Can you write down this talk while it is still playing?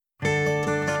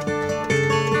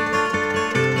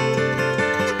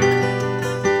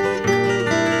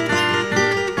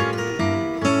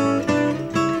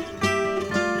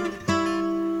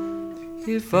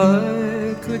If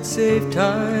I could save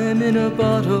time in a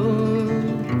bottle,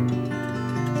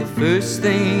 the first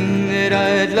thing that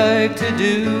I'd like to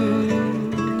do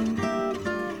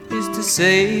is to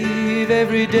save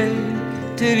every day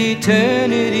till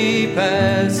eternity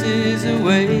passes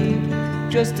away,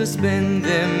 just to spend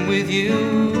them with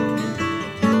you.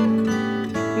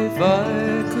 If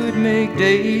I could make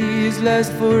days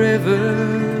last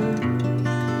forever,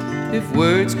 if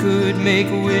words could make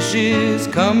wishes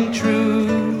come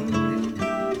true,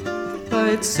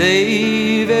 I'd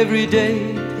save every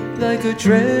day like a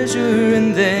treasure,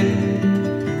 and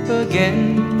then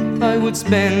again I would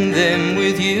spend them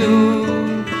with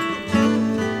you.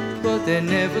 But there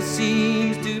never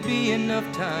seems to be enough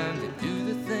time to do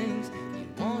the things you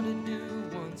want to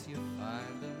do once you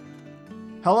find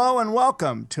them. Hello and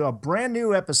welcome to a brand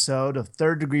new episode of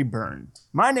Third Degree Burn.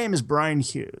 My name is Brian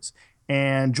Hughes,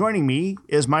 and joining me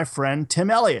is my friend Tim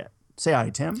Elliott. Say hi,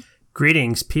 Tim.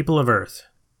 Greetings, people of Earth.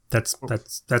 That's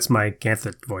my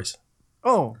Ganthet voice.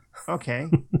 Oh, okay.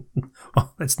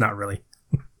 Well, it's not really.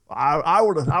 I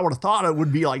would have thought it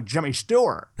would be like Jimmy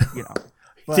Stewart, you know.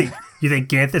 But, you think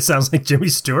Ganthet sounds like Jimmy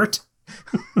Stewart?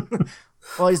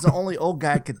 Well, he's the only old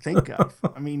guy I could think of.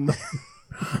 I mean,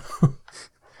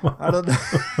 I don't know.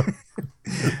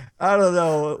 I don't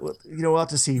know. You know, we'll have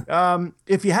to see.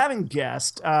 If you haven't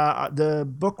guessed, the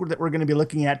book that we're going to be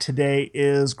looking at today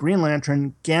is Green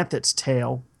Lantern, Ganthet's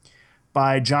Tale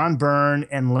by John Byrne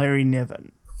and Larry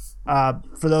Niven.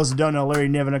 For those who don't know, Larry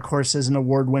Niven, of course, is an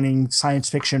award-winning science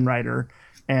fiction writer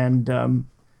and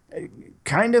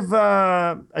kind of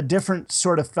a different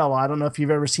sort of fellow. I don't know if you've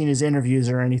ever seen his interviews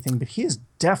or anything, but he is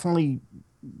definitely,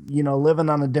 you know, living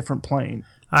on a different plane.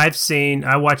 I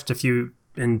watched a few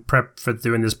in prep for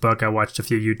doing this book. I watched a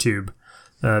few YouTube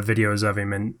videos of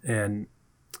him, and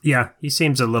yeah, he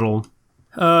seems a little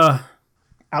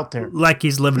out there, like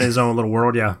he's living in his own little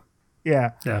world. Yeah.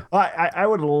 Yeah. Yeah. Well, I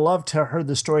would love to hear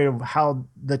the story of how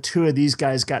the two of these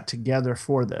guys got together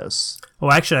for this.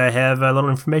 Well, actually, I have a little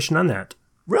information on that.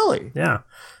 Really? Yeah.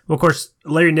 Well, of course,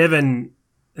 Larry Niven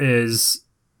is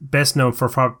best known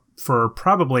for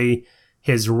probably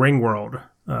his Ringworld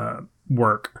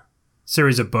work,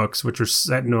 series of books, which are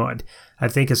set in, I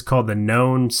think it's called The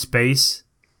Known Space.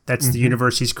 That's the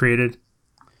universe he's created.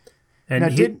 And now,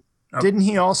 didn't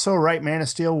he also write Man of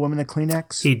Steel, Women of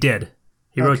Kleenex? He did.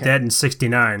 He wrote that in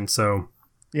 1969, so...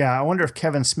 Yeah, I wonder if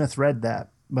Kevin Smith read that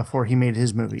before he made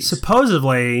his movies.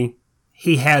 Supposedly,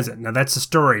 he hasn't. Now, that's the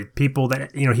story. People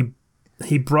that, you know,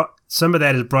 he brought... Some of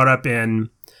that is brought up in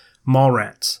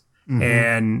Mallrats,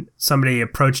 and somebody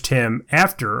approached him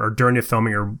after, or during the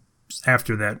filming, or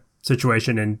after that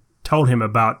situation, and told him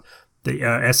about the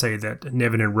essay that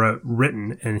Niven had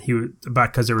written, and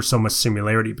because there was so much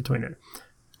similarity between it.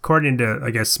 According to,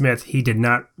 I guess, Smith, he did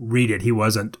not read it. He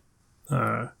wasn't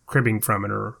cribbing from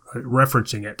it or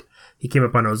referencing it. He came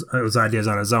up on those ideas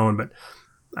on his own, but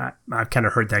I've kind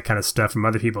of heard that kind of stuff from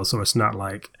other people, so it's not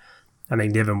like, I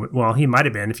think Niven, well, he might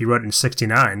have been if he wrote it in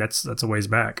 1969. That's a ways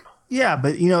back. Yeah,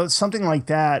 but, you know, something like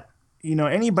that, you know,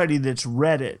 anybody that's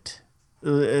read it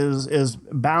is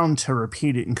bound to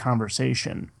repeat it in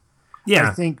conversation. Yeah.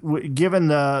 I think given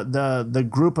the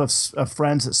group of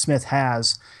friends that Smith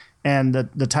has and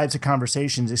the types of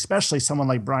conversations, especially someone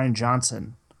like Brian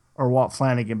Johnson or Walt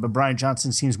Flanagan, but Brian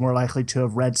Johnson seems more likely to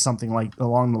have read something like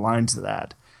along the lines of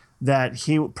that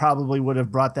he probably would have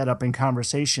brought that up in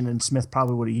conversation, and Smith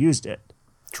probably would have used it.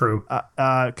 True.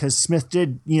 Because Smith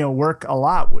did, you know, work a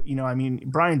lot. You know, I mean,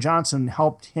 Brian Johnson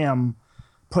helped him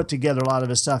put together a lot of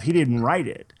his stuff. He didn't write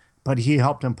it, but he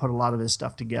helped him put a lot of his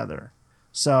stuff together.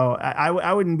 So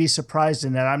I wouldn't be surprised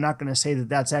in that. I'm not going to say that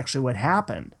that's actually what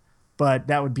happened, but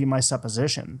that would be my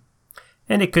supposition.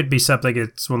 And it could be something,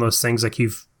 it's one of those things like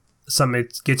something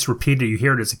that gets repeated. You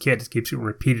hear it as a kid, it keeps getting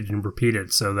repeated and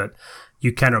repeated so that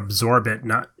you kind of absorb it.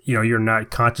 Not, you know, you're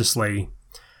not consciously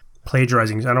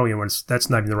plagiarizing. I don't even want to, that's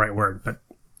not even the right word, but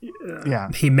yeah,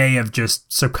 he may have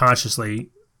just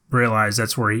subconsciously realized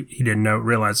that's where he didn't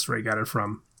realize that's where he got it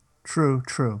from. True.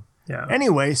 Yeah.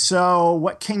 Anyway, so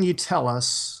what can you tell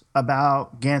us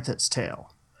about Ganthet's Tale?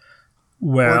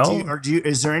 Well,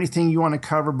 is there anything you want to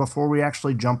cover before we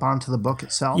actually jump onto the book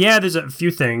itself? Yeah, there's a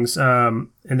few things, and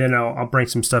then I'll bring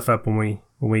some stuff up when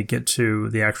we get to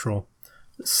the actual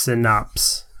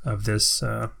synopsis of this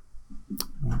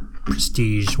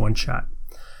prestige one shot.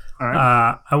 All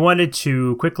right. I wanted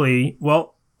to quickly.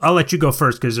 Well, I'll let you go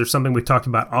first because there's something we talked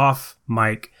about off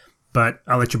mic, but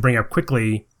I'll let you bring up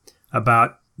quickly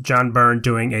about John Byrne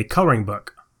doing a coloring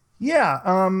book. Yeah,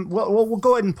 well, we'll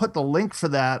go ahead and put the link for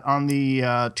that on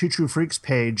the Two True Freaks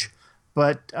page.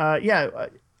 But,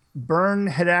 Byrne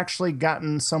had actually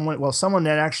gotten someone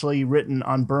had actually written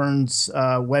on Byrne's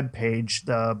webpage,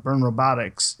 the Byrne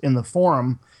Robotics, in the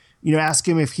forum, ask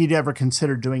him if he'd ever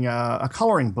considered doing a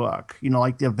coloring book,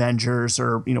 like the Avengers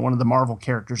or, one of the Marvel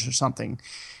characters or something.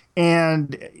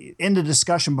 And in the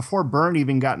discussion before Byrne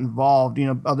even got involved,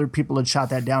 other people had shot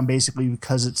that down basically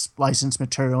because it's licensed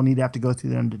material and he'd have to go through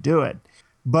them to do it.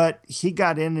 But he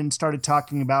got in and started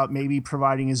talking about maybe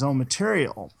providing his own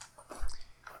material.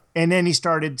 And then he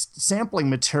started sampling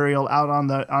material out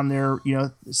on there,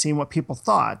 seeing what people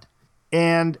thought.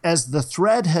 And as the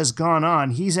thread has gone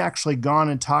on, he's actually gone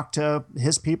and talked to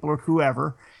his people or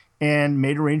whoever and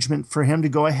made arrangement for him to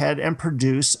go ahead and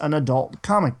produce an adult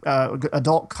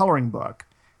coloring book.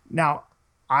 Now,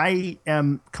 I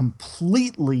am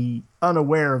completely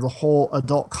unaware of the whole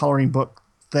adult coloring book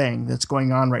thing that's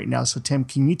going on right now. So, Tim,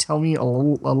 can you tell me a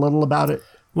little about it?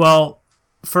 Well,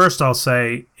 first I'll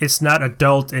say it's not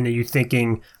adult and you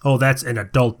thinking, oh, that's an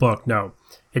adult book. No,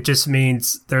 it just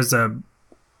means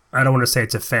I don't want to say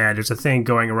it's a fad. There's a thing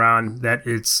going around that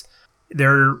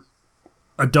they're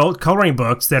adult coloring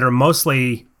books that are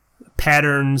mostly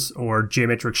patterns or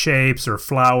geometric shapes or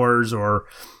flowers or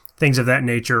things of that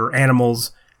nature, or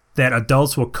animals that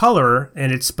adults will color,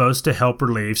 and it's supposed to help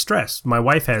relieve stress. My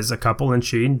wife has a couple and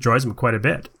she enjoys them quite a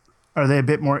bit. Are they a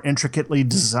bit more intricately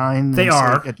designed? They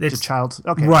are. It's child's.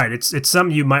 Okay. Right. It's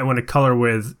something you might want to color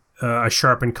with a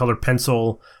sharpened colored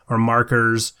pencil or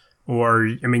markers, or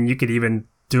you could even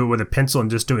do it with a pencil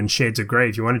and just do it in shades of gray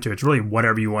if you wanted to. It's really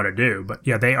whatever you want to do. But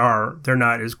yeah, they're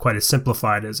not as quite as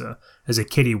simplified as a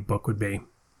kiddie book would be.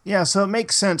 Yeah, so it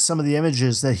makes sense, some of the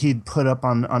images that he'd put up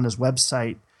on his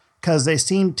website, because they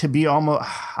seem to be almost,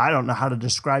 I don't know how to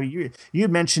describe it. You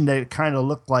had mentioned that it kind of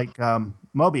looked like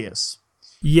Mobius.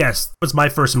 Yes, that was my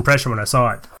first impression when I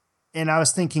saw it. And I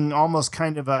was thinking almost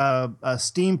kind of a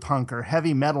steampunk or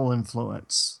heavy metal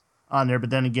influence on there, but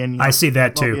then again, I see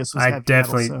that too. I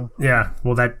definitely, metal, so. Yeah.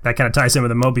 Well, that kind of ties in with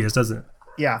the Mobius, doesn't it?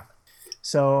 Yeah.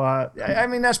 So,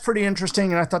 that's pretty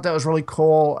interesting, and I thought that was really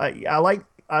cool. I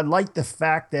like the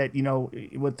fact that,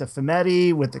 with the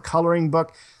Fumetti, with the coloring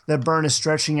book, that Byrne is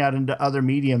stretching out into other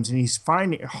mediums,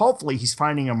 and hopefully he's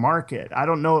finding a market. I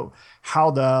don't know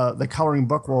how the coloring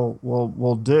book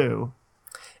will do.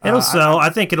 It'll sell. I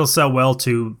think it'll sell well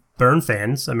to Byrne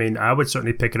fans. I would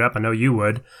certainly pick it up. I know you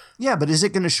would. Yeah, but is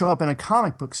it going to show up in a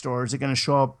comic book store? Is it going to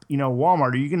show up,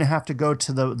 Walmart? Are you going to have to go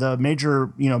to the major,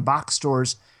 box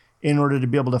stores in order to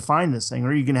be able to find this thing? Or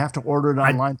are you going to have to order it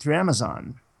online through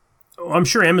Amazon? I'm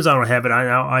sure Amazon will have it.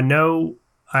 I know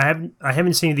I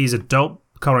haven't seen these adult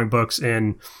coloring books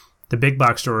in the big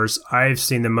box stores. I've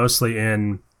seen them mostly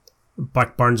in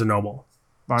Barnes & Noble.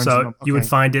 Okay. You would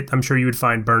find it. I'm sure you would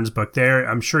find Byrne's book there.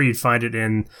 I'm sure you'd find it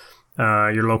in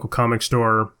your local comic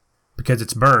store because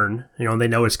it's Byrne. They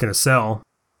know it's going to sell.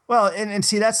 Well, and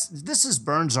see, this is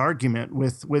Byrne's argument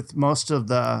with most of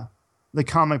the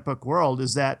comic book world,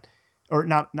 is that, or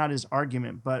not his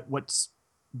argument, but what's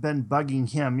been bugging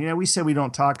him. We said we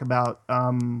don't talk about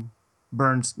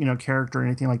Byrne's character or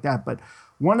anything like that, but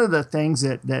one of the things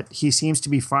that he seems to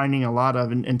be finding a lot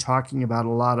of and talking about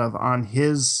a lot of on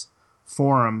his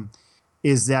forum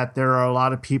is that there are a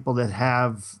lot of people that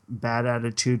have bad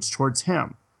attitudes towards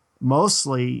him.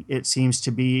 Mostly it seems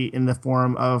to be in the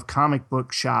form of comic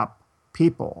book shop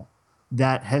people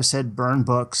that have said Byrne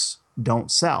books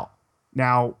don't sell.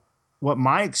 Now, what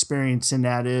my experience in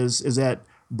that is that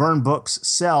Byrne books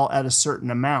sell at a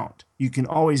certain amount. You can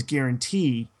always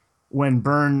guarantee when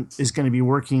Byrne is going to be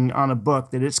working on a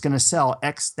book that it's going to sell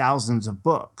X thousands of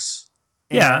books.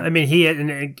 Yeah, he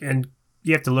and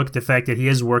you have to look at the fact that he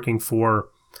is working for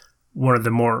one of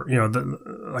the more,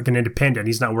 like an independent.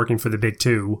 He's not working for the big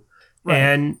two. Right.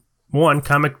 And one,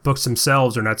 comic books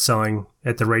themselves are not selling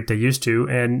at the rate they used to.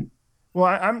 And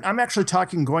well, I'm actually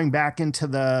talking going back into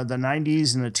the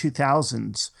 90s and the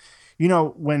 2000s.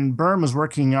 When Byrne was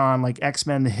working on like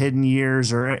X-Men, The Hidden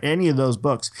Years, or any of those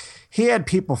books, he had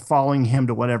people following him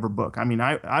to whatever book.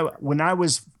 When I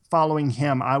was following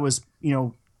him, I was,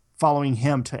 following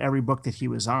him to every book that he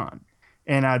was on.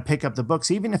 And I'd pick up the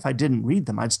books. Even if I didn't read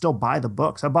them, I'd still buy the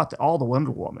books. I bought all the Wonder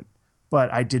Woman,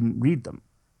 but I didn't read them.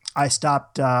 I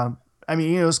stopped.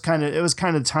 It was kind of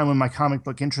the time when my comic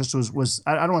book interest was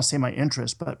I don't want to say my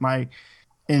interest, but my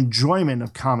enjoyment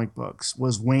of comic books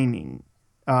was waning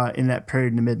in that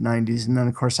period in the mid 90s. And then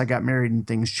of course I got married and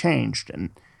things changed. And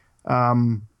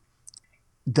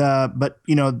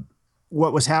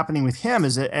what was happening with him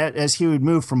is that as he would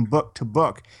move from book to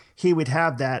book, he would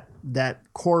have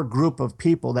that core group of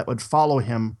people that would follow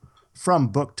him from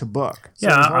book to book. So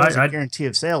there's always a guarantee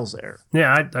of sales there.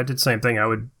 Yeah, I did the same thing. A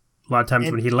lot of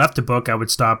times when he left a book, I would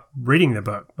stop reading the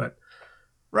book. But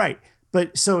Right.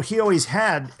 But so he always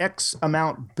had X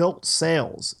amount built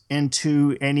sales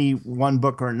into any one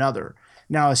book or another.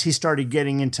 Now, as he started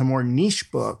getting into more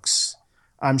niche books,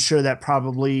 I'm sure that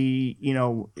probably,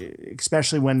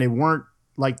 especially when they weren't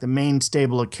like the main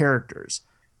stable of characters.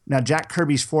 Now, Jack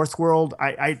Kirby's Fourth World,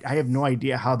 I have no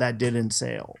idea how that did in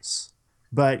sales.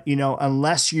 But,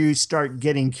 unless you start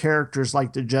getting characters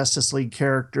like the Justice League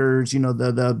characters,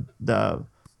 the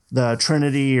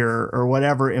Trinity or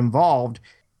whatever involved,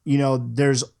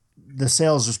 there's the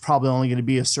sales is probably only going to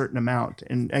be a certain amount.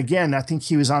 And again, I think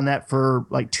he was on that for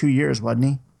like 2 years, wasn't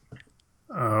he?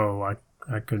 Oh,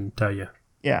 I couldn't tell you.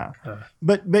 Yeah.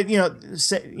 But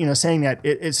saying that,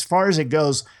 as far as it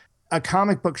goes, a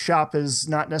comic book shop is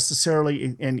not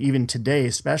necessarily, and even today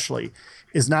especially,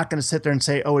 is not going to sit there and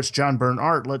say, oh, it's John Byrne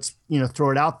art. Let's,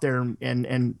 throw it out there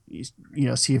and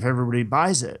see if everybody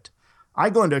buys it. I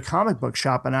go into a comic book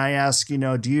shop and I ask,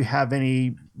 do you have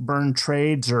any Byrne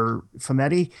trades or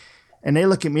Fumetti? And they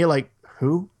look at me like,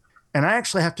 who? And I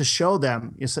actually have to show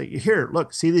them. You say, here,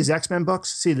 look, see these X-Men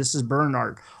books? See, this is Byrne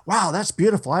art. Wow, that's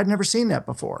beautiful. I'd never seen that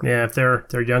before. Yeah, if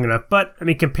they're young enough. But, I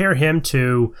mean, compare him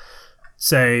to,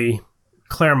 say,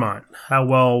 Claremont. How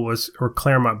well were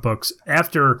Claremont books?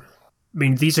 After, I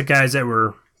mean, these are guys that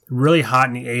were really hot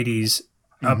in the 80s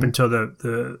up until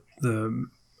the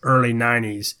early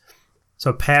 90s.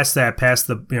 So past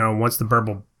the, once the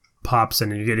Burble pops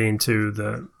and you get into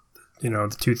the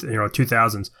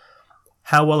 2000s,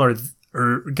 how well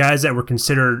are guys that were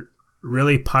considered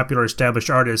really popular established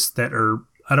artists that are,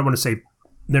 I don't want to say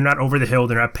they're not over the hill,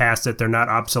 they're not past it, they're not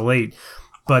obsolete,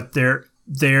 but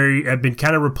they have been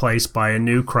kind of replaced by a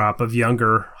new crop of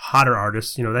younger, hotter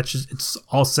artists. That's just, it's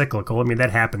all cyclical. I mean,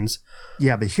 that happens.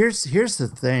 Yeah, but here's the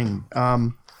thing.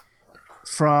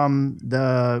 From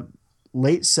the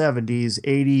late 70s,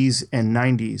 80s, and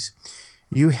 90s,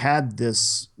 you had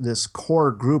this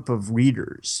core group of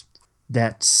readers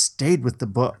that stayed with the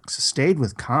books, stayed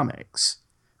with comics,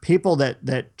 people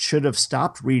that should have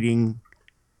stopped reading,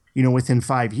 within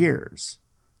 5 years.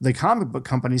 The comic book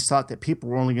companies thought that people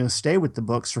were only going to stay with the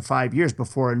books for 5 years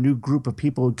before a new group of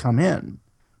people would come in.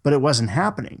 But it wasn't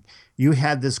happening. You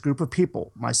had this group of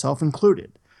people, myself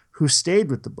included, who stayed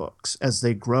with the books as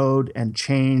they growed and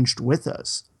changed with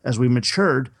us. As we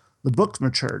matured, the books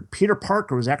matured. Peter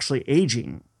Parker was actually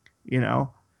aging,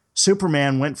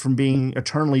 Superman went from being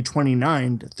eternally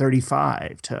 29 to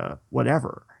 35 to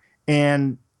whatever.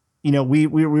 And, we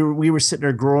were sitting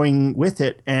there growing with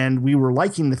it, and we were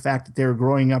liking the fact that they were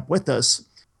growing up with us.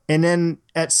 And then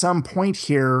at some point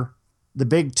here, the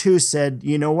big two said,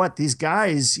 you know what, these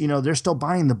guys, they're still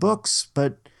buying the books,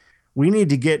 but we need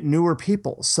to get newer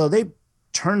people. So they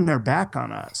turned their back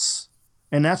on us.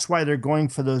 And that's why they're going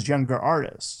for those younger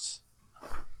artists.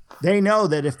 They know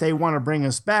that if they want to bring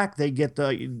us back, they get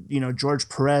the, George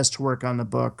Perez to work on the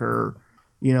book, or,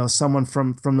 someone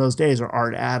from those days, or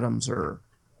Art Adams or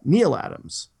Neil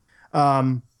Adams.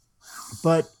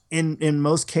 But in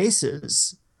most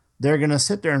cases, they're going to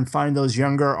sit there and find those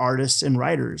younger artists and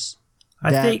writers.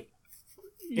 I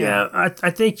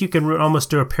think you can almost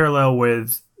do a parallel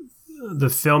with the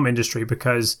film industry,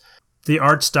 because the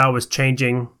art style was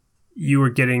changing. You were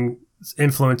getting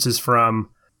influences from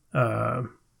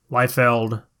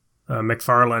Liefeld,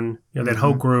 McFarlane, that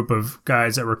whole group of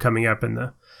guys that were coming up in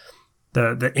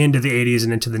the end of the 80s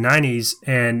and into the 90s.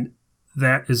 And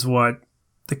that is what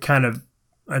the kind of,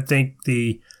 I think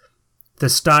the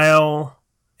style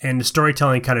and the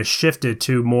storytelling kind of shifted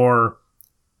to more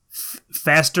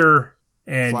faster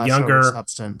and Flash younger over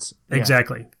substance.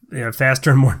 Exactly.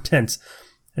 Faster and more intense.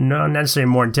 And not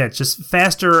necessarily more intense, just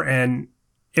faster, and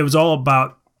it was all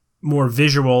about more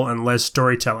visual and less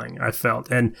storytelling, I felt.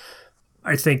 And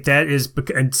I think that is,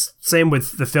 and same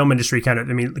with the film industry kind of,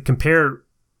 I mean, compare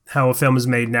how a film is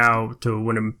made now to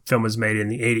when a film was made in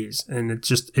the 80s. And it's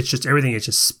just everything is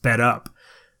just sped up.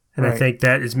 And right. I think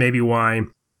that is maybe why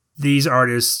these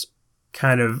artists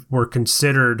kind of were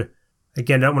considered,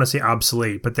 again, I don't want to say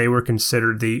obsolete, but they were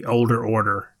considered the older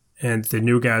order. And the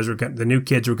new kids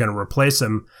were going to replace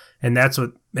them. And that's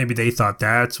what, maybe they thought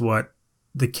that's what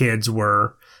the kids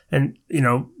were. And,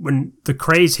 when the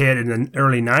craze hit in the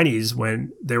early 90s,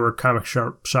 when there were comic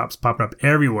shops popping up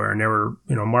everywhere, and there were,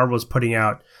 Marvel was putting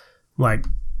out like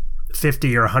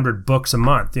 50 or 100 books a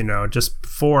month, just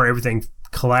before everything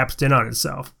collapsed in on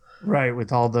itself. Right,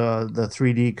 with all the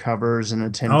 3D covers and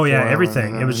the tin. Oh, yeah,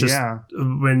 everything. It was just,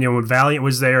 when Valiant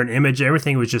was there and Image,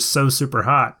 everything was just so super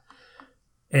hot.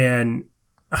 And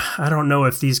I don't know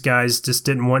if these guys just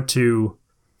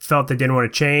felt they didn't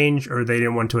want to change, or they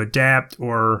didn't want to adapt,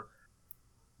 or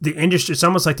the industry, it's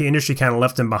almost like the industry kind of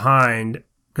left them behind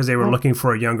because they were looking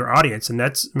for a younger audience. And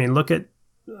that's, I mean, look at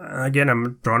again,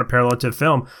 I'm drawing a parallel to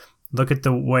film. Look at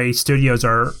the way studios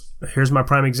are. Here's my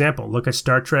prime example. Look at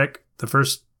Star Trek, the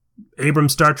first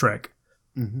Abrams Star Trek,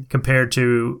 compared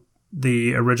to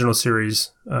the original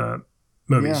series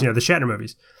movies, the Shatner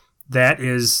movies. That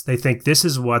is, they think this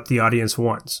is what the audience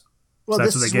wants. Well,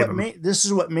 so this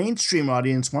is what mainstream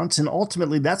audience wants, and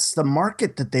ultimately that's the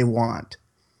market that they want.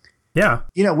 Yeah.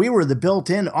 We were the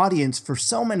built-in audience for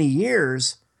so many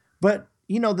years, but,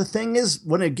 the thing is,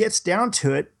 when it gets down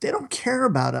to it, they don't care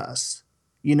about us.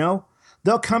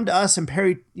 They'll come to us and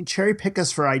cherry pick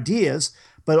us for ideas,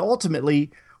 but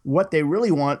ultimately what they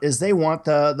really want is they want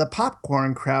the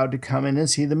popcorn crowd to come in and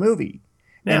see the movie.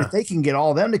 Yeah. And if they can get all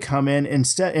of them to come in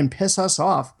instead and piss us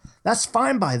off, that's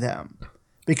fine by them,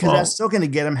 because that's still going to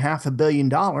get them $500 million.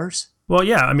 Well,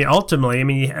 yeah. I mean,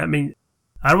 ultimately, I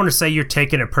don't want to say you're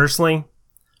taking it personally,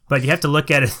 but you have to look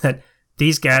at it that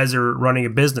these guys are running a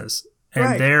business,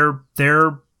 and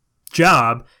their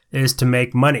job is to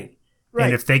make money. Right.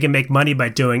 And if they can make money by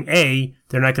doing A,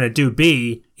 they're not going to do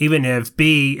B, even if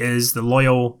B is the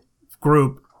loyal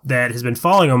group that has been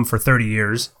following them for 30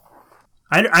 years.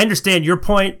 I understand your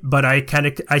point, but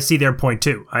I see their point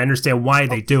too. I understand why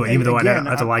they do it, even though I don't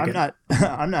like it.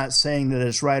 I'm not saying that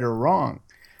it's right or wrong.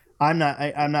 I'm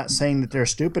not saying that they're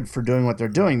stupid for doing what they're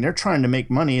doing. They're trying to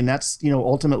make money, and that's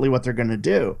ultimately what they're going to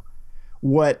do.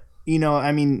 I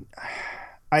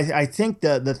think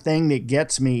the thing that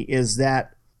gets me is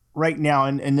that right now,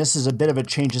 and this is a bit of a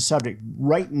change of subject.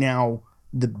 Right now,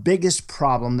 the biggest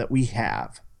problem that we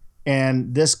have,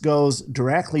 and this goes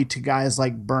directly to guys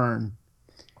like Byrne,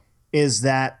 is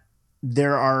that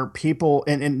there are people,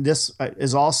 and this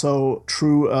is also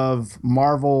true of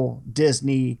Marvel,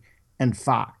 Disney, and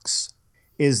Fox,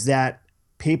 is that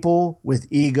people with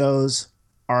egos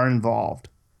are involved.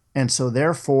 And so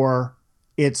therefore,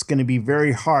 it's going to be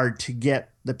very hard to get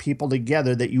the people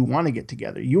together that you want to get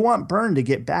together. You want Byrne to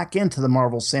get back into the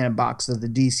Marvel sandbox or the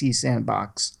DC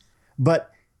sandbox. But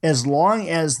as long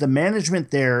as the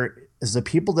management there is the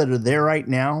people that are there right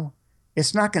now,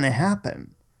 it's not going to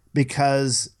happen,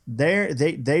 because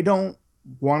they don't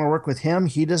want to work with him.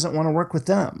 He doesn't want to work with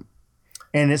them.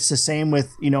 And it's the same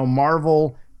with,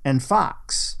 Marvel and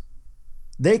Fox.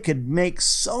 They could make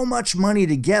so much money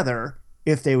together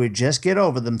if they would just get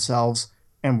over themselves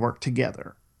and work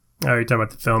together. Oh, you're talking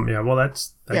about the film. Yeah. Well,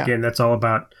 that's all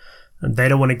about, they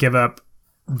don't want to give up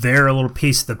their little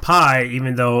piece of the pie,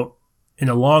 even though in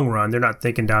the long run, they're not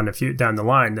thinking down the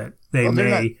line that they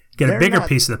may get a bigger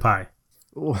piece of the pie.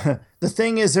 The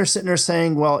thing is, they're sitting there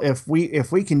saying, well, if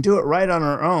we can do it right on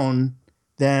our own,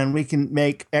 then we can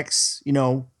make X,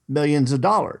 millions of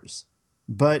dollars.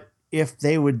 But if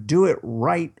they would do it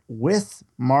right with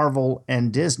Marvel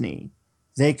and Disney,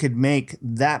 they could make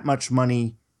that much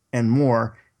money and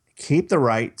more, keep the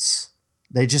rights.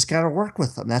 They just got to work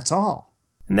with them. That's all.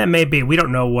 And that may be, we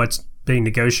don't know what's being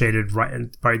negotiated right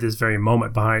this very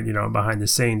moment behind the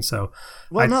scenes. So,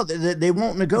 no, they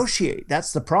won't negotiate.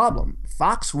 That's the problem.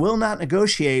 Fox will not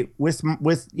negotiate with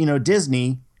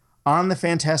Disney on the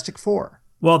Fantastic Four.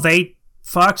 Well,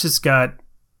 Fox has got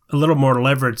a little more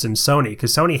leverage than Sony,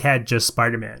 because Sony had just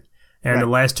Spider-Man, and the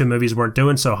last two movies weren't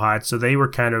doing so hot, so they were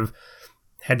kind of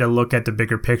had to look at the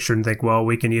bigger picture and think, well,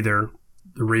 we can either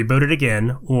reboot it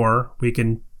again, or we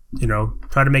can,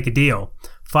 try to make a deal.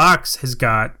 Fox has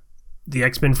got the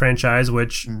X-Men franchise,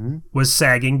 which was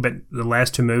sagging, but the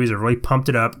last two movies have really pumped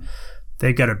it up.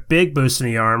 They've got a big boost in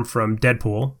the arm from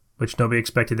Deadpool, which nobody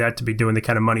expected that to be doing the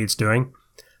kind of money it's doing.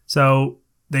 So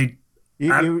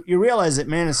You realize that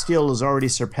Man of Steel has already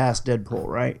surpassed Deadpool,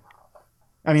 right?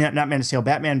 I mean, not Man of Steel,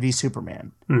 Batman v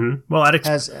Superman. Mm-hmm. Well, I'd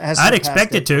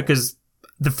expect it to, because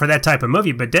for that type of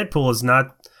movie, but Deadpool is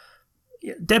not.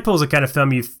 Deadpool's the kind of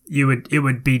film it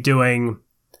would be doing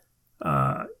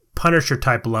Punisher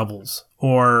type levels,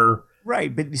 or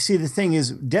right. But you see, the thing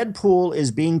is, Deadpool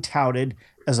is being touted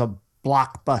as a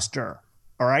blockbuster,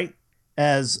 all right,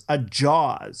 as a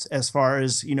Jaws, as far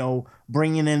as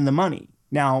bringing in the money.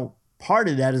 Now, part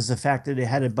of that is the fact that it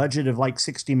had a budget of like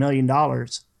 $60 million,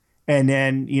 and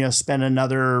then spent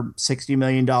another $60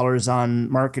 million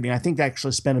on marketing. I think they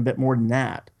actually spent a bit more than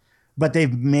that. But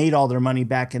they've made all their money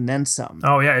back and then some.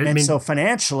 Oh, yeah. So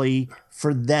financially,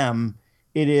 for them,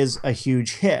 it is a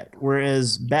huge hit.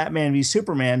 Whereas Batman v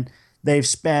Superman, they've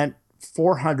spent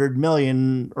 $400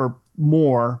 million or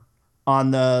more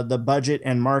on the budget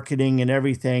and marketing and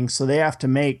everything. So they have to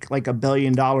make like $1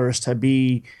 billion to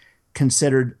be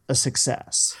considered a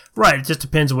success. Right. It just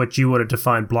depends what you would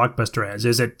define blockbuster as.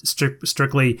 Is it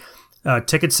strictly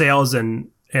ticket sales and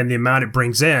the amount it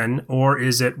brings in, or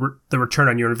is it the return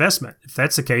on your investment? If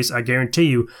that's the case, I guarantee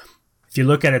you, if you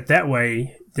look at it that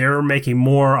way, they're making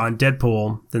more on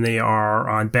Deadpool than they are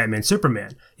on Batman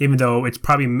Superman, even though it's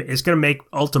going to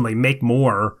ultimately make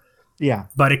more. Yeah.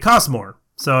 But it costs more.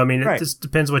 So, I mean, it Right. just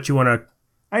depends what you want to.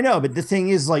 I know, but the thing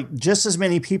is, like, just as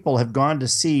many people have gone to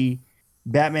see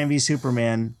Batman v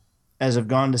Superman as have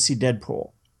gone to see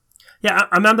Deadpool. Yeah,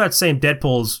 I'm not saying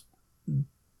Deadpool's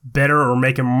better or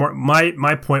making more.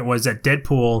 My point was that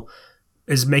Deadpool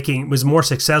was more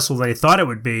successful than they thought it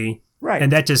would be. Right.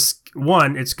 And that just,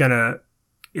 it's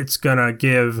gonna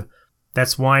give.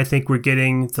 That's why I think we're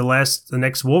getting the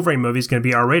next Wolverine movie is going to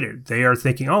be R-rated. They are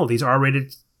thinking, oh, these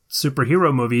R-rated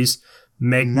superhero movies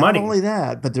make money. Not only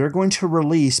that, but they're going to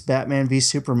release Batman v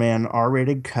Superman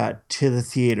R-rated cut to the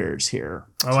theaters here.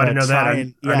 Oh, I didn't know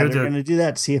that. They're going to do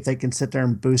that to see if they can sit there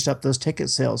and boost up those ticket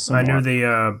sales. I knew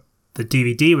the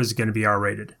DVD was going to be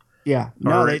R-rated. Yeah,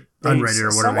 no, they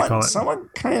unrated or whatever they call it. Someone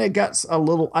kind of got a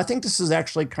little. I think this is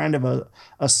actually kind of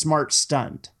a smart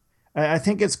stunt. I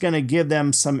think it's going to give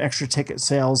them some extra ticket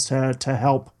sales to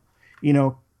help,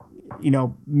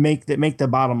 make the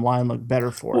bottom line look better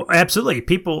for it. Well, absolutely.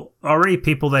 People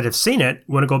that have seen it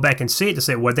want to go back and see it to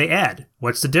say what they add.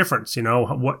 What's the difference?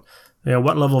 What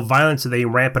level of violence do they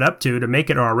ramp it up to make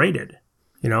it R-rated?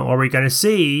 Are we going to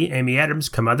see Amy Adams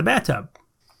come out of the bathtub?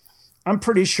 I'm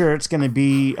pretty sure it's going to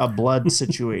be a blood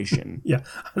situation. Yeah,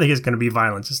 I think it's going to be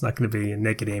violence. It's not going to be a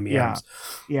naked Amy Adams.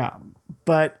 Yeah.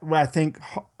 But I think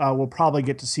we'll probably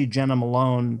get to see Jenna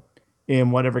Malone in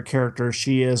whatever character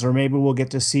she is, or maybe we'll get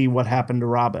to see what happened to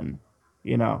Robin,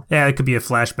 Yeah, it could be a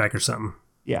flashback or something.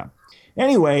 Yeah.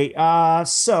 Anyway,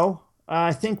 so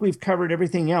I think we've covered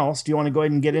everything else. Do you want to go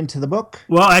ahead and get into the book?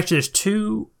 Well, there's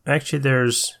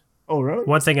Oh, really?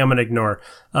 one thing I'm going to ignore.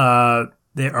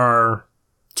 There are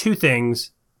three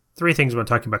things I want to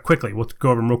talk about quickly. We'll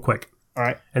go over them real quick. All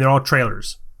right. And they're all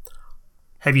trailers.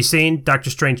 Have you seen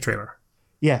Doctor Strange trailer?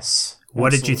 Yes.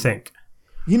 What did you think?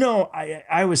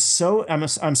 I'm so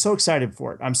excited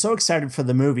for it. I'm so excited for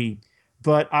the movie,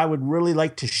 but I would really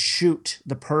like to shoot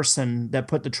the person that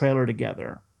put the trailer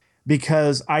together,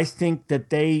 because I think that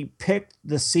they picked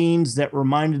the scenes that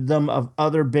reminded them of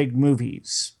other big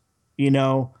movies.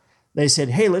 They said,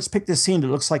 hey, let's pick this scene that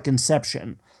looks like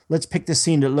Inception. Let's pick the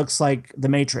scene that looks like The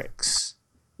Matrix,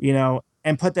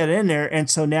 and put that in there. And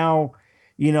so now,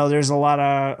 there's a lot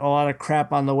of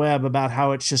crap on the web about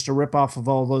how it's just a ripoff of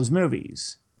all those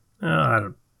movies. I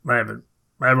haven't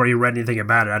already read anything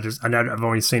about it. I've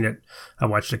only seen it. I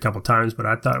watched it a couple times, but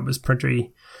I thought it was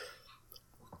pretty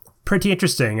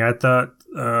interesting. I thought,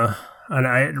 and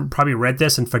I probably read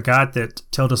this and forgot that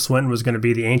Tilda Swinton was going to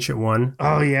be the Ancient One.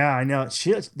 Oh yeah, I know.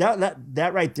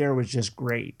 That right there was just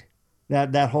great.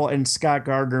 That whole, and Scott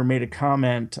Gardner made a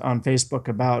comment on Facebook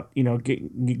about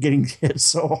getting hit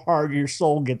so hard your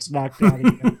soul gets knocked out of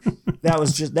you. That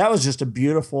was just a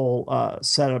beautiful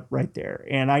setup right there.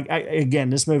 And I again,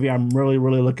 this movie I'm really,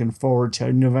 really looking forward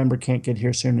to. November can't get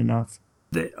here soon enough.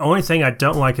 The only thing I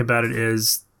don't like about it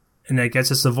is, and I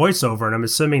guess it's the voiceover, and I'm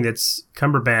assuming that's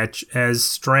Cumberbatch as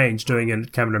Strange doing a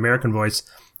kind of an American voice.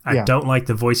 I don't like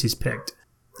the voice he's picked.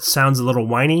 It sounds a little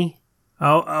whiny. I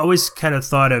always kind of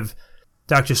thought of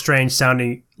Doctor Strange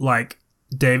sounding like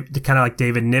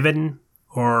David Niven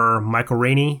or Michael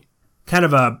Rainey. Kind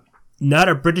of not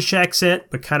a British accent,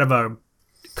 but kind of a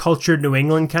cultured New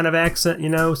England kind of accent,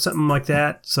 something like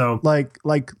that. So like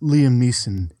Liam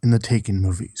Neeson in the Taken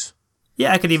movies.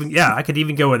 Yeah, I could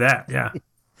even go with that. Yeah.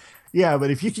 Yeah,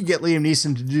 but if you could get Liam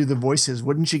Neeson to do the voices,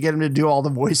 wouldn't you get him to do all the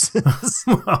voices?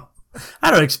 Well,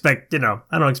 I don't expect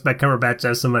Cumberbatch to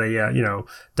have somebody,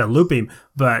 to loop him,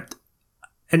 but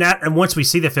and once we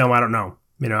see the film, I don't know.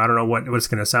 I don't know what it's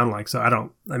going to sound like.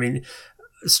 So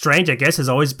Strange, I guess, has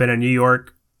always been a New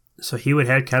York, so he would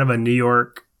have kind of a New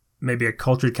York, maybe a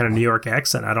cultured kind of New York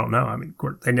accent. I don't know.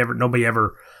 Nobody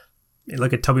ever.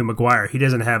 Look at Tobey Maguire. He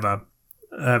doesn't have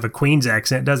a Queens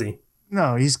accent, does he?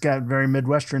 No, he's got a very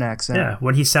Midwestern accent. Yeah,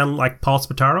 would he sound like Paul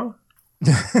Spataro?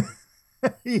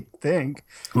 You'd think,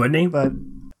 wouldn't he? But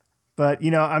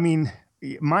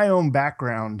my own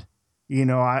background.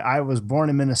 I was born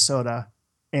in Minnesota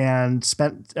and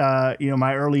spent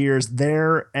my early years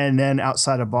there and then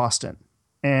outside of Boston.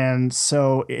 And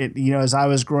so as I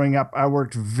was growing up, I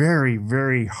worked very,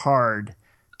 very hard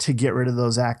to get rid of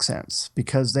those accents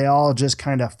because they all just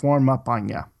kind of form up on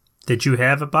you. Did you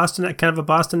have a Boston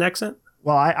accent?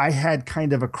 Well, I had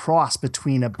kind of a cross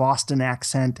between a Boston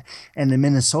accent and a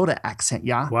Minnesota accent.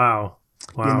 Yeah. Wow.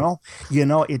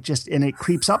 It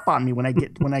creeps up on me when I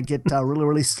get really,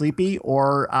 really sleepy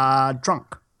or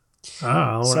drunk.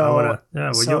 Oh,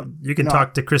 you can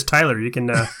talk to Chris Tyler. You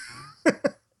can.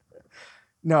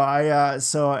 No,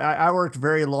 I worked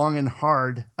very long and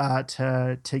hard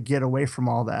to get away from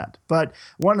all that. But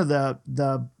one of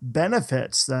the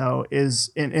benefits though is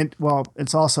well,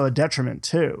 it's also a detriment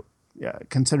too,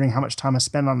 considering how much time I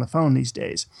spend on the phone these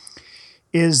days,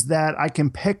 is that I can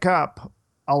pick up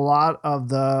a lot of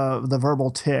the verbal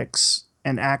tics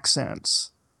and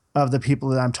accents of the people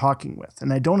that I'm talking with,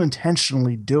 and I don't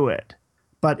intentionally do it.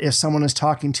 But if someone is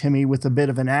talking to me with a bit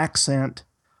of an accent,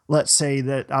 let's say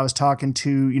that I was talking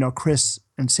to, Chris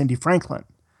and Cindy Franklin,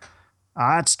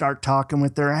 I'd start talking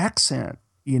with their accent,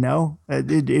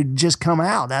 it'd just come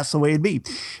out. That's the way it'd be.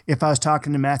 If I was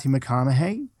talking to Matthew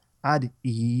McConaughey, I'd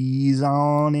ease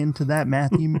on into that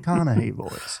Matthew McConaughey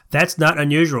voice. That's not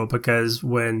unusual because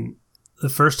when the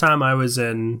first time I went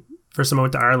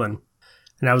to Ireland,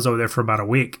 and I was over there for about a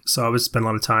week, so I would spend a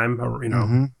lot of time,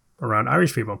 around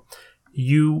Irish people.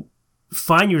 You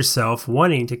find yourself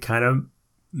wanting to kind of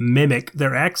mimic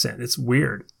their accent. It's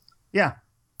weird. Yeah.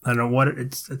 I don't know what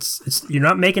it's. You're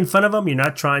not making fun of them. You're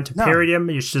not trying to parody them.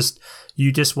 You just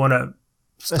want to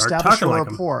start talking like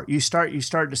them. Rapport. You start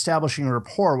establishing a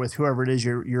rapport with whoever it is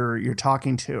you're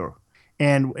talking to,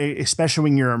 and especially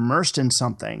when you're immersed in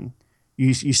something,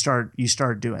 you start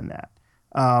doing that.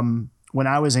 When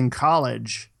I was in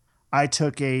college, I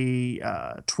took a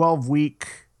 12-week,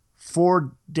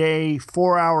 4-day,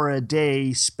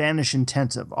 4-hour-a-day Spanish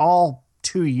intensive, all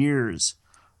 2 years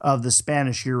of the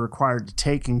Spanish you're required to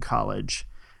take in college.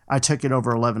 I took it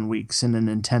over 11 weeks in an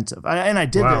intensive. And I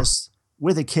did this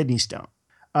with a kidney stone.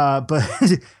 But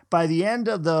by the end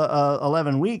of the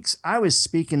 11 weeks, I was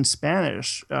speaking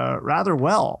Spanish rather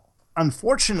well.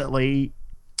 Unfortunately,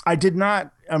 I did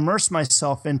not immerse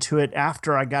myself into it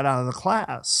after I got out of the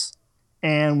class.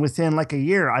 And within like a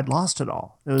year, I'd lost it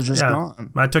all. It was just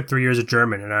gone. I took 3 years of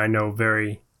German, and I know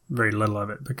very, very little of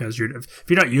it because if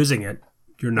you're not using it,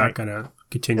 you're not going to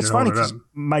continue to hold it up. It's funny because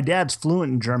my dad's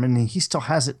fluent in German, and he still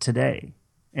has it today.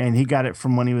 And he got it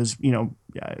from when he was,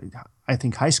 I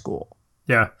think high school.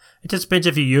 Yeah. It just depends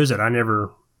if you use it.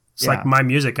 It's like my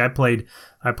music. I played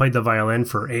the violin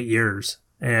for 8 years,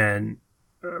 and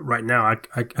right now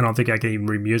I don't think I can even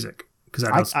read music because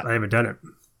I haven't done it.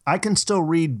 I can still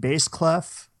read bass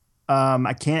clef.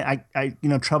 I can't.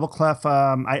 Treble clef.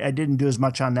 I didn't do as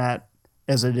much on that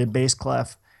as I did bass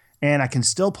clef, and I can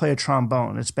still play a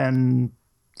trombone. It's been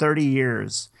 30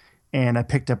 years, and I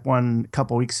picked up one a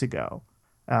couple weeks ago.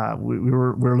 We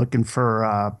were looking for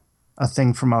a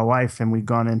thing for my wife, and we'd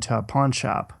gone into a pawn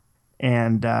shop,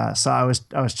 and so I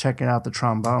was checking out the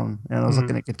trombone, and I was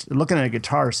looking at a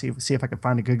guitar, see if I could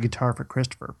find a good guitar for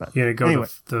Christopher. But you gonna go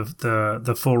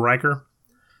the full Riker.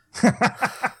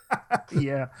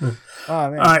 Yeah. Oh,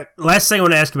 man. All right. Last thing I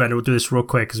want to ask about it. We'll do this real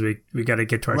quick because we got to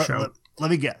get to our show. Let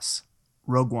me guess.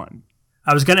 Rogue One.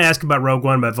 I was going to ask about Rogue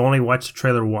One, but I've only watched the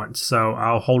trailer once, so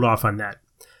I'll hold off on that.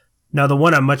 Now, the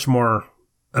one I'm much more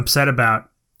upset about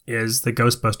is the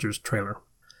Ghostbusters trailer.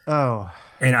 Oh.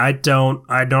 And I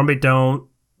normally don't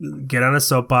get on a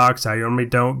soapbox. I normally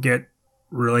don't get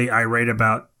really irate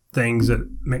about things that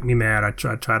make me mad. I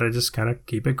try to just kind of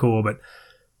keep it cool, but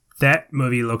that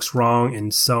movie looks wrong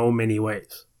in so many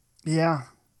ways. Yeah.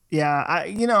 Yeah.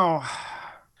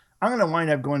 I'm going to wind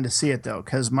up going to see it, though,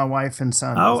 because my wife and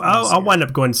son... I'll wind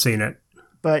up going and seeing it.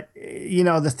 But,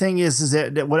 the thing is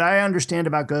that what I understand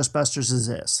about Ghostbusters is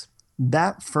this.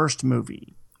 That first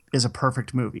movie is a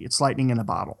perfect movie. It's lightning in a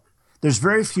bottle. There's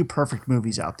very few perfect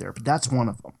movies out there, but that's one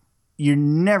of them. You're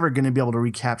never going to be able to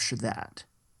recapture that,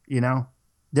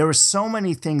 There were so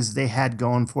many things they had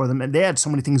going for them, and they had so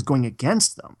many things going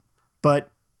against them.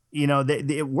 But,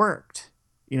 it worked.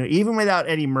 Even without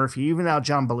Eddie Murphy, even without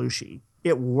John Belushi,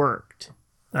 it worked.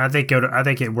 I think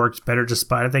it worked better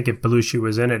I think if Belushi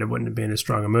was in it, it wouldn't have been as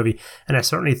strong a movie. And I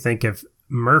certainly think if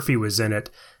Murphy was in it,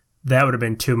 that would have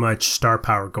been too much star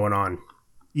power going on.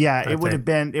 Yeah, it would have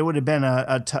been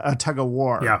a tug of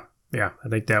war. Yeah. I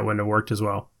think that wouldn't have worked as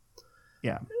well.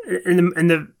 Yeah.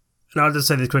 And I'll just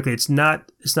say this quickly. It's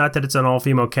not that it's an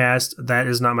all-female cast. That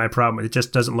is not my problem. It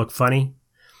just doesn't look funny.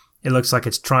 It looks like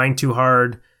it's trying too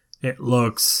hard.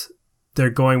 They're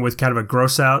going with kind of a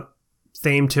gross out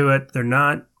theme to it. They're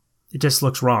not. It just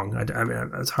looks wrong. I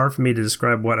mean, it's hard for me to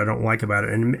describe what I don't like about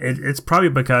it. And it's probably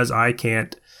because I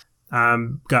can't,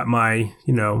 got my,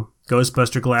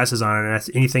 Ghostbuster glasses on, and that's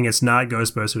anything that's not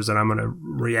Ghostbusters that I'm going to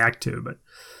react to. But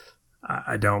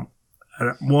I don't.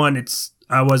 One,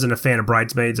 I wasn't a fan of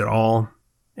Bridesmaids at all.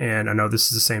 And I know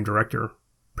this is the same director.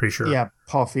 Pretty sure. Yeah,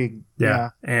 Paul Feig. Yeah.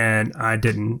 And I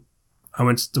didn't.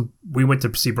 We went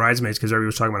to see Bridesmaids because everybody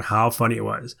was talking about how funny it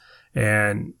was,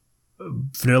 and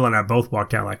Vanilla and I both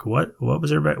walked out like, what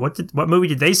was everybody? What movie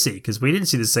did they see? Because we didn't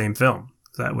see the same film.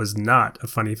 That was not a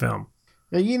funny film.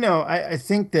 I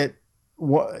think that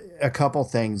a couple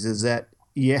things is that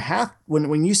you have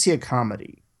when you see a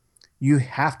comedy, you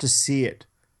have to see it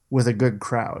with a good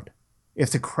crowd.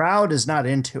 If the crowd is not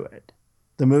into it,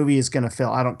 the movie is going to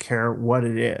fail. I don't care what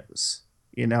it is,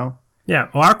 you know? Yeah,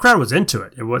 well, our crowd was into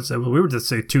it. We were just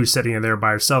the two sitting there by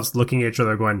ourselves looking at each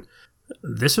other going,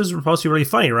 this was supposed to be really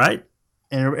funny, right?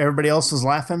 And everybody else was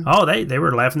laughing? Oh, they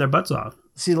were laughing their butts off.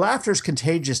 See, laughter is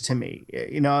contagious to me.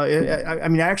 I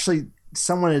mean, actually,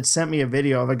 someone had sent me a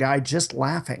video of a guy just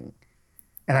laughing,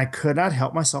 and I could not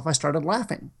help myself. I started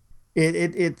laughing.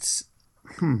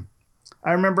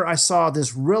 I remember I saw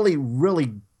this really,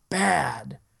 really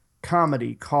bad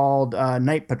comedy called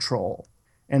Night Patrol,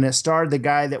 and it starred the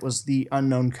guy that was the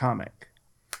unknown comic.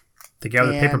 The guy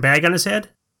with a paper bag on his head?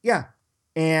 Yeah.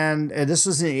 And this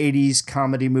was an 80s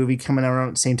comedy movie coming out around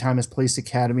at the same time as Police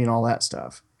Academy and all that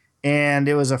stuff. And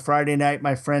it was a Friday night.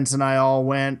 My friends and I all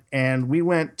went, and we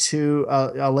went to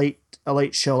a late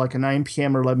show, like a 9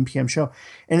 p.m. or 11 p.m. show.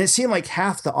 And it seemed like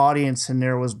half the audience in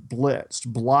there was blitzed,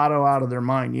 blotto out of their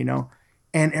mind, you know?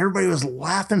 And everybody was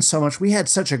laughing so much. We had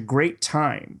such a great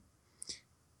time.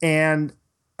 And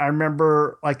I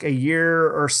remember like a year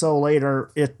or so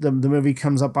later, the movie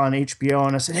comes up on HBO,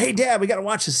 and I said, "Hey, Dad, we got to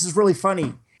watch this. This is really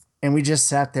funny." And we just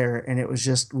sat there, and it was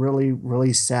just really,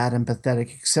 really sad and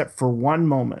pathetic, except for one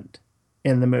moment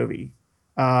in the movie.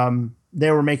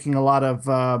 They were making a lot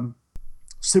of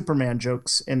Superman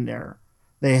jokes in there.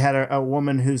 They had a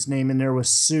woman whose name in there was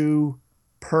Sue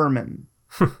Perman.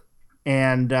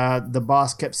 And the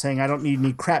boss kept saying, "I don't need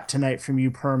any crap tonight from you,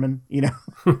 Perman." You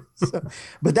know,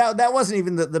 but that wasn't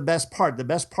even the best part. The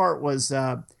best part was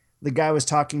the guy was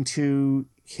talking to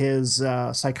his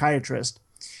psychiatrist,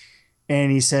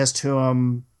 and he says to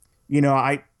him, "You know,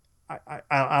 I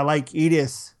like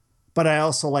Edith, but I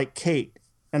also like Kate."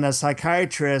 And the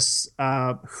psychiatrist,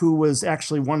 who was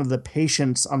actually one of the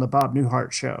patients on the Bob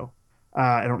Newhart show,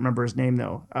 I don't remember his name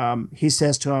though. He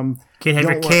says to him, "Can't have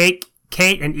your cake.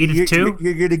 Kate and Edith too?"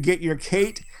 You're going to get your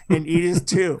Kate and Edith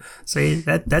too. See,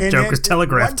 that joke was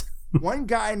telegraphed. One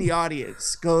guy in the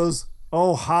audience goes,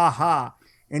 "Oh, ha, ha."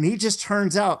 And he just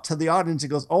turns out to the audience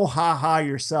and goes, "Oh, ha, ha,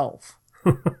 yourself."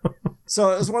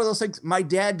 So it was one of those things. My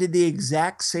dad did the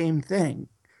exact same thing.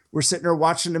 We're sitting there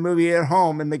watching the movie at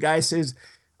home, and the guy says,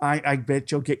 I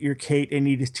bet you'll get your Kate and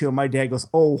Edith too. And my dad goes,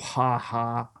 "Oh, ha,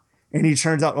 ha." And he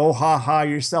turns out, "Oh, ha, ha,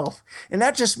 yourself." And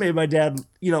that just made my dad,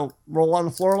 roll on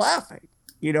the floor laughing,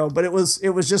 but it was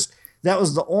just, that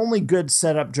was the only good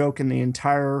setup joke in the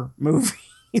entire movie.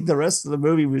 The rest of the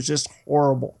movie was just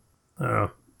horrible.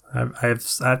 Oh, I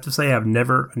have to say I've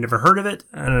never heard of it,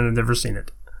 and I've never seen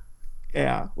it.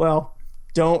 Yeah. Well,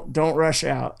 don't rush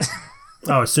out.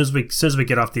 Oh, as soon as we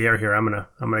get off the air here, I'm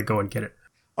gonna go and get it.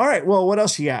 All right. Well, what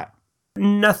else you got?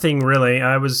 Nothing really.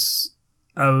 Well,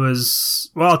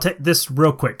 I'll take this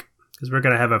real quick because we're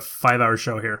going to have a 5-hour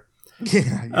show here.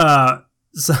 Yeah.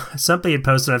 So somebody had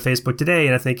posted on Facebook today,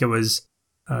 and I think it was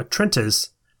Trentus,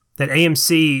 that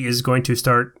AMC is going to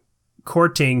start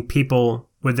courting people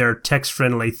with their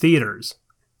text-friendly theaters.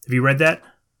 Have you read that?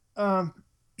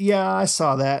 Yeah, I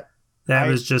saw that.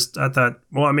 Was just, I thought,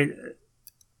 well, I mean,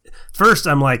 first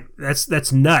I'm like,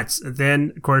 that's nuts.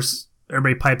 Then, of course,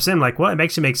 everybody pipes in like, well, it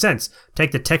actually makes sense.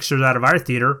 Take the textures out of our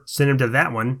theater, send them to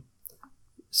that one,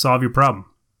 solve your problem.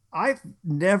 I've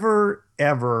never,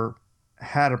 ever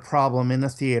had a problem in the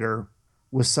theater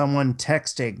with someone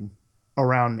texting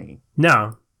around me.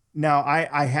 No. Now,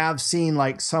 I have seen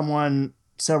like someone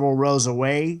several rows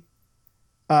away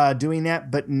doing that,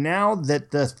 but now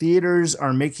that the theaters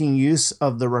are making use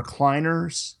of the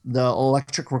recliners, the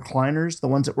electric recliners, the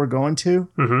ones that we're going to,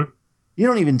 you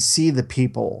don't even see the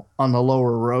people on the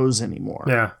lower rows anymore.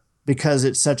 Yeah. Because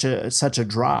it's such a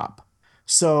drop.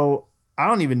 So I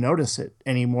don't even notice it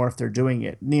anymore if they're doing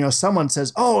it. Someone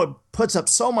says, "Oh, it puts up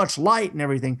so much light and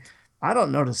everything." I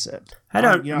don't notice it.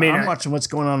 I'm watching what's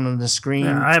going on the screen.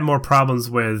 Yeah, I have more problems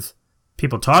with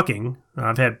people talking.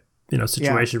 I've had,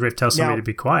 situations where you tell somebody to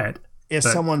be quiet. If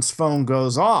someone's phone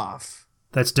goes off,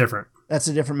 that's different. That's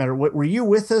a different matter. Were you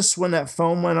with us when that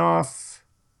phone went off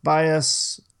by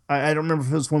us? I don't remember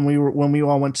if it was when we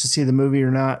all went to see the movie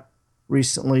or not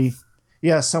recently.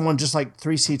 Yeah, someone just like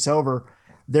 3 seats over,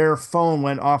 their phone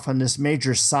went off on this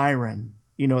major siren.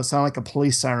 It sounded like a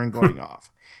police siren going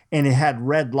off. And it had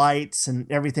red lights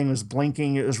and everything was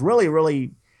blinking. It was really,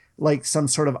 really like some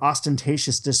sort of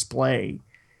ostentatious display.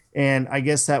 And I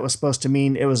guess that was supposed to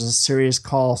mean it was a serious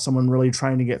call, someone really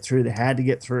trying to get through. They had to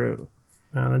get through.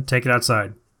 Then take it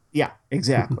outside. Yeah,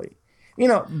 exactly.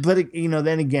 But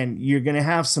then again, you're going to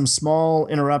have some small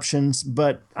interruptions,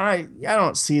 but I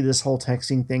don't see this whole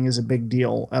texting thing as a big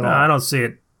deal at all. I don't see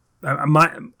it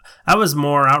I was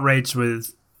more outraged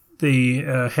with the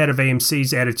head of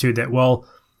AMC's attitude that,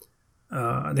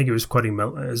 I think he was quoting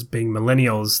as being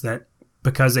millennials, that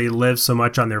because they live so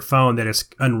much on their phone that it's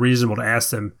unreasonable to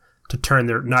ask them to turn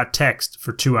their not text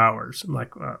for 2 hours. I'm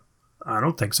like, I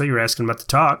don't think so. You're asking them about to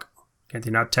talk. Can't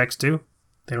they not text too?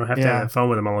 They don't have to have a phone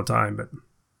with them all the time. But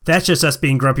that's just us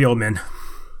being grumpy old men.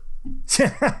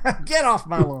 Get off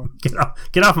my lawn.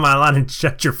 Get off my lawn and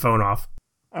shut your phone off.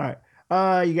 All right.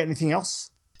 You got anything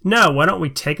else? No. Why don't we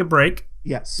take a break?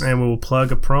 Yes. And we'll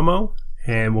plug a promo,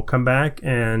 and we'll come back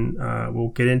and we'll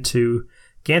get into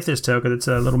Ganthet's Tale, because it's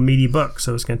a little meaty book,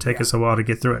 so it's going to take us a while to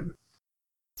get through it.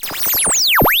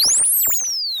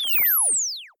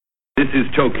 This is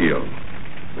Tokyo,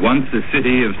 once a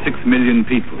city of 6 million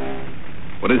people.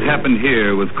 What has happened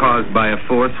here was caused by a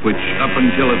force which, up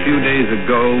until a few days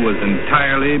ago, was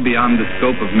entirely beyond the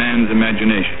scope of man's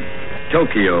imagination.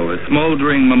 Tokyo, a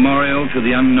smoldering memorial to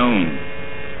the unknown.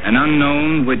 An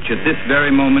unknown which at this very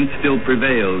moment still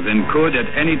prevails and could at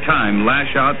any time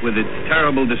lash out with its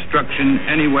terrible destruction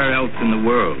anywhere else in the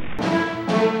world.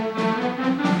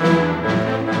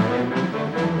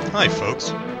 Hi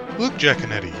folks, Luke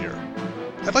Giaconetti here.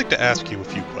 I'd like to ask you a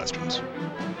few questions.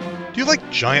 Do you like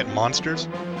giant monsters,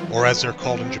 or as they're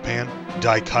called in Japan,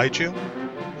 Daikaiju?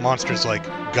 Monsters like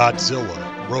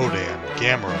Godzilla, Rodan,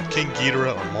 Gamera, King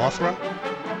Ghidorah, or Mothra?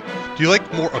 Do you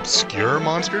like more obscure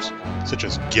monsters, such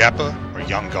as Gappa or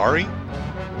Yangari?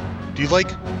 Do you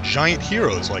like giant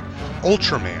heroes like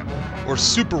Ultraman, or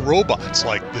super robots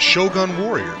like the Shogun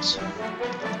Warriors?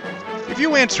 If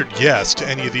you answered yes to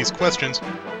any of these questions,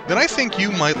 then I think you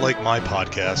might like my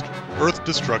podcast, Earth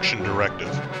Destruction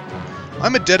Directive.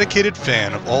 I'm a dedicated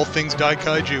fan of all things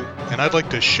Daikaiju, and I'd like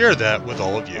to share that with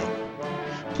all of you.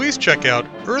 Please check out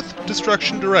Earth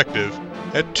Destruction Directive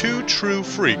at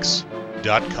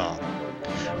twotruefreaks.com.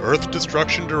 Earth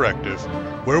Destruction Directive,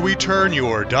 where we turn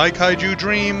your Daikaiju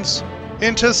dreams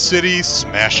into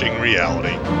city-smashing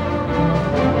reality.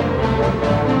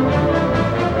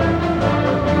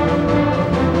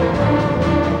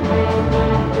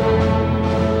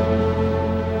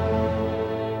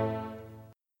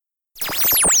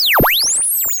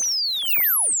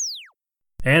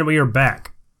 And we are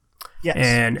back. Yes.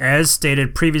 And as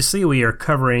stated previously, we are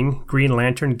covering Green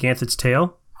Lantern, Ganthet's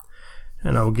Tale.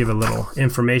 And I will give a little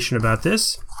information about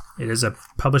this. It is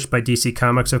published by DC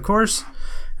Comics, of course.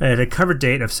 It had a cover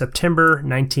date of September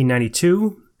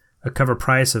 1992, a cover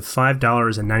price of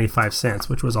 $5.95,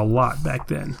 which was a lot back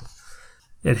then.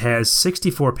 It has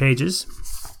 64 pages,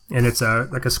 and it's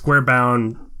like a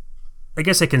square-bound... I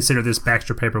guess I consider this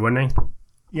Baxter paper, wouldn't I?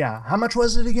 Yeah. How much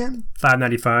was it again?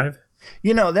 $5.95.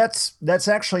 You know, that's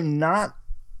actually not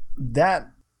that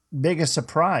big a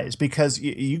surprise, because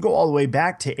you go all the way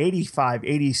back to 85,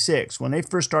 86, when they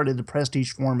first started the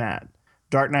prestige format,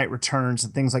 Dark Knight Returns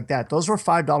and things like that. Those were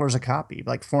 $5 a copy,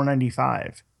 like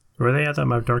 $4.95. Were they? I thought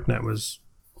my Dark Knight was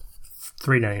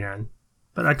 $3.99,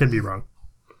 but I could be wrong.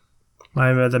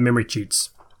 The memory cheats.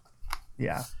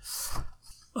 Yeah.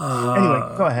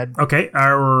 Anyway, go ahead. Okay,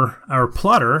 our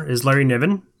plotter is Larry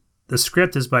Niven. The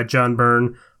script is by John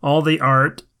Byrne. All the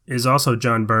art is also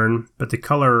John Byrne, but the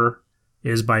color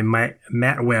is by Matt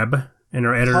Webb, and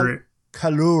our editor...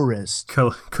 Colorist.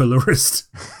 Colorist.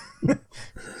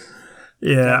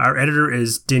 Yeah, our editor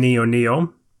is Denny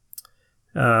O'Neil.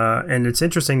 And it's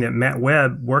interesting that Matt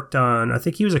Webb worked on... I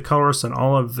think he was a colorist on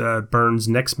all of Byrne's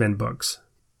X-Men books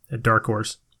at Dark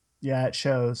Horse. Yeah, it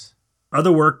shows.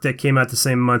 Other work that came out the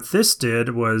same month this did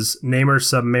was Namor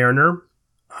Submariner.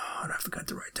 Oh, and I forgot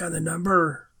to write down the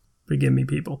number. Forgive me,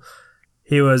 people.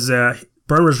 He was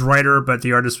Byrne was writer, but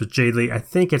the artist was Jay Lee. I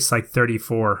think it's like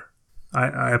 34.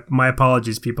 My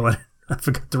apologies, people. I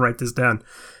forgot to write this down.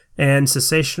 And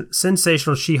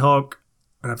Sensational She-Hulk.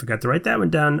 And I forgot to write that one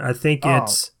down. I think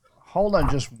it's... Hold on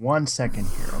just 1 second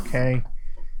here, okay?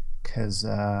 Because...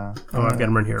 I've got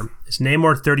them right here. It's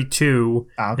Namor 32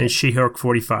 okay. and She-Hulk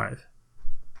 45.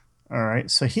 All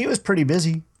right. So he was pretty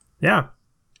busy. Yeah.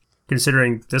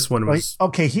 Considering this one was...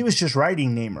 Okay, he was just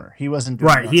writing Namor. He wasn't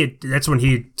doing right. That's when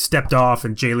he stepped off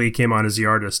and Jay Lee came on as the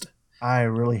artist. I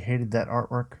really hated that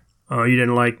artwork. Oh, you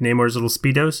didn't like Namor's little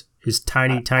Speedos? His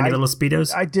tiny little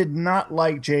Speedos? I did not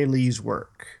like Jay Lee's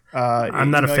work. I'm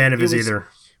not a fan of his either.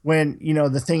 When,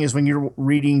 the thing is when you're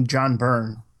reading John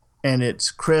Byrne and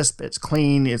it's crisp, it's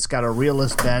clean, it's got a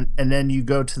realist bent, and then you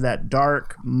go to that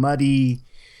dark, muddy,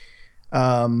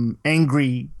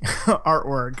 angry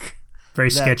artwork. Very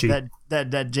sketchy.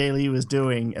 That Jay Lee was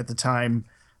doing at the time.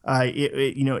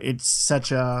 It's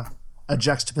such a a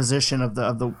juxtaposition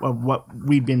of what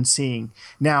we've been seeing.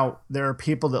 Now, there are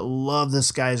people that love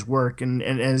this guy's work, and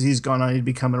as he's gone on, he's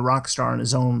become a rock star in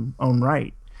his own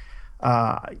right.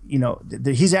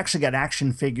 He's actually got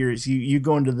action figures. You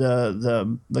go into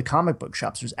the comic book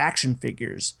shops. There's action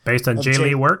figures based on Jay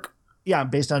Lee work. Yeah,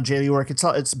 based on Jay Lee work.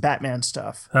 It's Batman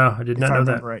stuff. Oh, I did not know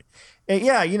that. Right.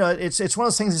 Yeah, it's one of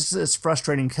those things that's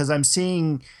frustrating because I'm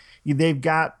seeing they've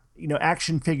got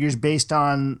action figures based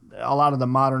on a lot of the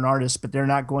modern artists, but they're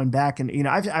not going back. And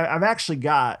I've actually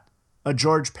got a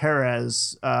George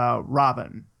Perez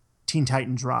Robin, Teen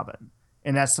Titans Robin,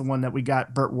 and that's the one that we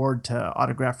got Burt Ward to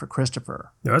autograph for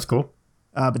Christopher. Yeah, that's cool.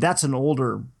 But that's an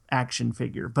older action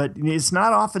figure. But it's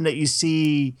not often that you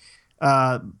see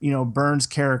Byrne's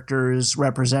characters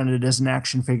represented as an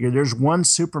action figure. There's one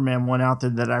Superman one out there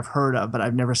that I've heard of, but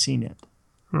I've never seen it.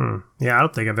 Yeah, I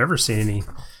don't think I've ever seen any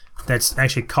that's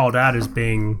actually called out as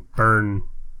being Byrne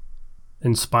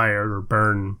inspired or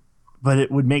Byrne. But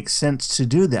it would make sense to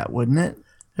do that, wouldn't it?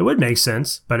 It would make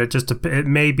sense, but it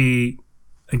may be,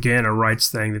 again, a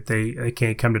rights thing that they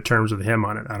can't come to terms with him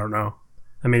on it. I don't know.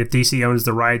 I mean, if DC owns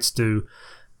the rights, do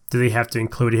they have to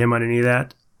include him on any of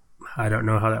that? I don't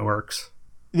know how that works.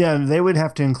 Yeah, they would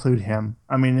have to include him.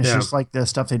 I mean, it's just like the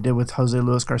stuff they did with Jose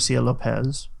Luis Garcia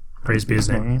Lopez. Praise be his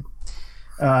name.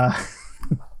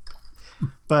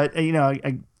 But you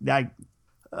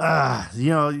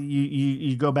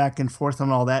go back and forth on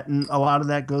all that, and a lot of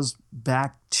that goes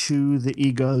back to the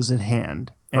egos at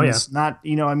hand. And it's not,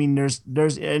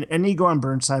 there's an ego on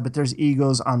Byrne's side, but there's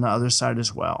egos on the other side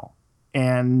as well,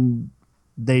 and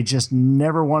they just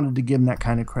never wanted to give him that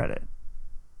kind of credit.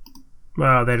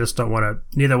 Well, they just don't want to.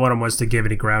 Neither one of them wants to give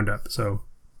any ground up. So,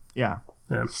 yeah.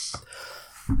 All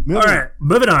right,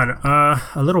 moving on.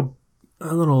 A little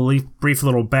brief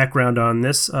background on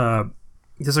this.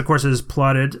 This, of course, is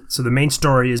plotted. So the main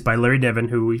story is by Larry Niven,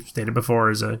 who we've stated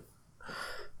before is a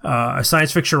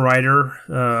science fiction writer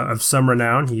of some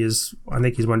renown. He's won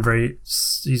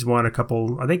a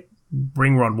couple. I think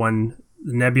Ringworld won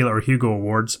the Nebula or Hugo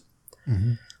Awards.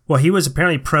 Mm-hmm. Well, he was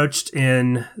apparently approached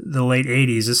in the late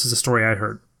 80s. This is a story I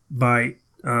heard by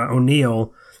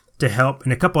O'Neill to help,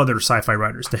 and a couple other sci-fi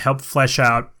writers, to help flesh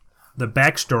out the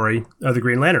backstory of the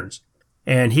Green Lanterns.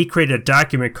 And he created a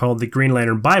document called the Green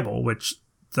Lantern Bible, which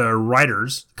the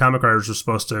writers, comic writers, were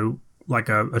supposed to, like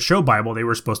a show Bible, they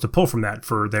were supposed to pull from that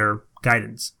for their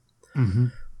guidance. Mm-hmm.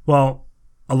 Well,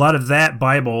 a lot of that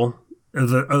Bible,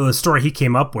 the story he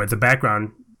came up with, the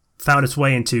background, found its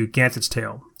way into Ganthet's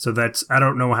Tale. So I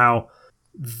don't know how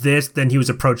then he was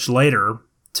approached later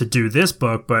to do this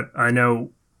book, but I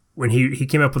know when he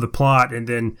came up with a plot, and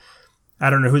then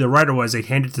I don't know who the writer was. They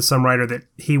handed it to some writer that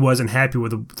he wasn't happy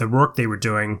with the work they were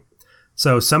doing.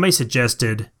 So somebody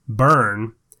suggested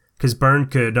Byrne, because Byrne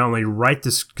could not only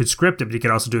could script it, but he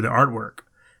could also do the artwork.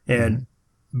 And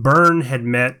Byrne had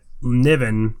met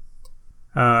Niven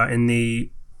in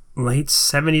the late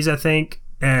 70s, I think,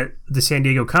 at the San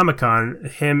Diego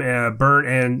Comic-Con. Him, Byrne,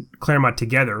 and Claremont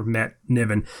together met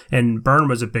Niven, and Byrne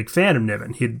was a big fan of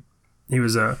Niven. He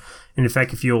was and in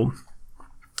fact, if you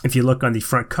look on the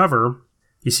front cover,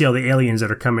 you see all the aliens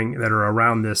that are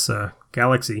around this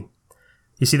galaxy.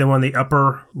 You see the one in the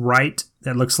upper right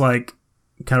that looks like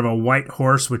kind of a white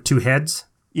horse with two heads?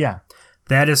 Yeah.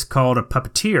 That is called a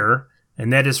puppeteer,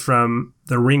 and that is from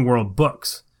the Ringworld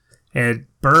books. And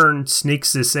Byrne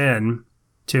sneaks this in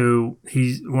to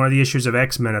one of the issues of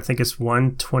X-Men. I think it's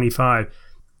 125.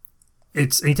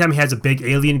 It's anytime he has a big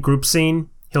alien group scene,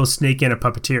 he'll sneak in a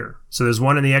puppeteer. So there's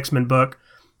one in the X-Men book.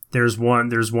 There's one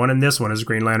in this one as a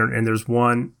Green Lantern, and there's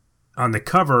one on the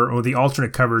cover, or the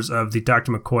alternate covers of the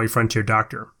Dr. McCoy Frontier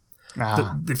Doctor.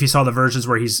 If you saw the versions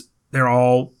where they're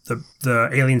all the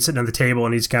alien sitting on the table,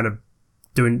 and he's kind of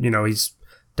doing, he's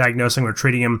diagnosing or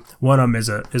treating him. One of them is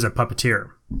a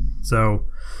puppeteer. So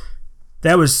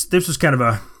this was kind of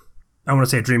I want to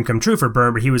say a dream come true for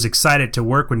Byrne, but he was excited to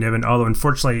work with Niven, although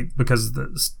unfortunately, because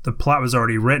the plot was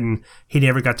already written, he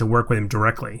never got to work with him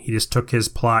directly. He just took his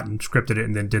plot and scripted it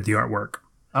and then did the artwork.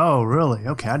 Oh, really?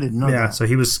 Okay, I didn't know that. Yeah, so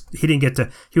he was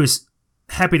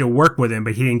happy to work with him,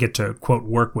 but he didn't get to, quote,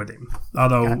 work with him.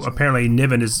 Although apparently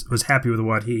Niven was happy with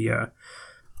what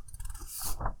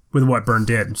Byrne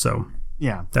did, so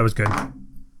yeah, that was good.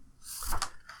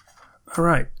 All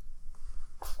right.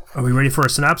 Are we ready for a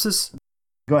synopsis?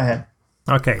 Go ahead.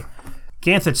 Okay.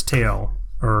 Ganthet's Tale,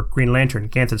 or Green Lantern,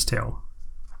 Ganthet's Tale.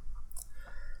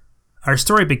 Our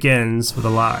story begins with a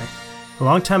lie. A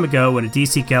long time ago, in a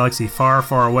DC galaxy far,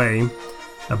 far away,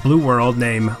 a blue world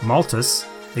named Maltus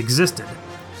existed.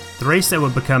 The race that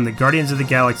would become the Guardians of the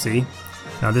Galaxy.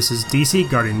 Now this is DC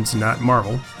Guardians, not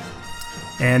Marvel.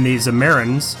 And the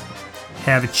Zamarans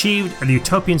have achieved a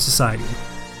utopian society.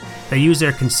 They use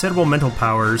their considerable mental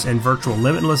powers and virtual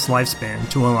limitless lifespan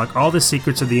to unlock all the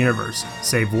secrets of the universe,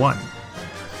 save one.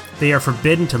 They are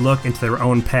forbidden to look into their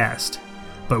own past.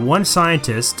 But one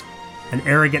scientist, an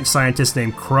arrogant scientist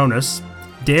named Cronus,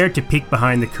 dared to peek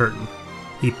behind the curtain.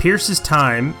 He pierces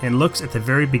time and looks at the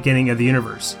very beginning of the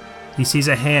universe. He sees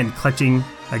a hand clutching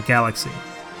a galaxy.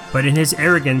 But in his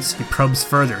arrogance, he probes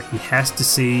further. He has to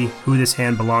see who this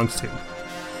hand belongs to.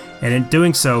 And in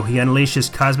doing so, he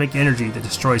unleashes cosmic energy that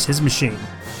destroys his machine,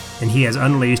 and he has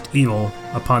unleashed evil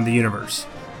upon the universe.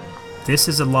 This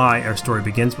is a lie our story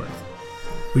begins with.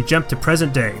 We jump to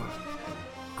present day.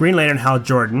 Green Lantern Hal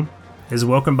Jordan is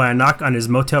woken by a knock on his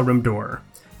motel room door.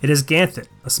 It is Ganthet,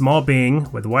 a small being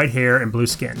with white hair and blue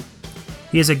skin.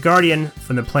 He is a guardian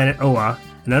from the planet Oa,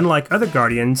 and unlike other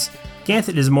guardians,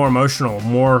 Ganthet is more emotional,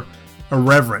 more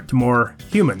irreverent, more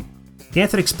human.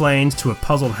 Ganthet explains to a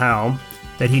puzzled Hal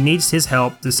that he needs his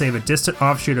help to save a distant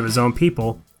offshoot of his own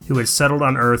people who had settled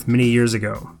on Earth many years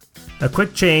ago. A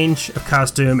quick change of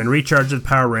costume and recharge of the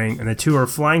power ring, and the two are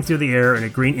flying through the air in a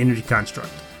green energy construct.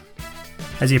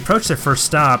 As he approached their first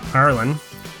stop, Ireland,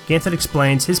 Ganthet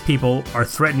explains his people are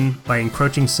threatened by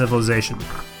encroaching civilization.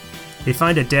 They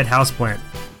find a dead houseplant,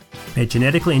 a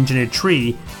genetically engineered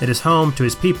tree that is home to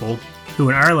his people, who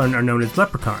in Ireland are known as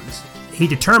leprechauns. He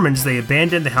determines they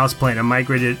abandoned the houseplant and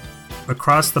migrated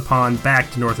across the pond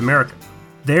back to North America.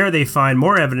 There they find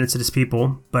more evidence of his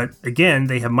people, but again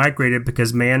they have migrated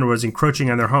because man was encroaching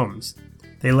on their homes.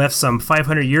 They left some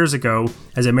 500 years ago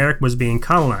as America was being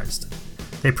colonized.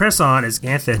 They press on as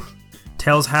Ganthet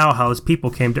tells how his people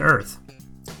came to Earth.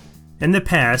 In the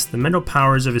past, the mental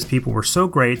powers of his people were so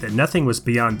great that nothing was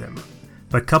beyond them.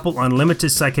 But couple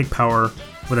unlimited psychic power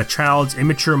with a child's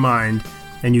immature mind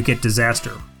and you get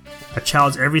disaster. A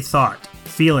child's every thought,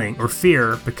 feeling, or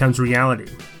fear becomes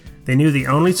reality. They knew the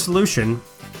only solution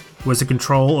was the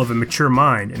control of a mature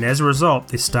mind, and as a result,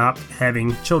 they stopped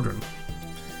having children.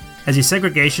 As the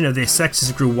segregation of the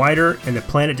sexes grew wider and the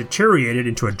planet deteriorated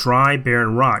into a dry,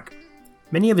 barren rock,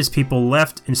 many of his people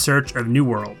left in search of new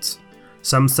worlds.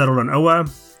 Some settled on Oa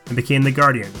and became the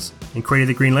Guardians and created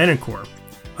the Green Lantern Corps.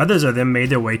 Others of them made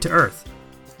their way to Earth.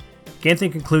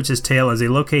 Ganthet concludes his tale as they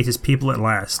locate his people at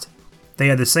last. They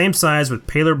are the same size with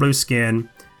paler blue skin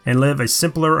and live a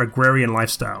simpler agrarian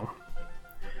lifestyle.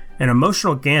 An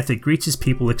emotional Ganthet greets his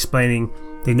people explaining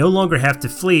they no longer have to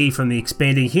flee from the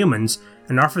expanding humans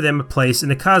and offer them a place in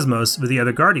the cosmos with the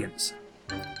other Guardians.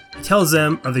 He tells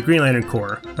them of the Green Lantern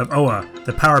Corps, of Oa,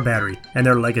 the power battery, and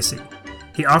their legacy.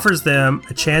 He offers them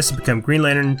a chance to become Green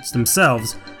Lanterns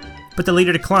themselves, but the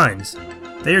leader declines.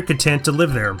 They are content to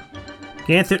live there.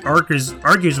 Ganthet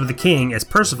argues with the king as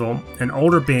Percival, an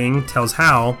older being, tells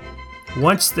Hal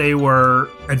once they were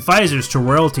advisors to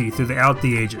royalty throughout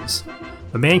the ages.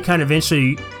 But mankind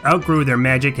eventually outgrew their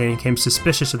magic and became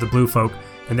suspicious of the blue folk,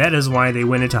 and that is why they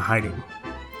went into hiding.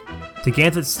 To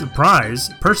Ganthet's surprise,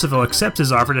 Percival accepts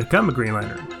his offer to become a Green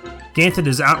Lantern. Ganthet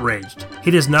is outraged.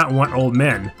 He does not want old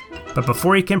men, but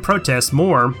before he can protest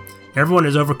more, everyone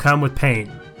is overcome with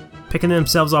pain. Picking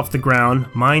themselves off the ground,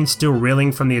 minds still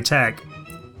reeling from the attack,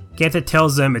 Ganthet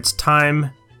tells them it's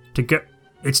time to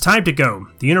go.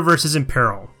 The universe is in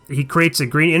peril. He creates a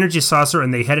green energy saucer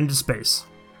and they head into space.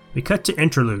 We cut to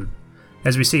interlude.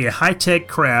 As we see a high-tech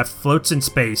craft floats in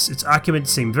space, its occupants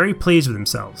seem very pleased with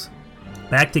themselves.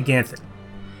 Back to Ganthet.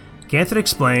 Ganthet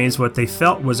explains what they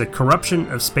felt was a corruption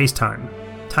of space-time.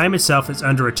 Time itself is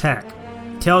under attack.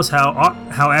 He tells how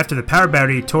after the power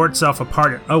battery tore itself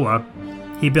apart at Oa,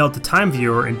 he built a time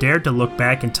viewer and dared to look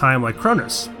back in time like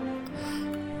Cronus.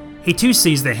 He too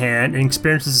sees the hand and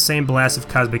experiences the same blast of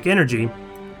cosmic energy,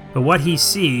 but what he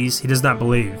sees he does not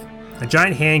believe. A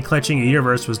giant hand clutching a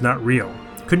universe was not real,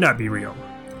 could not be real.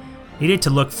 He needed to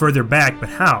look further back, but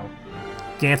how?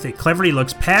 Ganthet cleverly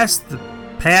looks past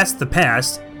the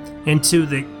past into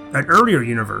an earlier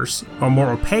universe, or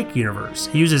more opaque universe.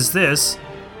 He uses this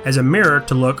as a mirror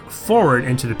to look forward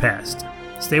into the past.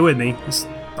 Stay with me, this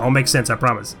all makes sense, I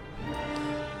promise.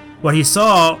 What he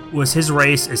saw was his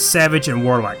race as savage and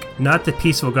warlike, not the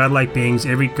peaceful godlike beings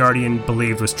every Guardian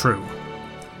believed was true.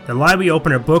 The lie we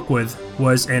open our book with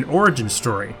was an origin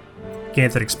story,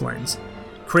 Ganthet explains,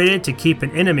 created to keep an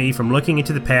enemy from looking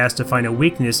into the past to find a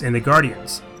weakness in the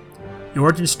Guardians. The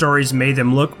origin stories made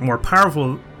them look more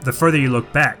powerful the further you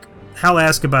look back. Hal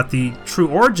asked about the true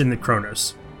origin of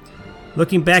Cronus.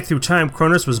 Looking back through time,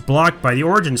 Cronus was blocked by the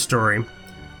origin story,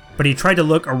 but he tried to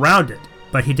look around it.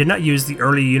 But he did not use the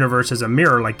early universe as a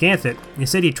mirror like Ganthet.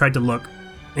 Instead, he tried to look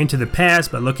into the past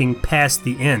by looking past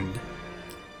the end.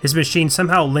 His machine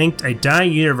somehow linked a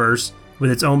dying universe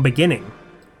with its own beginning.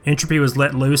 Entropy was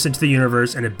let loose into the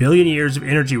universe, and 1 billion years of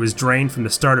energy was drained from the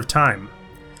start of time.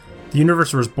 The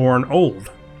universe was born old.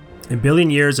 1 billion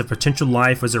years of potential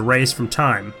life was erased from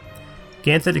time.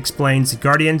 Ganthet explains the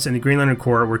Guardians and the Green Lantern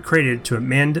Corps were created to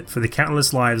amend for the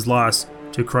countless lives lost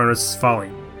to Cronus' folly.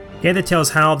 Ganthet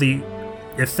tells how the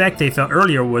effect they felt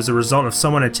earlier was a result of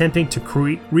someone attempting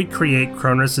to recreate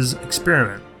Cronus'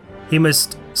 experiment. He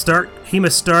must start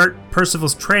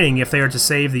Percival's training if they are to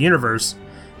save the universe.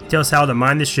 He tells Hal to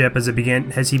mind the ship as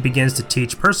he begins to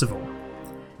teach Percival.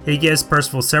 He gives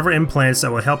Percival several implants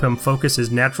that will help him focus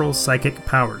his natural psychic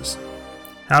powers.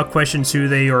 Hal questions who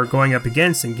they are going up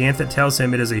against, and Ganthet tells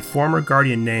him it is a former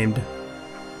Guardian named,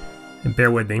 and bear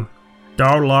with me,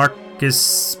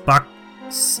 Darlarkis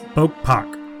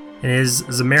Spokpak, and his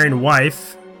Zamarian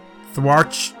wife,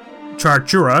 Thwarch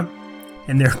Charchura,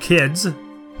 and their kids,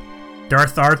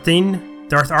 Darth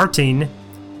Artine,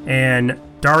 and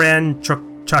Daran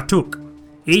Chatuk,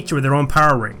 each with their own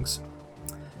power rings.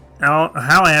 Hal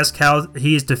asks how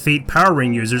he is to defeat power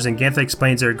ring users, and Ganthet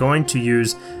explains they're going to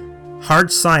use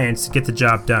hard science to get the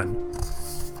job done.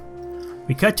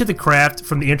 We cut to the craft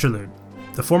from the interlude.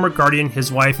 The former Guardian,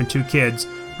 his wife, and 2 kids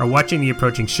are watching the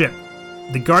approaching ship.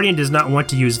 The Guardian does not want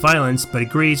to use violence, but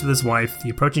agrees with his wife.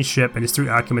 The approaching ship and his 3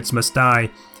 occupants must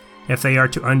die if they are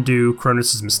to undo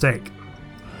Cronus' mistake.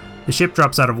 The ship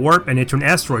drops out of warp and into an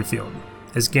asteroid field.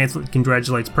 As Ganthet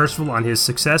congratulates Percival on his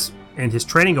success and his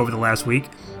training over the last week,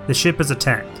 the ship is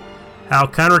attacked. Hal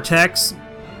counterattacks.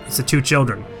 It's the 2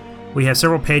 children. We have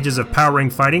several pages of power ring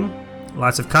fighting,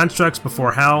 lots of constructs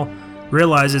before Hal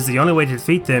realizes the only way to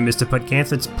defeat them is to put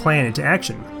Ganthet's plan into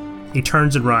action. He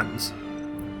turns and runs.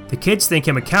 The kids think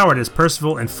him a coward as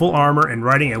Percival, in full armor and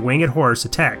riding a winged horse,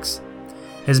 attacks.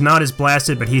 His mount is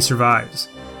blasted, but he survives.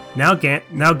 Now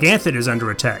Ganthet is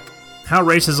under attack. Hal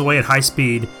races away at high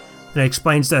speed and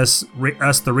explains to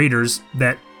us the readers,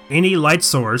 that any light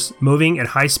source moving at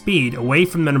high speed away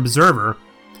from an observer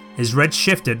is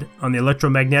redshifted on the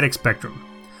electromagnetic spectrum.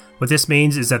 What this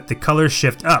means is that the colors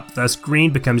shift up, thus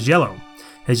green becomes yellow.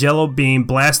 As yellow beam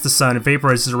blasts the sun and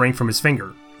vaporizes a ring from his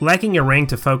finger. Lacking a ring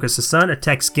to focus, the sun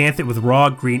attacks Ganthet with raw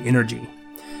green energy.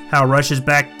 Hal rushes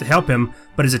back to help him,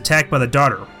 but is attacked by the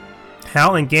daughter.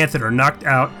 Hal and Ganthet are knocked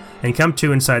out and come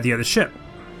to inside the other ship.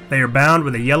 They are bound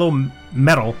with a yellow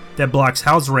metal that blocks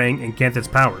Hal's ring and Ganthet's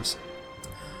powers.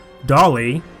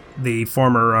 Dolly, the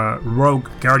former rogue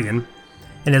Guardian,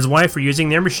 and his wife are using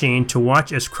their machine to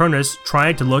watch as Cronus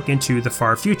tried to look into the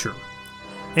far future.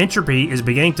 Entropy is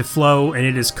beginning to flow, and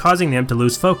it is causing them to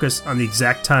lose focus on the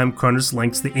exact time Cronus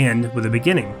links the end with the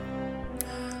beginning.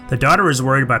 The daughter is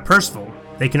worried about Percival.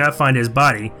 They cannot find his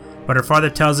body, but her father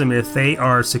tells them if they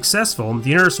are successful, the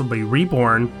universe will be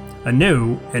reborn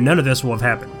anew, and none of this will have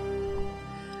happened.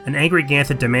 An angry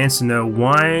Ganthet demands to know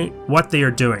what they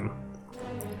are doing.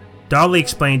 Dolly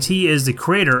explains he is the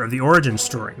creator of the origin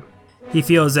story. He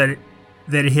feels that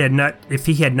if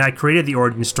he had not created the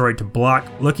origin story to block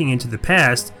looking into the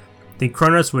past, then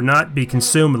Cronus would not be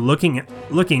consumed with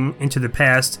looking into the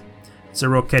past. It's a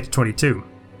real catch-22.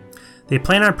 They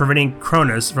plan on preventing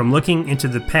Cronus from looking into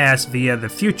the past via the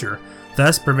future,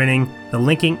 thus preventing the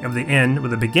linking of the end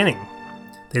with the beginning.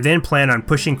 They then plan on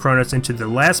pushing Cronus into the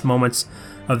last moments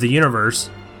of the universe,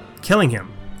 killing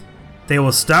him. They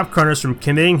will stop Cronus from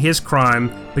committing his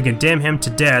crime, but condemn him to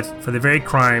death for the very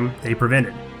crime they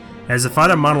prevented. As the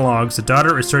father monologues, the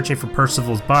daughter is searching for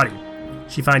Percival's body.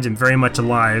 She finds him very much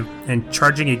alive, and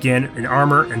charging again in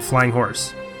armor and flying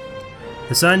horse.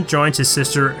 The son joins his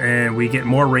sister, and we get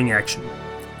more ring action.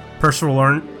 Percival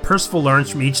learns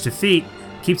from each defeat,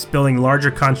 keeps building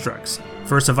larger constructs.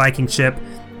 First a Viking ship,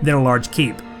 then a large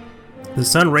keep. The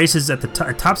son races at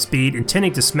top speed,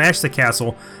 intending to smash the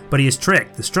castle, but he is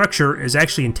tricked. The structure is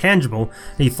actually intangible,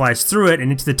 and he flies through it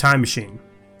and into the time machine.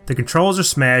 The controls are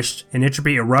smashed, and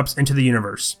entropy erupts into the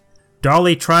universe.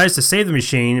 Dolly tries to save the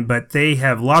machine, but they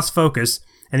have lost focus,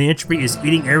 and the entropy is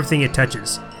eating everything it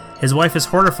touches. His wife is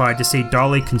horrified to see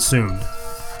Dolly consumed.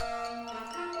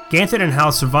 Ganthet and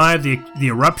Hal survive the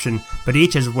eruption, but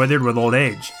each has withered with old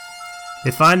age.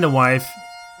 They find the wife,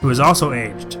 who is also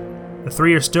aged. The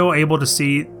 3 are still able to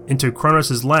see into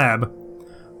Cronus' lab.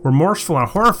 Remorseful and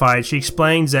horrified, she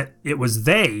explains that it was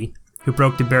they who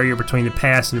broke the barrier between the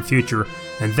past and the future,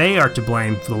 and they are to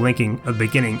blame for the linking of the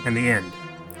beginning and the end.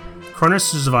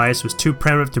 Cronus' device was too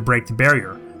primitive to break the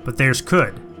barrier, but theirs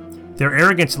could. Their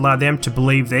arrogance allowed them to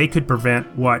believe they could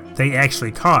prevent what they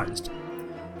actually caused.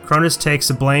 Cronus takes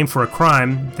the blame for a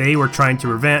crime they were trying to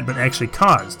prevent but actually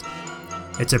caused.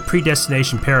 It's a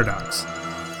predestination paradox.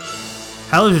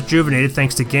 Hal is rejuvenated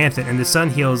thanks to Ganthet, and the son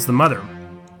heals the mother.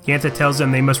 Ganthet tells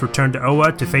them they must return to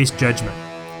Oa to face judgment.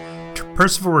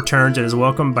 Percival returns and is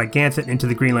welcomed by Ganthet into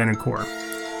the Green Lantern Corps.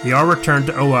 They all return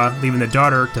to Oa, leaving the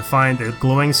daughter to find the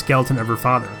glowing skeleton of her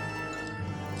father.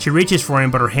 She reaches for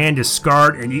him, but her hand is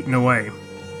scarred and eaten away.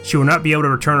 She will not be able to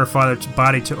return her father's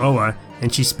body to Oa,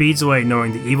 and she speeds away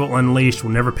knowing the evil unleashed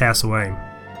will never pass away.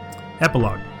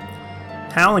 Epilogue.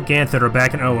 Hal and Ganthet are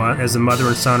back in Oa as the mother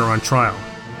and son are on trial.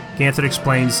 Ganthet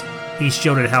explains he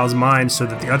shielded Hal's mind so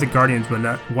that the other Guardians would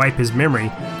not wipe his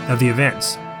memory of the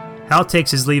events. Hal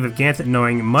takes his leave of Ganthet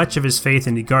knowing much of his faith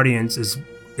in the Guardians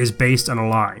is based on a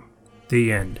lie.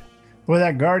 The end. Boy,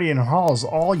 that Guardian Hall is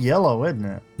all yellow, isn't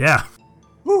it? Yeah.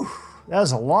 Whew, that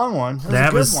was a long one.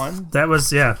 That was a good one. That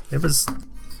was, yeah. It was,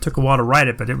 took a while to write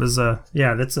it, but it was,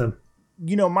 yeah, that's a...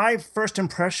 You know, my first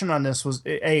impression on this was,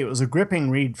 it was a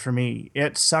gripping read for me.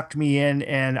 It sucked me in,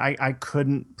 and I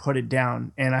couldn't put it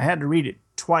down. And I had to read it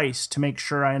twice to make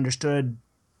sure I understood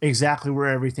exactly where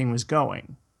everything was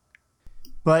going.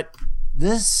 But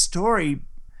this story,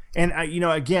 and you know,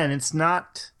 again, it's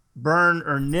not Byrne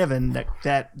or Niven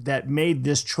that made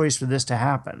this choice for this to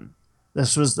happen.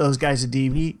 This was those guys at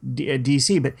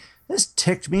DC, but this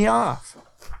ticked me off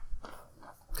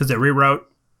because it rewrote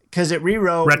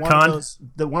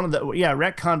retconned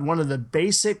one of the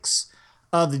basics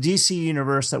of the DC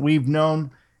universe that we've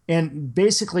known, and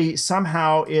basically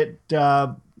somehow it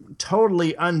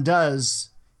totally undoes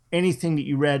anything that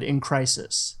you read in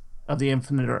Crisis of the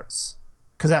Infinite Earths,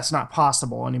 because that's not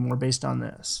possible anymore based on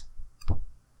this.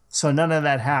 So none of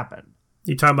that happened.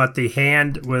 You talking about the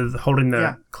hand with holding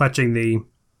clutching the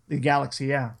galaxy?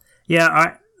 Yeah.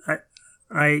 Yeah,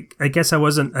 I guess I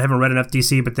haven't read enough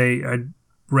DC, but I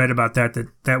read about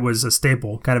that was a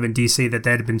staple kind of in DC that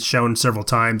had been shown several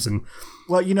times. And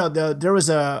well, you know, there was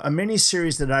a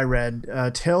miniseries that I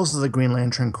read, Tales of the Green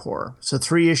Lantern Corps. It's a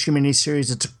 3-issue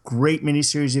miniseries. It's a great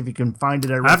miniseries if you can find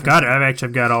it. I've got it.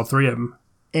 I've got all 3 of them.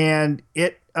 And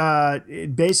it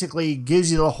basically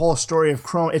gives you the whole story of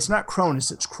Krona. It's not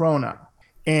Cronus, it's Krona.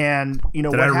 And you know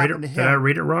what happened to him. Did I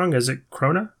read it wrong? Is it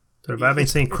Krona? Have I been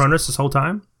saying Cronus this whole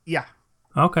time? Yeah.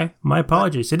 Okay, my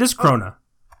apologies. It is Krona.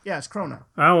 Yeah, it's Krona.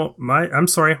 Oh, I'm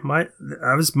sorry.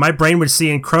 My brain was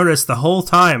seeing Cronus the whole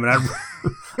time, and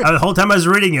the whole time I was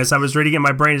reading this, I was reading it in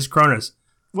my brain as Cronus.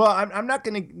 Well, I'm not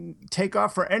going to take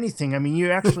off for anything. I mean,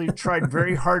 you actually tried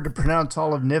very hard to pronounce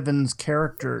all of Niven's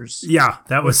characters. Yeah,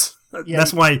 that was. Yeah,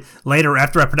 that's why later,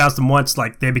 after I pronounced them once,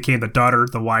 like they became the daughter,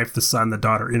 the wife, the son, the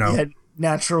daughter. You know. Yeah,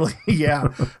 naturally, yeah.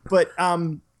 But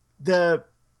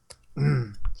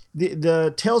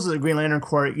the Tales of the Green Lantern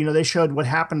Corps, you know, they showed what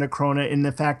happened to Krona in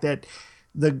the fact that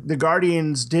the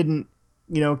Guardians didn't,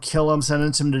 you know, kill him,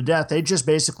 sentence him to death. They just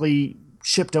basically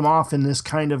shipped him off in this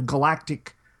kind of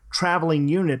galactic traveling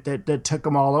unit that took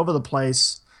him all over the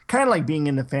place, kind of like being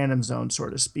in the Phantom Zone, so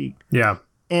to speak. Yeah.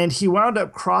 And he wound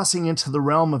up crossing into the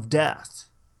realm of death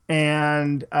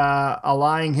and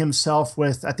allying himself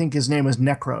with, I think his name was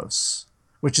Necros,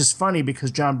 which is funny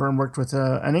because John Byrne worked with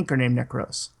an inker named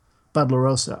Necros, Bud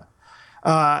LaRosa.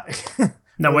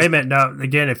 Now, wait a minute. Now,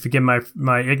 again, forgive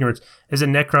my ignorance. Is it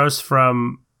Necros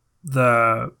from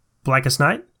the Blackest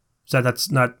Night?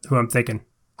 That's not who I'm thinking.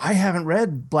 I haven't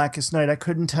read Blackest Night. I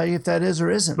couldn't tell you if that is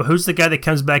or isn't. But who's the guy that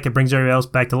comes back and brings everybody else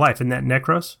back to life? Isn't that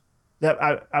Necros? That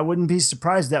I wouldn't be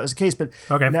surprised if that was the case. But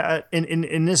okay.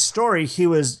 in this story, he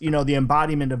was, you know, the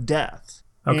embodiment of death.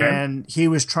 Okay. And he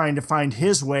was trying to find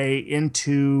his way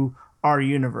into our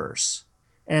universe.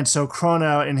 And so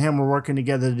Krona and him were working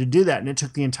together to do that. And it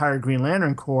took the entire Green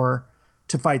Lantern Corps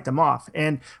to fight them off.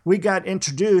 And we got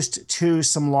introduced to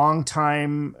some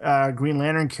longtime Green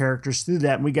Lantern characters through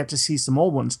that. And we got to see some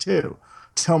old ones too.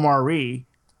 Tomar-Re,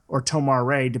 or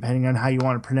Tomar-Re, depending on how you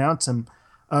want to pronounce him,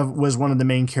 was one of the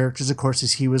main characters, of course,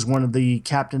 as he was one of the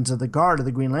captains of the guard of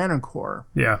the Green Lantern Corps.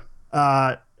 Yeah.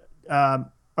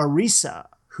 Arisa,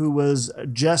 who was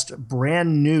just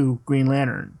brand new Green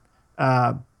Lantern,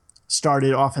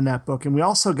 started off in that book. And we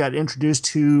also got introduced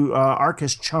to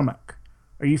Arcus Chummock.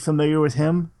 Are you familiar with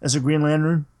him as a Green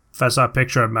Lantern? If I saw a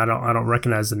picture of him, I don't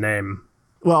recognize the name.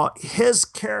 Well, his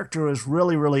character was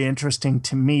really, really interesting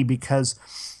to me because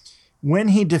when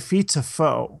he defeats a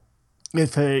foe,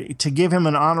 to give him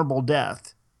an honorable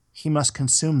death, he must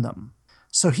consume them.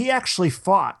 So he actually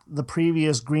fought the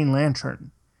previous Green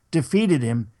Lantern, defeated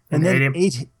him, and then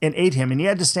ate him. And he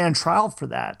had to stand trial for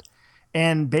that.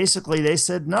 And basically they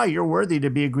said, no, you're worthy to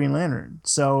be a Green Lantern.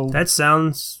 So that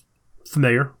sounds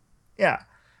familiar. Yeah.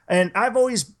 And I've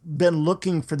always been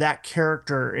looking for that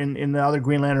character in the other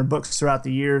Green Lantern books throughout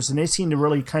the years, and they seem to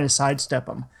really kind of sidestep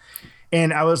him.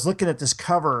 And I was looking at this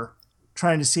cover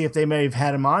trying to see if they may have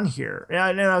had him on here.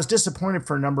 And I was disappointed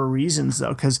for a number of reasons,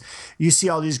 though, because you see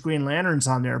all these Green Lanterns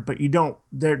on there, but you don't.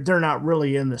 They're not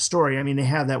really in the story. I mean, they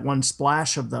have that one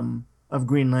splash of them of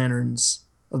Green Lanterns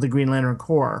of the Green Lantern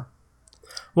Corps.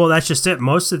 Well, that's just it.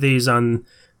 Most of these on,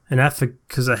 and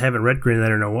because I haven't read Green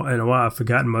Lantern in a while, I've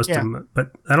forgotten most of them.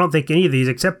 But I don't think any of these,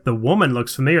 except the woman,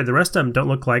 looks familiar. The rest of them don't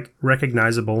look like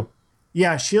recognizable.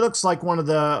 Yeah, she looks like one of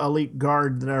the elite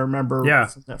guard that I remember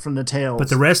from the Tales. But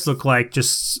the rest look like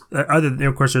just, other than,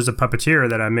 of course, there's a puppeteer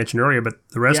that I mentioned earlier, but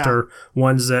the rest are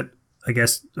ones that, I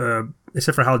guess,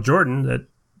 except for Hal Jordan, that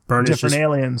Byrne is different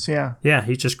aliens, yeah. Yeah,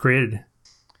 he's just created.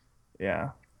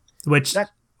 Yeah. Which I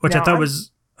thought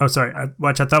was,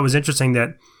 which I thought was interesting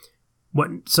that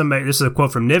this is a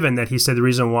quote from Niven, that he said the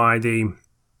reason why the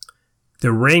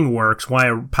ring works, why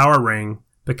a power ring,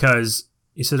 because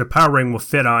he said a power ring will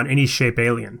fit on any shape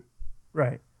alien.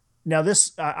 Right. Now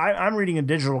this, I'm reading a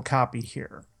digital copy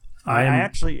here. I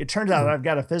actually, it turns out I've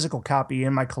got a physical copy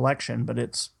in my collection, but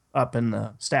it's up in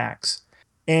the stacks.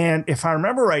 And if I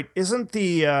remember right, isn't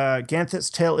the Ganthet's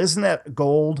tail, isn't that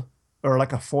gold or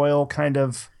like a foil kind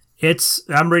of?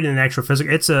 I'm reading an actual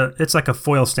physical. It's like a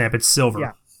foil stamp. It's silver.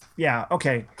 Yeah. Yeah.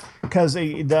 Okay. Because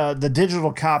the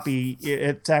digital copy,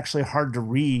 it's actually hard to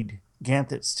read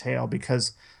Ganthet's tail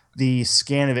because the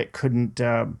scan of it couldn't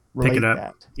relate pick it up.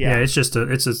 That. Yeah, it's just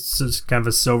it's kind of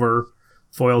a silver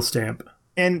foil stamp.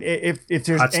 And if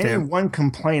there's any one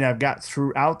complaint I've got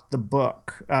throughout the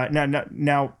book,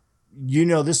 now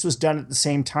this was done at the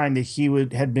same time that he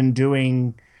had been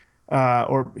doing,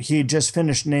 or he had just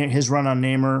finished his run on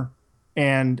Namor,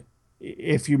 and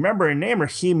if you remember in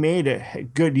Namor, he made a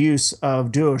good use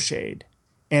of Duoshade,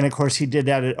 and of course he did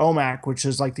that at OMAC, which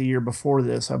is like the year before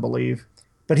this, I believe.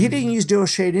 But he didn't use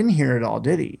Duoshade in here at all,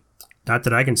 did he? Not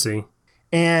that I can see.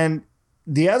 And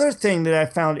the other thing that I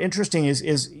found interesting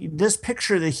is this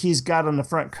picture that he's got on the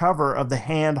front cover of the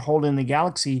hand holding the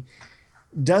galaxy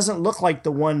doesn't look like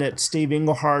the one that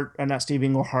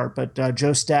but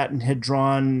Joe Staton had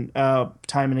drawn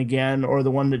time and again, or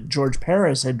the one that George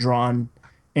Paris had drawn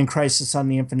in Crisis on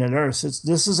the Infinite Earths.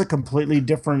 This is a completely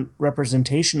different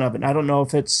representation of it. And I don't know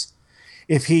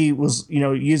if he was,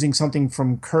 using something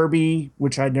from Kirby,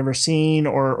 which I'd never seen,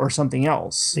 or something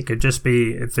else. It could just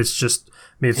be, if it's just,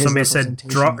 if somebody said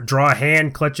draw a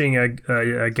hand clutching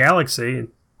a galaxy.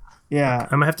 Yeah,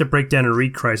 I'm gonna have to break down and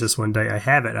read Crisis one day. I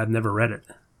have it. I've never read it.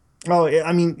 Oh,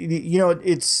 I mean,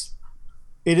 it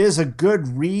is a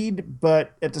good read,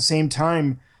 but at the same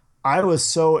time, I was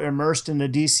so immersed in the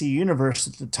DC universe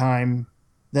at the time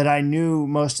that I knew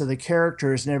most of the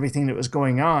characters and everything that was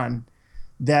going on,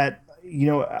 that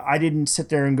I didn't sit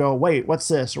there and go, wait, what's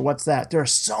this or what's that? There are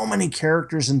so many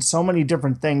characters and so many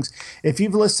different things. If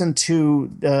you've listened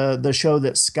to the show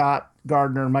that Scott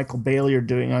Gardner and Michael Bailey are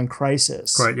doing on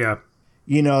Crisis, right? Yeah,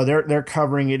 they're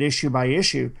covering it issue by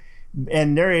issue,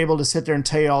 and they're able to sit there and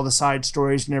tell you all the side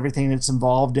stories and everything that's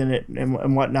involved in it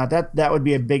and whatnot. That would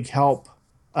be a big help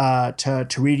to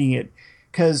reading it.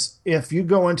 Because if you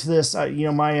go into this,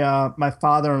 my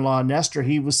father-in-law Nestor,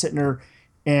 he was sitting there.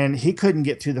 And he couldn't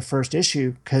get through the first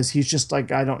issue because he's just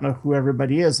like, I don't know who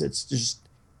everybody is.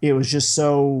 It was just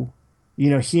so,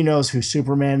 he knows who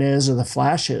Superman is or the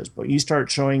Flash is. But you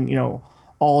start showing,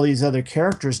 all these other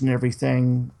characters and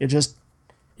everything, it was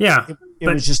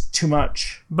just too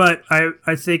much. But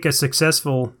I think a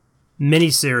successful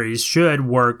miniseries should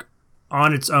work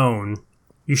on its own.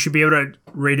 You should be able to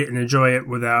read it and enjoy it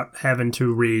without having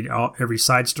to read every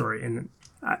side story. And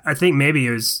I think maybe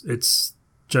it's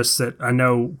just that I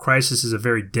know Crisis is a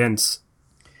very dense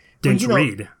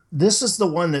read. This is the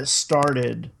one that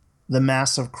started the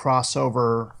massive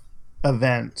crossover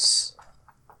events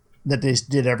that they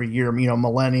did every year,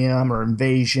 Millennium or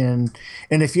Invasion.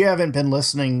 And if you haven't been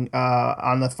listening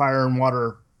on the Fire and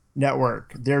Water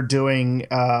Network, they're doing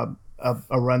a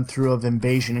run through of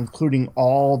Invasion, including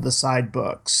all the side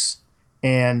books.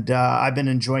 And I've been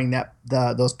enjoying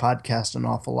those podcasts an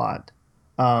awful lot.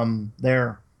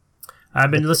 I've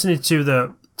been listening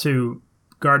to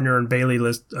Gardner and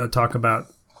Bailey talk about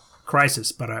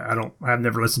Crisis, but I've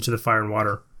never listened to the Fire and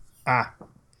Water.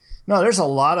 No, there's a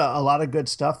lot of good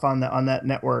stuff on that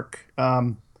network,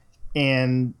 and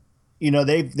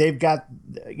they've got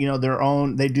their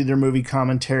own. They do their movie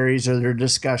commentaries or their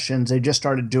discussions. They just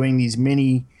started doing these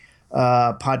mini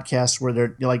podcasts where they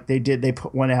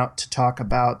put one out to talk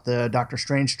about the Doctor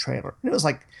Strange trailer. And it was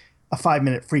like a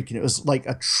 5-minute freak, and it was like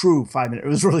a true 5 minute. It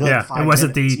was really like 5 minutes. It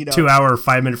wasn't the 2-hour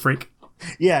 5-minute freak.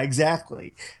 Yeah,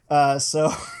 exactly.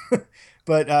 So,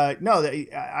 but no,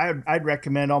 I'd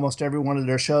recommend almost every one of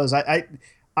their shows. I've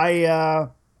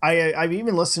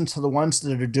even listened to the ones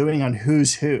that are doing on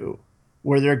Who's Who,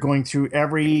 where they're going through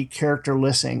every character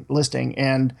listing.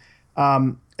 And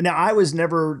now I was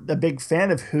never a big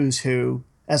fan of Who's Who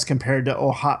as compared to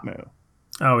Ohatmu.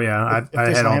 Oh yeah, I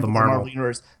had all the Marvel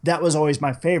universe. That was always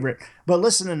my favorite. But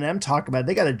listening to them talk about it,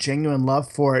 they got a genuine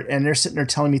love for it, and they're sitting there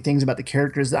telling me things about the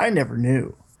characters that I never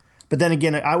knew. But then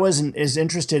again, I wasn't as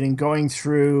interested in going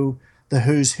through the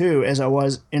Who's Who as I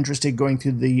was interested going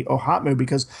through the Ohatmu,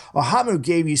 because Ohatmu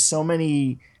gave you so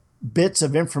many bits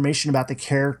of information about the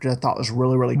character I thought was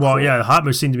really, really cool. Well, yeah, the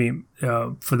Ohatmu seemed to be,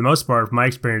 for the most part, from my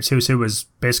experience, Who's Who was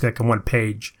basically like a 1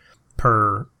 page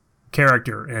per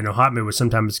character, and Ohatmu would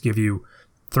sometimes give you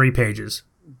 3 pages.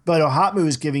 But Ohatmu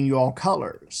is giving you all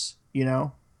colors, you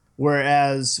know?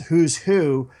 Whereas Who's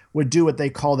Who would do what they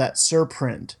call that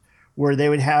surprint, where they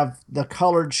would have the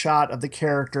colored shot of the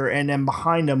character, and then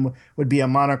behind them would be a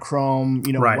monochrome,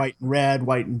 you know, right. White and red,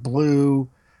 white and blue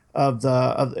of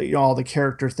you know, all the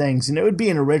character things. And it would be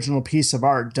an original piece of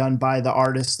art done by the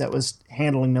artist that was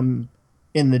handling them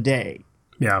in the day.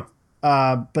 Yeah.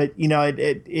 But, you know,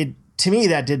 it to me,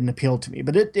 that didn't appeal to me.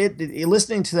 But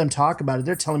listening to them talk about it,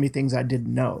 they're telling me things I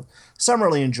didn't know. So I'm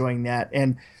really enjoying that.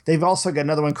 And they've also got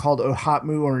another one called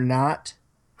Ohatmu or Not,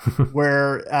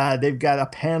 where they've got a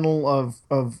panel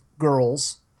of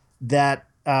girls that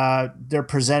they're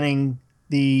presenting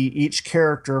each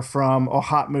character from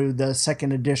Ohatmu, the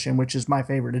 2nd edition, which is my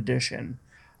favorite edition,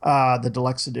 the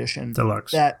deluxe edition.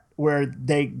 Where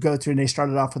they go through and they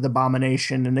started off with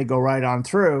Abomination and they go right on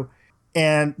through.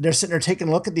 And they're sitting there taking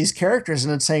a look at these characters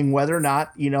and it's saying whether or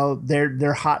not, you know,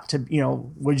 they're hot to, you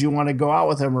know, would you want to go out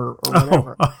with them or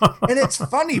whatever. And it's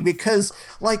funny because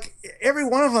like every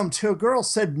one of them to a girl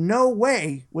said no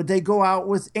way would they go out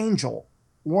with Angel,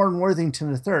 Warren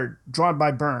Worthington III, drawn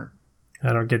by Byrne.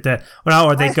 I don't get that. Well,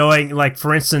 are they going, like,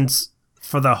 for instance,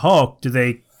 for the Hulk, do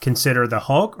they consider the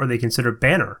Hulk or they consider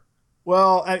Banner?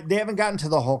 Well, they haven't gotten to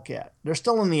the Hulk yet. They're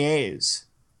still in the A's.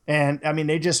 And, I mean,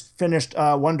 they just finished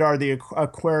Wundar the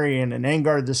Aquarian and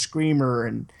Angar the Screamer.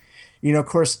 And, you know, of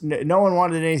course, no one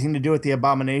wanted anything to do with the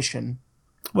Abomination.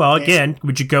 Well, again,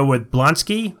 would you go with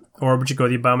Blonsky or would you go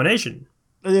with the Abomination?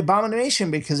 The Abomination,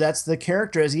 because that's the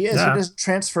character as he is. Yeah. He doesn't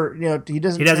transfer, you know, he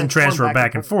doesn't transfer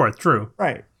back and forth. True.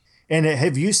 Right. And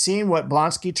have you seen what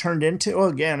Blonsky turned into? Oh,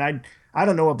 again, I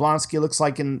don't know what Blonsky looks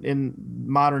like in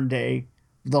modern day.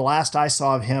 The last I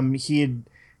saw of him, he had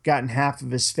gotten half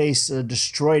of his face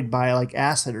destroyed by like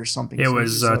acid or something. It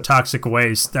was toxic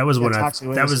waste. That was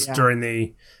during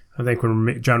the, I think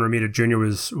when John Romita Jr.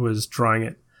 was drawing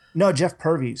it. No, Jeff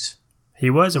Purvis. He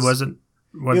was. It wasn't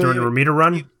during the Romita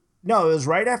run. No, it was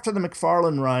right after the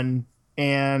McFarlane run,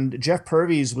 and Jeff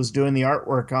Purvis was doing the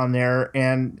artwork on there,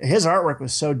 and his artwork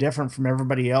was so different from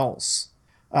everybody else.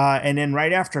 And then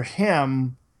right after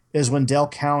him is when Dale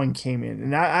Cowan came in,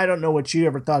 and I don't know what you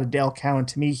ever thought of Dale Cowan.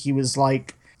 To me, he was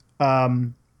like.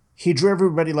 He drew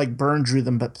everybody like Byrne drew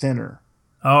them, but thinner.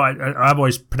 Oh, I've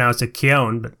always pronounced it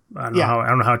Keown, but I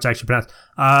don't know how it's actually pronounced.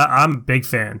 I'm a big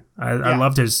fan. I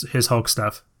loved his Hulk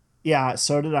stuff. Yeah,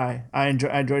 so did I. I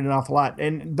enjoyed it an awful lot.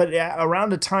 But around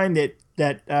the time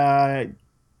that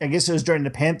I guess it was during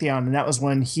the Pantheon, and that was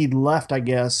when he left. I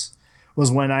guess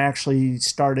was when I actually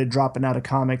started dropping out of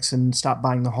comics and stopped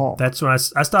buying the Hulk. That's when I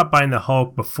stopped buying the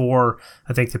Hulk before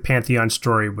I think the Pantheon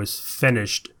story was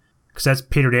finished. Because that's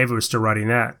Peter David was still writing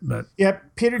that, but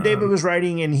Peter David was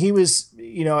writing, and he was,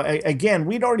 you know, again,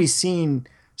 we'd already seen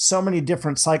so many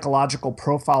different psychological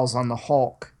profiles on the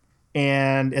Hulk,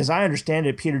 and as I understand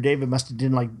it, Peter David must have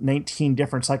done like 19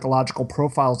 different psychological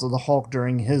profiles of the Hulk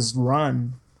during his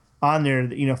run on there.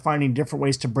 You know, finding different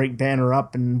ways to break Banner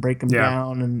up and break him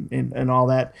down and all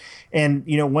that, and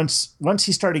you know, once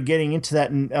he started getting into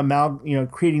that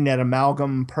and creating that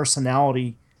amalgam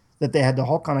personality that they had the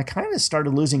Hulk on, I kind of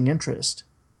started losing interest.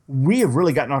 We have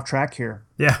really gotten off track here.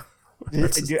 Yeah.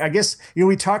 I guess, you know,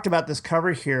 we talked about this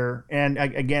cover here, and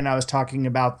again, I was talking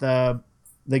about the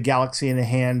Galaxy in the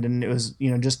Hand, and it was, you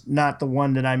know, just not the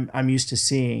one that I'm used to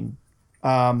seeing.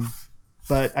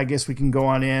 But I guess we can go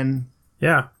on in.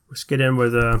 Yeah, let's get in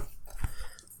with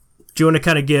do you want to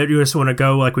kind of you just want to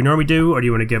go like we normally do, or do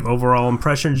you want to give overall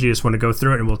impressions? You just want to go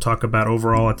through it and we'll talk about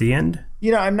overall at the end?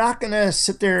 You know, I'm not going to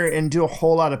sit there and do a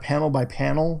whole lot of panel by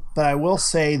panel, but I will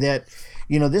say that,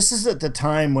 you know, this is at the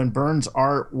time when Byrne's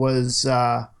art was,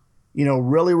 you know,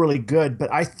 really, really good.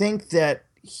 But I think that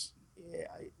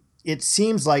it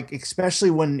seems like,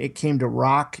 especially when it came to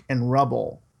Rock and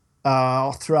Rubble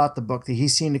throughout the book, that he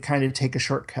seemed to kind of take a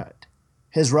shortcut.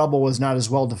 His Rubble was not as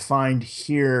well defined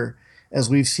here as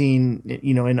we've seen,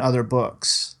 you know, in other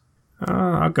books.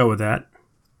 I'll go with that.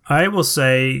 I will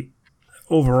say,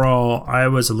 overall, I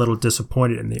was a little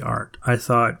disappointed in the art. I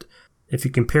thought, if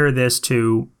you compare this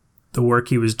to the work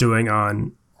he was doing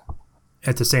on,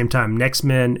 at the same time, Next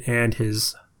Men and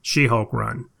his She-Hulk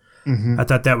run. Mm-hmm. I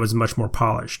thought that was much more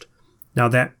polished. Now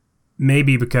that may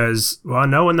be because, well, I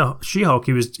know in the She-Hulk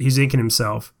he's inking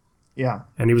himself. Yeah.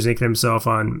 And he was inking himself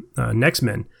on Next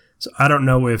Men. So I don't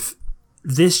know if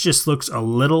this just looks a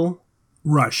little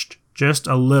rushed. Just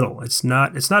a little. It's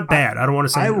not bad. I don't want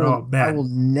to say bad. I will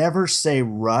never say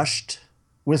rushed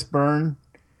with Byrne.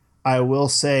 I will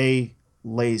say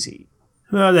lazy.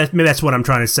 Well, maybe that's what I'm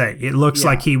trying to say. It looks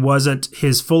like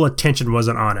his full attention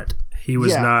wasn't on it. He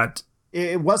was not.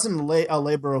 It wasn't a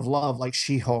labor of love like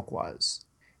She-Hulk was.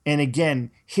 And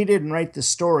again, he didn't write the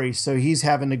story, so he's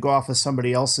having to go off of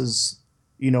somebody else's,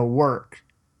 work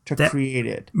to create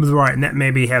it. Right, and that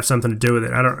maybe have something to do with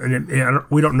it.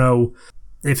 We don't know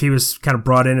if he was kind of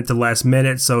brought in at the last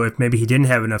minute, so if maybe he didn't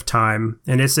have enough time.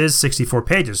 And this is 64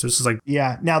 pages, so this is like...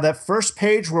 Yeah, now that first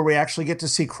page where we actually get to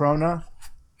see Krona...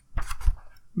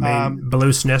 Blue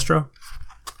Sinestro?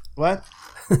 What?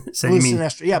 So Blue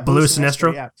Sinestro. Yeah, Blue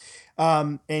Sinestro? Yeah.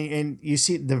 And you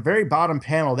see the very bottom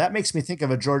panel, that makes me think of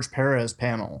a George Perez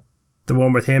panel. The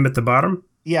one with him at the bottom?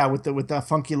 Yeah, with the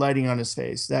funky lighting on his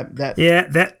face. That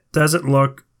doesn't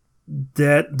look...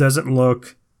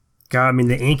 God, I mean,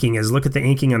 the inking is... Look at the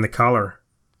inking on the collar.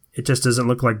 It just doesn't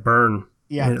look like Byrne.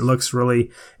 Yeah. And it looks really...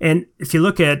 And if you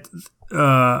look at...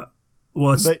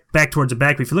 it's back towards the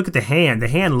back, but if you look at the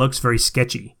hand looks very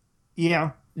sketchy.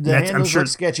 Yeah, the hand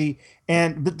looks sketchy.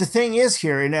 But the thing is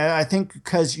here, and I think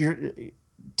because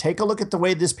take a look at the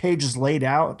way this page is laid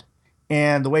out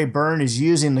and the way Byrne is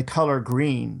using the color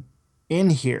green in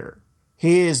here.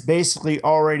 He is basically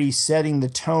already setting the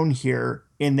tone here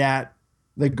in that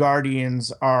the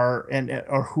Guardians or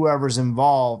whoever's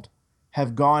involved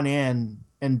have gone in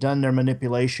and done their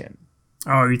manipulation.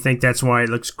 Oh, you think that's why it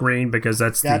looks green because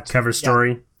that's the cover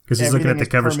story? Because he's looking at the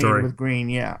cover story with green.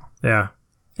 Yeah.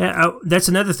 That's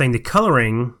another thing. The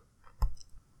coloring.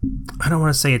 I don't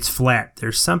want to say it's flat.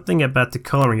 There's something about the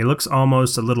coloring. It looks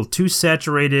almost a little too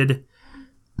saturated.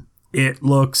 It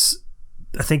looks.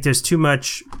 I think there's too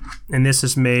much, and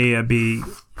this may be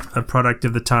a product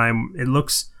of the time. It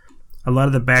looks. A lot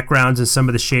of the backgrounds and some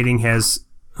of the shading has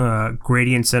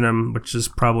gradients in them, which is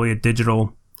probably a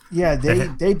digital. Yeah,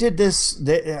 they did this.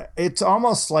 It's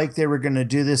almost like they were going to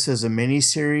do this as a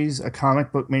miniseries, a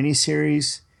comic book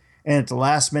miniseries, and at the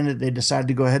last minute they decided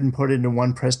to go ahead and put it into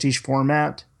one prestige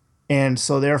format, and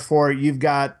so therefore you've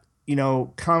got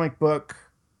comic book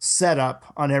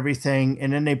setup on everything,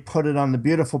 and then they put it on the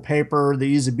beautiful paper. They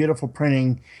use a beautiful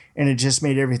printing, and it just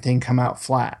made everything come out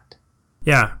flat.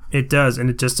 Yeah, it does, and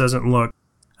it just doesn't look.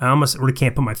 I almost really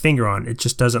can't put my finger on it. It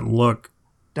just doesn't look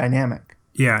dynamic.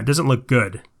 Yeah, it doesn't look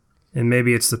good. And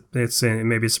maybe it's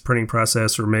a printing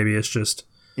process, or maybe it's just...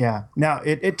 Yeah. Now,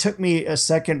 it took me a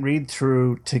second read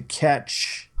through to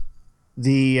catch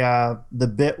the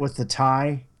bit with the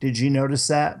tie. Did you notice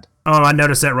that? Oh, I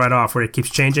noticed that right off, where it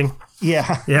keeps changing.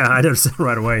 Yeah. Yeah, I noticed that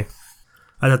right away.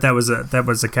 I thought that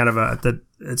was a kind of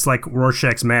it's like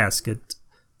Rorschach's mask.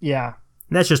 Yeah.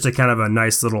 That's just a kind of a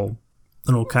nice little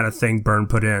kind of thing Byrne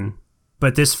put in.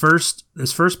 But this first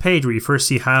page where you first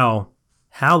see Hal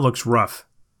looks rough.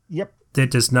 Yep.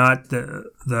 That does not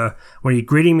the when he's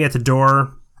greeting me at the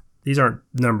door. These aren't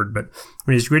numbered, but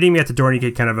when he's greeting me at the door, and you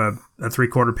get kind of a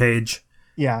 3/4 page.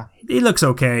 Yeah. He looks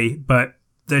okay, but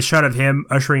the shot of him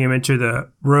ushering him into the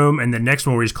room, and the next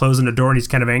one where he's closing the door and he's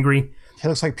kind of angry. He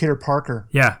looks like Peter Parker.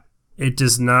 Yeah, it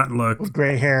does not look with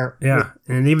gray hair. Yeah,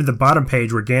 and even the bottom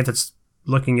page where Ganthet's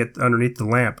looking at underneath the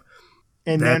lamp.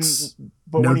 And that's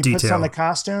when he detail. puts on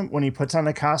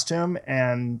the costume,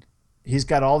 and he's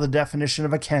got all the definition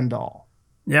of a Ken doll.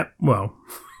 Yep. Well,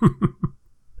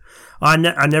 I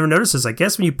never noticed this. I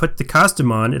guess when you put the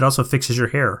costume on, it also fixes your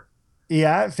hair.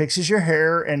 Yeah, it fixes your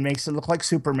hair and makes it look like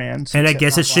Superman. And I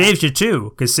guess it shaves you too,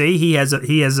 because see, he has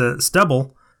a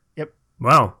stubble. Yep.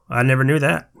 Wow, I never knew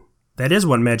that. That is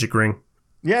one magic ring.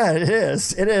 Yeah, it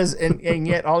is. It is, and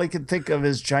yet all he can think of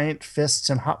is giant fists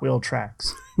and Hot Wheel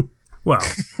tracks. Well,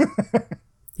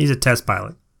 he's a test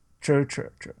pilot. True.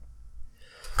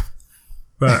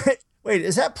 But wait,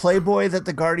 is that Playboy that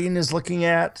the Guardian is looking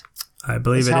at? I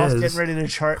believe it is. Getting ready to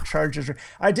charge his ring.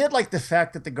 I did like the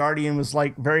fact that the Guardian was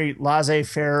like very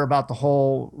laissez-faire about the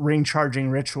whole ring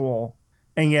charging ritual,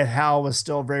 and yet Hal was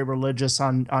still very religious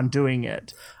on doing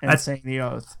it and saying the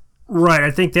oath. Right.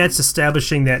 I think that's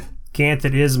establishing that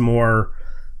Ganthet is more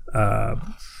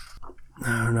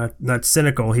not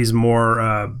cynical. He's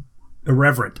more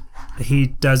irreverent. He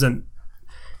doesn't.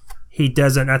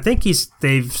 I think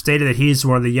they've stated that he's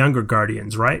one of the younger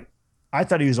Guardians, right? I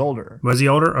thought he was older. Was he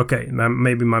older? Okay,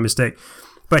 maybe my mistake.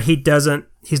 But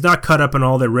he's not caught up in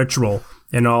all the ritual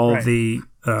and all the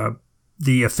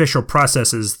the official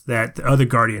processes that the other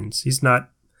Guardians. He's not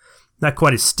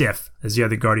quite as stiff as the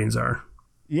other Guardians are.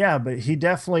 Yeah, but he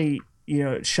definitely,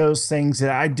 shows things that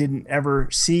I didn't ever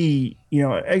see.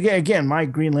 Again, my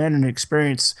Green Lantern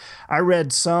experience, I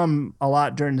read a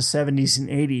lot during the 70s and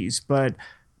 80s, but,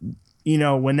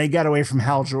 when they got away from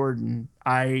Hal Jordan,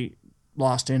 I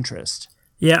lost interest.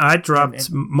 Yeah, I dropped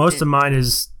most of mine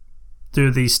is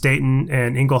through the Staten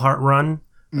and Englehart run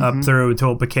up through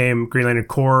until it became Green Lantern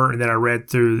Corps, and then I read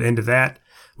through the end of that,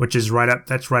 which is right up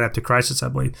to Crisis, I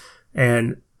believe.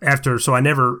 And so I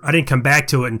didn't come back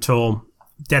to it until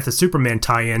Death of Superman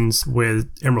tie-ins with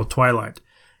Emerald Twilight,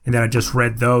 and then I just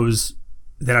read those.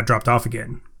 Then I dropped off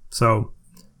again. So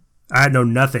I know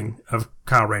nothing of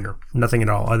Kyle Rayner, nothing at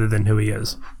all, other than who he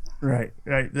is. Right.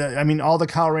 I mean, all the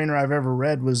Kyle Rayner I've ever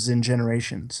read was in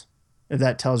Generations, if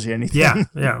that tells you anything.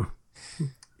 Yeah.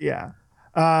 Yeah.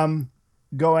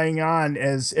 Going on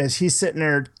as he's sitting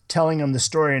there telling them the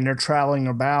story and they're traveling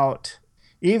about,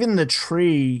 even the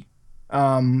tree,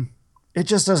 it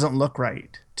just doesn't look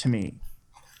right to me.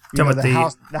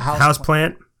 The house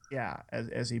plant? Yeah,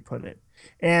 as he put it.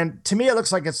 And to me, it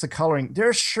looks like it's the coloring.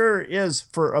 There sure is,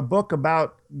 for a book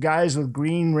about guys with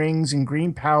green rings and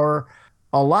green power,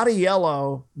 a lot of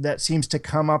yellow that seems to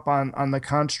come up on the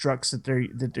constructs that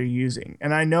they're using.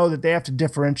 And I know that they have to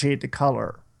differentiate the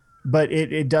color, but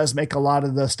it does make a lot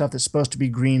of the stuff that's supposed to be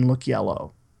green look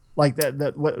yellow. Like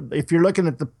if you're looking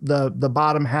at the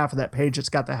bottom half of that page, it's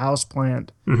got the house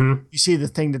plant. Mm-hmm. You see the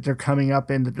thing that they're coming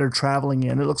up in, that they're traveling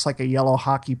in. It looks like a yellow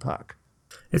hockey puck.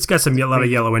 It's got a lot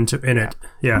of yellow in it.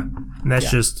 Yeah. And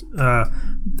that's just,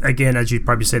 again, as you'd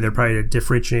probably say, they're probably to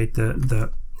differentiate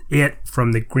the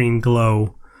from the green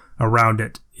glow around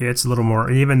it. It's a little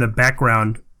more, even the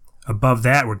background above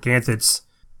that where Ganthet's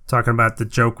talking about the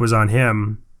joke was on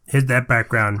him, that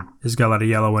background has got a lot of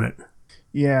yellow in it.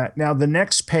 Yeah. Now, the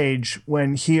next page,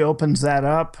 when he opens that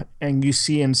up and you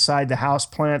see inside the house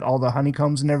plant all the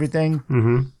honeycombs and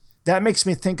everything, that makes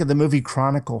me think of the movie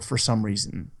Chronicle for some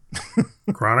reason.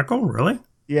 Chronicle? Really?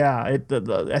 Yeah. I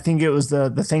think it was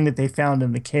the thing that they found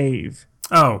in the cave.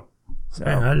 Oh. So,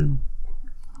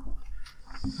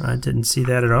 I didn't see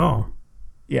that at all.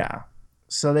 Yeah.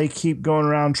 So they keep going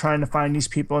around trying to find these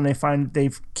people, and they find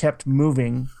they've kept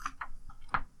moving.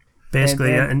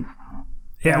 Basically,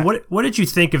 yeah. What did you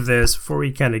think of this before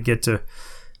we kind of get to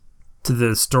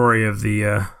the story of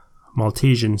the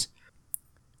Maltesians?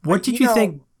 What did you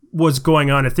think was going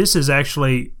on? If this is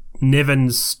actually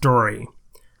Niven's story,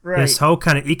 right. This whole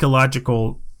kind of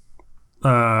ecological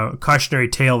cautionary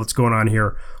tale that's going on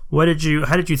here, how did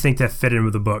you think that fit in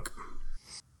with the book?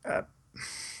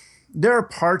 There are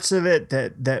parts of it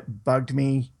that bugged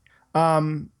me.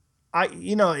 Sitting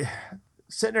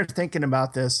there thinking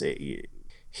about this,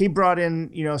 he brought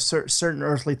in, certain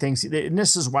earthly things. And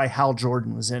this is why Hal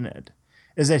Jordan was in it,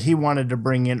 is that he wanted to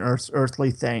bring in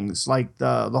earthly things like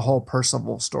the whole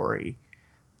Percival story,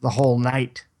 the whole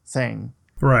night thing.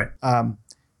 Right.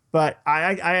 But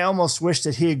I almost wish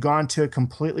that he had gone to a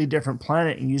completely different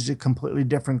planet and used a completely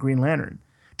different Green Lantern.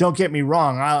 Don't get me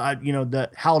wrong. The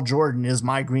Hal Jordan is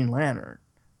my Green Lantern,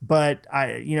 but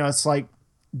it's like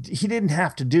he didn't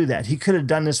have to do that. He could have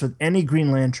done this with any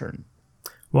Green Lantern.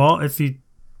 Well, if you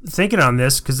thinking on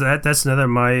this, because that's another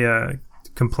of my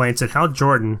complaints, that Hal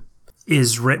Jordan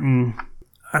is written.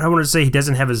 I don't want to say he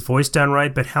doesn't have his voice down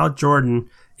right, but Hal Jordan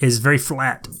is very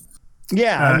flat.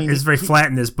 Yeah, is very flat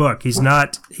in this book. He's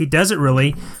not. He doesn't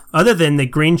really, other than the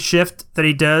green shift that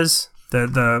he does,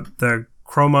 the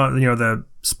chroma, the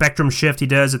spectrum shift he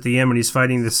does at the end when he's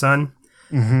fighting the sun.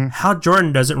 Mm-hmm. Hal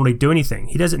Jordan doesn't really do anything.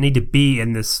 He doesn't need to be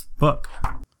in this book.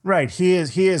 Right. He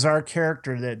is our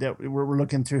character that we're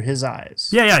looking through his eyes.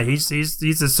 Yeah. He's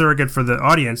a surrogate for the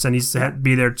audience, and he's had to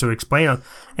be there to explain it.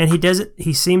 And he doesn't.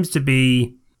 He seems to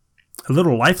be a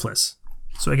little lifeless.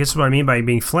 So I guess what I mean by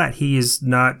being flat, he is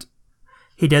not.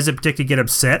 He doesn't particularly get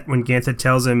upset when Ganthet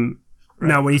tells him. Right.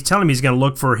 Now, when he's telling him he's going to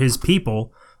look for his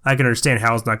people, I can understand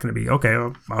Hal's not going to be, okay,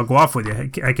 I'll go off with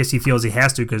you. I guess he feels he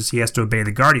has to because he has to obey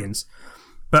the Guardians.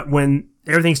 But when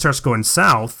everything starts going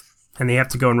south and they have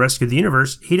to go and rescue the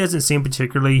universe, he doesn't seem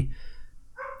particularly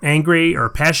angry or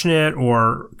passionate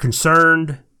or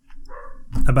concerned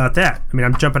about that. I mean,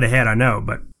 I'm jumping ahead, I know,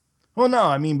 but... Well, no,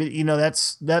 I mean, but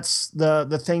that's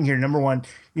the thing here. Number one,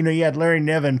 you had Larry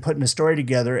Niven putting a story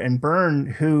together, and Byrne,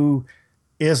 who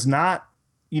is not,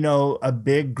 a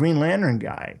big Green Lantern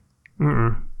guy.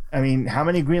 Mm-mm. I mean, how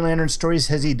many Green Lantern stories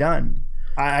has he done?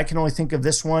 I can only think of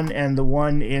this one and the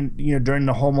one in during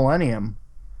the whole millennium.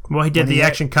 Well, he did the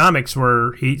Action Comics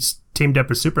where he teamed up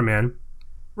with Superman.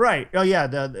 Right. Oh yeah,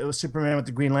 it was Superman with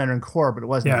the Green Lantern Corps, but it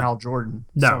wasn't Hal Jordan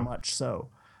so much. So,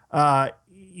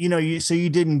 so you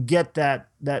didn't get that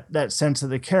sense of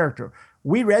the character.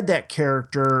 We read that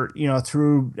character,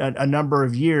 through a number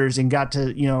of years and got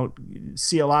to,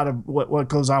 see a lot of what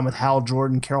goes on with Hal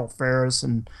Jordan, Carol Ferris,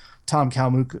 and Tom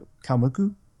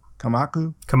Kamaku.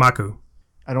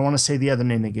 I don't want to say the other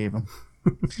name they gave him.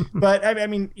 But I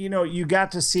mean, we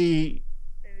got to see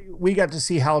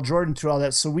Hal Jordan through all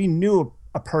that. So we knew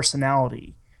a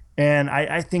personality. And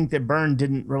I think that Byrne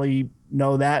didn't really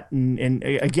know that. And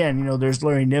again, there's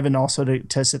Larry Niven also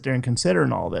to sit there and consider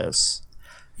in all this.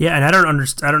 Yeah. And I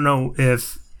don't know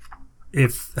if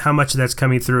how much of that's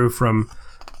coming through from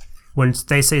when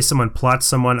they say someone plots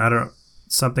someone. I don't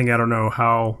know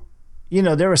how,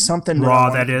 there was something raw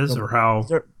that is, or how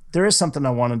there is something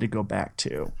I wanted to go back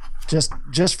to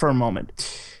just for a moment.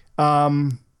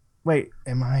 Wait,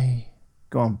 am I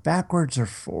going backwards or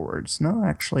forwards? No,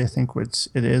 actually, I think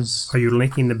it is. Are you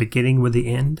linking the beginning with the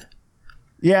end?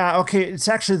 Yeah, okay. It's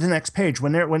actually the next page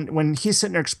when he's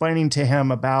sitting there explaining to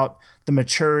him about the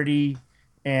maturity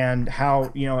and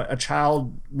how a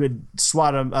child would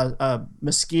swat a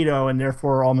mosquito and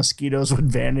therefore all mosquitoes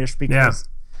would vanish because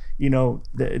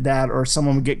that, or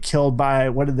someone would get killed by,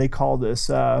 what did they call this?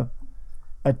 Terragars.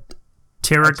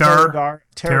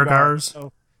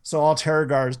 So all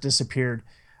Terragars disappeared.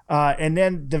 And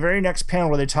then the very next panel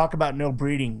where they talk about no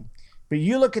breeding. But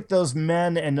you look at those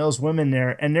men and those women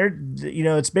there, and they're,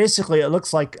 it's basically, it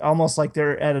looks like almost like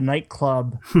they're at a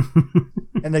nightclub.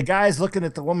 And the guy's looking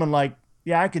at the woman like,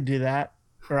 yeah, I could do that,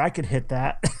 or I could hit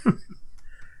that.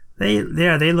 They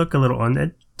look a little on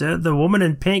it. The woman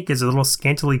in pink is a little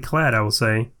scantily clad, I will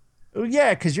say. Oh,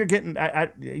 yeah, because you're getting,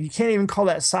 you can't even call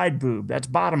that side boob. That's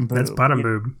bottom boob. That's bottom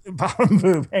boob. Bottom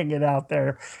boob hanging out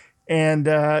there. And,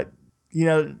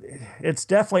 it's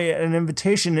definitely an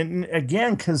invitation. And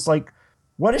again, because,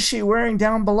 what is she wearing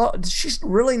down below? She's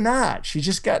really not. She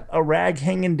just got a rag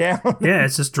hanging down. Yeah,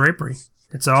 it's just drapery.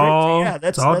 It's all,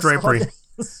 that's drapery.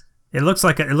 It looks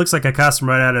like a costume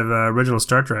right out of original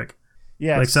Star Trek.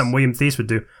 Yeah, like something William Thies would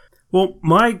do. Well,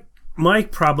 my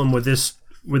problem with this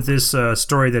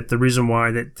story, that the reason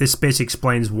why that this basically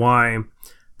explains why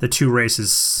the two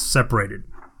races separated,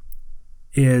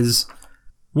 is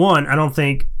one, I don't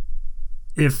think,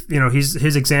 if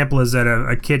his example is that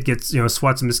a kid gets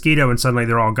swats a mosquito and suddenly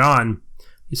they're all gone,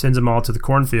 he sends them all to the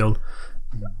cornfield.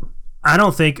 I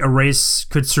don't think a race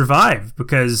could survive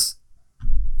because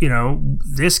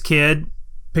this kid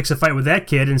picks a fight with that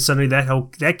kid and suddenly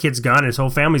that kid's gone and his whole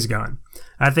family's gone.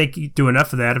 I think you do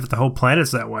enough of that if the whole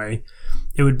planet's that way.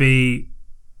 It would be,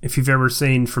 if you've ever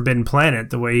seen Forbidden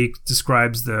Planet, the way he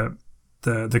describes the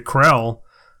Krell,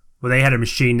 where they had a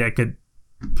machine that could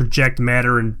project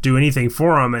matter and do anything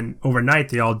for them, and overnight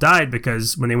they all died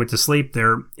because when they went to sleep,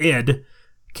 their id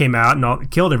came out and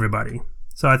killed everybody.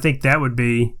 So I think that would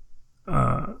be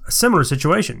a similar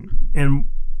situation, and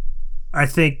I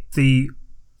think it's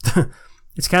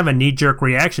kind of a knee-jerk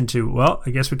reaction to, well, I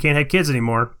guess we can't have kids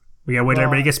anymore. We gotta wait till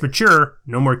everybody gets mature.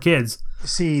 No more kids.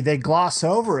 See, they gloss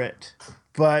over it,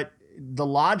 but the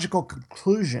logical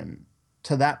conclusion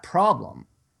to that problem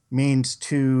means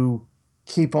to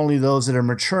keep only those that are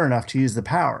mature enough to use the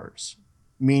powers,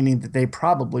 meaning that they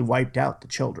probably wiped out the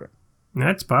children.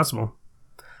 That's possible.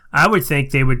 I would think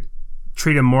they would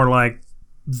treat them more like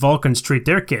Vulcans treat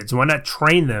their kids. Why not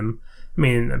train them? I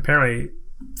mean, apparently,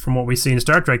 from what we see in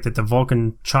Star Trek, that the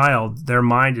Vulcan child, their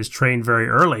mind is trained very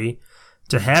early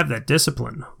to have that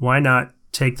discipline. Why not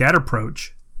take that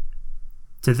approach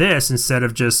to this instead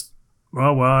of just,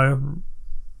 well,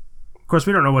 of course,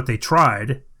 we don't know what they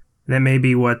tried. That may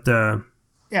be what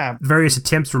various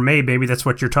attempts were made. Maybe that's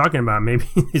what you're talking about. Maybe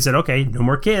he said, okay, no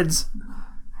more kids.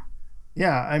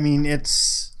 Yeah, I mean,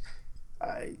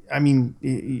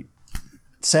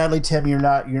 sadly, Tim, you're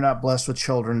not blessed with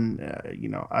children.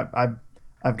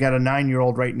 I've got a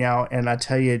 9-year-old right now, and I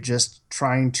tell you, just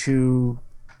trying to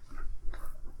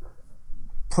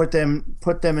put them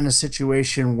in a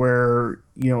situation where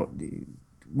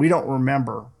we don't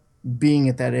remember being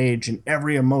at that age, and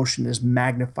every emotion is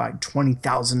magnified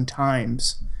 20,000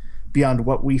 times beyond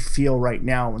what we feel right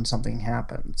now when something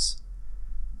happens.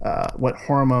 What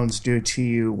hormones do to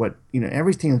you,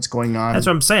 everything that's going on. That's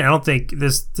what I'm saying. I don't think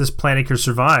this planet could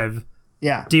survive.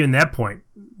 Yeah. To even that point.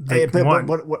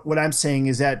 But what I'm saying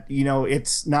is that,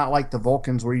 it's not like the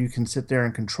Vulcans where you can sit there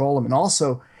and control them. And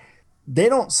also, they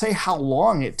don't say how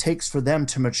long it takes for them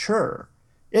to mature.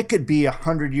 It could be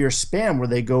 100-year span where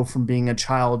they go from being a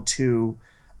child to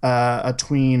a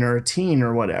tween or a teen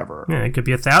or whatever. Yeah, it could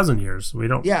be 1,000 years. We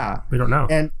don't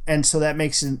know. And so that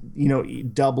makes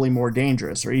it, doubly more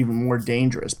dangerous, or even more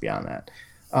dangerous beyond that.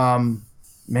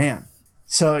 Man.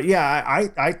 So yeah,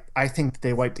 I think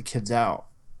they wiped the kids out.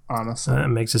 honestly. That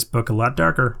makes this book a lot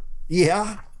darker.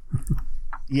 Yeah.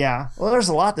 Yeah. Well, there's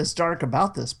a lot that's dark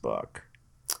about this book,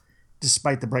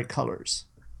 despite the bright colors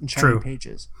and shiny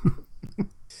pages.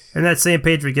 And that same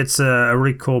page, we get a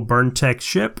really cool burn tech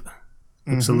ship.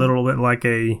 Looks a little bit like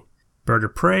a bird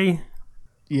of prey.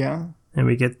 Yeah. And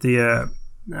we get the...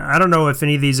 I don't know if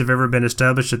any of these have ever been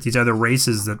established, that these other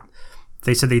races that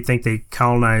they said they think they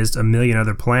colonized 1 million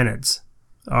other planets.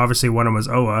 Obviously, one of them was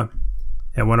Oa,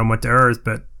 and one of them went to Earth,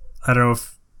 but I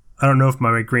don't know if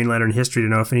my Green Lantern history to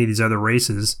know if any of these other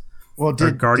races are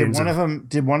guardians.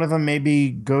 Did one of them maybe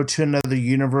go to another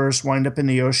universe, wind up in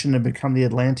the ocean, and become the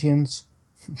Atlanteans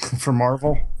for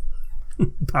Marvel?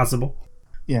 Possible.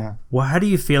 Yeah. Well, how do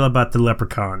you feel about the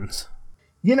leprechauns?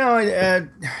 You know,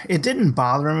 it didn't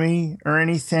bother me or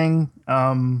anything.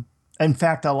 In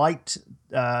fact, I liked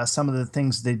some of the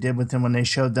things they did with them when they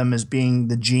showed them as being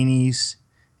the genies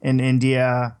in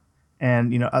India,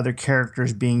 and other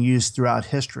characters being used throughout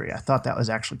history. I thought that was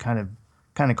actually kind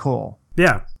of cool.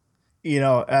 Yeah.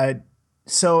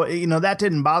 So that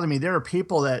didn't bother me. There are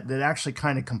people that actually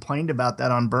kind of complained about that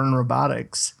on Burn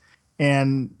Robotics,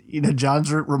 and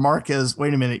John's remark is,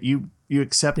 "Wait a minute, you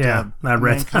accept a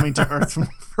man coming to Earth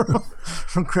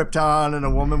from Krypton and a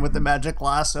woman with a magic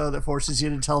lasso that forces you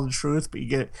to tell the truth, but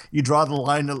you draw the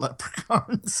line to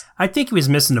leprechauns." I think he was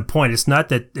missing the point. It's not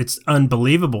that it's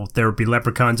unbelievable there would be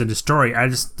leprechauns in the story. I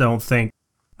just don't think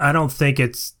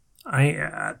it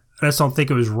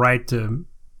was right to,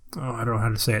 I don't know how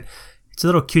to say it. It's a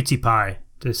little cutie pie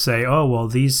to say, oh, well,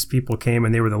 these people came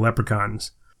and they were the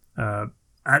leprechauns. I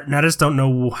just don't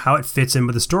know how it fits in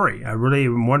with the story. I really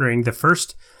am wondering the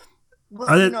first.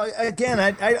 Well, again,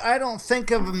 I don't think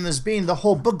of them as being the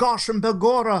whole Bagosh and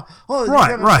Bagora. Oh, you're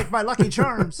going to take my lucky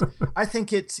charms. I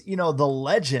think it's, the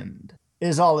legend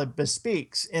is all it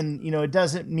bespeaks. And, it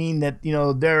doesn't mean that,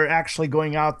 they're actually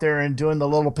going out there and doing the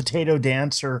little potato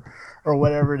dance or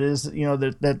whatever it is,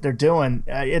 that they're doing.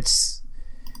 I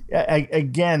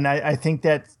think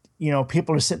that,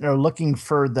 people are sitting there looking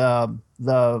for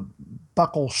the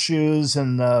buckle shoes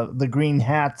and the green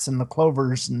hats and the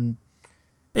clovers and.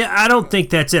 Yeah, I don't think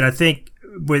that's it. I think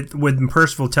when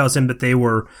Percival tells him that they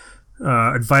were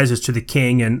advisors to the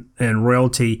king and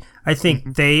royalty, I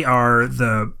think they are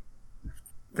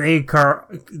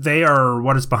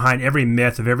what is behind every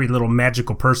myth of every little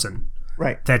magical person.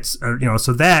 Right. That's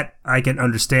so that I can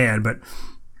understand, but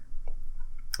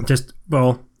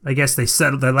I guess they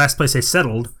settled. The last place they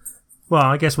settled. Well,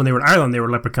 I guess when they were in Ireland, they were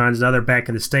leprechauns. Now they're back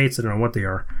in the States. I don't know what they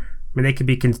are. I mean, they could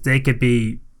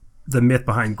be the myth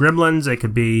behind gremlins. They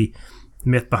could be the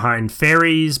myth behind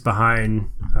fairies, behind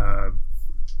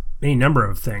any number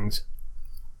of things.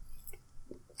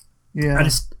 Yeah.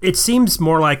 It seems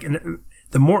more like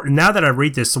now that I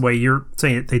read this the way you're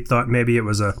saying it, they thought maybe it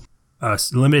was a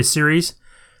limited series.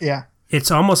 Yeah.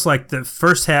 It's almost like the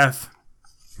first half,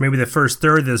 maybe the first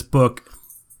third of this book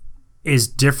is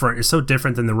different. It's so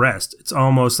different than the rest. It's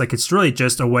almost like it's really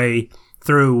just a way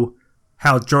through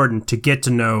Hal Jordan to get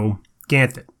to know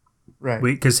Ganthet. Right.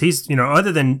 Because he's,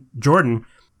 other than Jordan,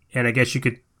 and I guess you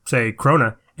could say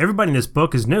Krona, everybody in this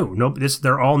book is new.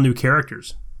 They're all new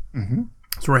characters. Mm-hmm.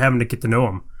 So we're having to get to know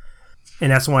them.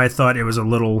 And that's why I thought it was a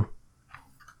little,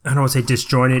 I don't want to say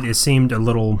disjointed. It seemed a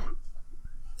little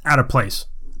out of place.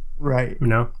 Right.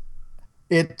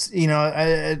 It's,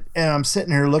 and I'm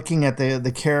sitting here looking at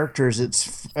the characters.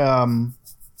 It's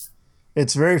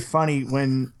very funny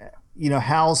when,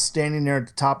 Hal's standing there at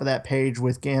the top of that page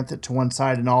with Ganthet to one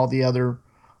side and all the other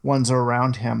ones are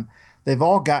around him. They've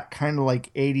all got kind of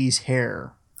like 80s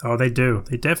hair. Oh, they do.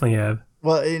 They definitely have.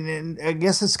 Well, and I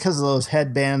guess it's because of those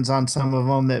headbands on some of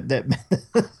them that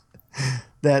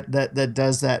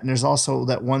does that. And there's also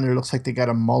that one that looks like they got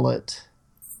a mullet.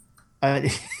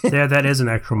 Yeah, that is an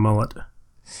actual mullet.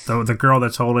 The girl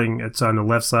that's holding it's on the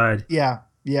left side. Yeah.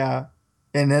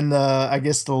 And then I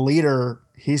guess the leader,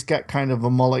 he's got kind of a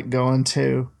mullet going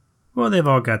too. Well, they've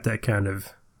all got that kind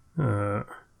of.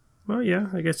 Well, yeah,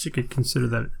 I guess you could consider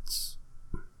that it's.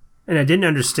 And I didn't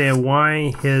understand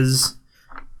why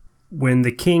when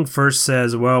the king first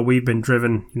says, "Well, we've been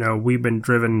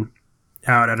driven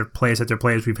out of place after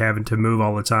place. We've having to move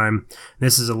all the time.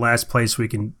 This is the last place we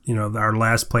can, our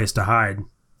last place to hide."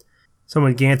 So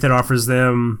when Ganthet offers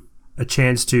them a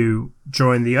chance to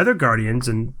join the other Guardians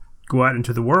and go out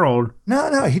into the world.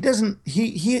 No, he doesn't.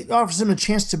 He offers them a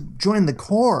chance to join the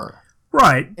Corps.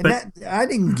 Right. And I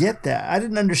didn't get that. I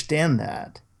didn't understand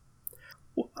that.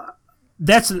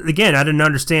 That's, again, I didn't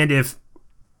understand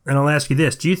and I'll ask you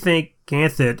this. Do you think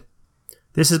Ganthet,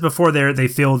 this is before they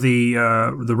feel the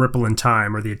ripple in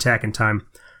time or the attack in time.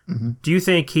 Mm-hmm. Do you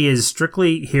think he is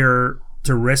strictly here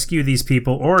to rescue these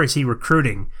people, or is he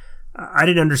recruiting? I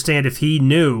didn't understand if he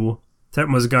knew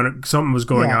something was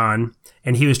going on,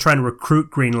 and he was trying to recruit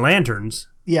Green Lanterns.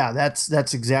 Yeah,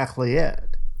 that's exactly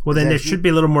it. Well, then there should be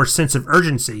a little more sense of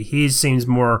urgency. He seems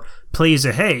more pleased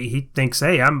that, he thinks,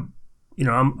 hey, I'm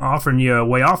offering you a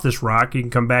way off this rock. You can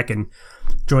come back and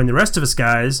join the rest of us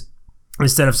guys.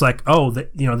 Instead of it's like,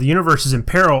 the universe is in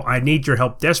peril. I need your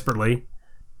help desperately.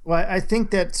 Well, I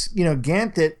think that's,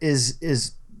 Ganthet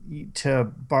is to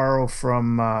borrow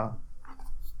from Man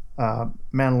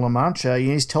La Mancha.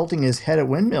 He's tilting his head at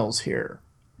windmills here.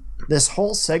 This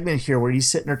whole segment here where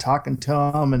he's sitting there talking to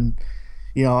him and,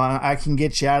 I can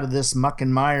get you out of this muck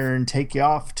and mire and take you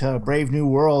off to brave new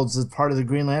worlds as part of the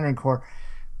Green Lantern Corps.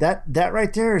 That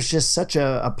right there is just such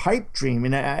a pipe dream.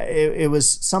 And it was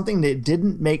something that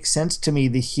didn't make sense to me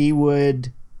that he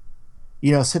would,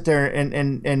 sit there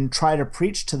and try to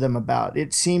preach to them about.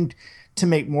 It seemed to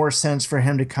make more sense for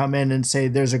him to come in and say,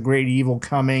 there's a great evil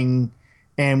coming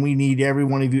and we need every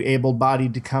one of you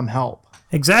able-bodied to come help.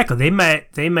 Exactly.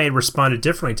 They may have responded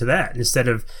differently to that. Instead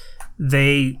of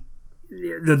the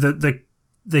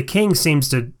king seems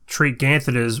to treat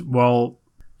Ganthet as, well,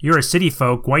 you're a city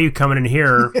folk. Why are you coming in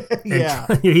here? Yeah.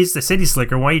 He's the city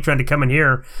slicker. Why are you trying to come in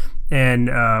here and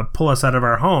pull us out of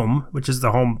our home, which is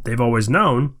the home they've always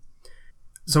known?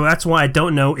 So that's why I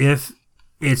don't know if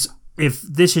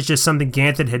this is just something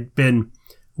Ganthet had been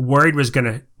worried was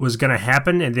gonna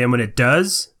happen, and then when it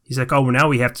does, he's like, oh, well, now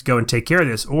we have to go and take care of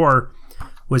this. Or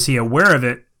was he aware of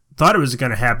it, thought it was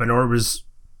going to happen, or it was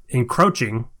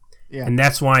encroaching, and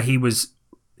that's why he was.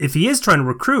 If he is trying to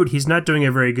recruit, he's not doing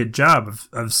a very good job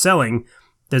of selling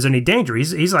there's any danger.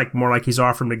 He's like more like he's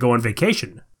offering to go on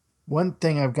vacation. One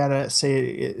thing I've got to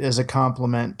say as a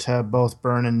compliment to both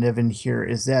Byrne and Niven here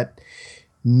is that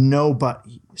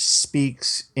nobody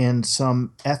speaks in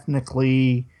some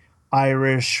ethnically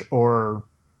Irish or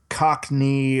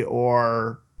Cockney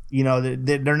or,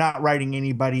 they're not writing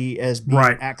anybody as being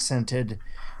accented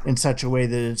in such a way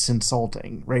that it's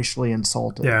insulting, racially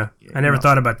insulting. Yeah, I never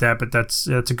thought about that, but that's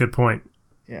a good point.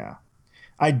 Yeah.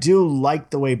 I do like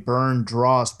the way Byrne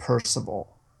draws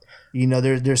Percival.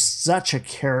 There's such a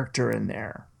character in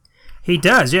there. He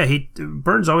does, yeah.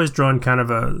 Byrne's always drawn kind of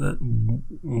a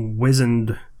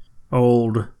wizened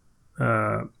old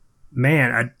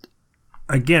man.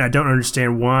 I don't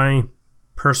understand why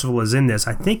Percival is in this.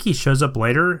 I think he shows up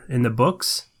later in the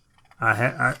books.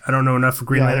 I don't know enough of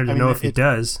Green Lantern to know if he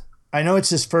does. I know it's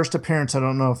his first appearance. I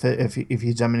don't know if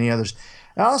he's done many others.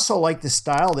 I also like the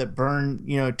style that Byrne,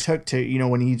 took to,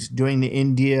 when he's doing the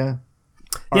India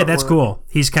artwork. Yeah, that's cool.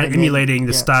 He's kind of emulating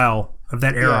the style of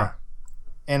that era. Yeah.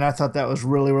 And I thought that was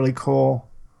really, really cool.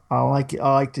 I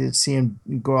like to see him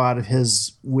go out of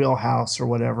his wheelhouse or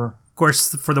whatever. Of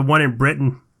course, for the one in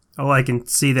Britain, all I can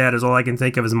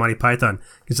think of is Monty Python,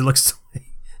 because it looks like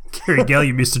Gary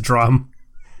Gilliam used to draw him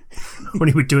when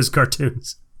he would do his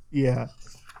cartoons. Yeah.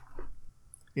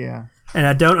 Yeah. And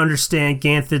I don't understand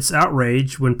Ganthet's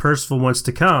outrage when Percival wants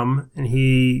to come, and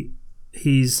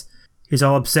he's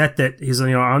all upset that he's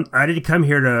I didn't come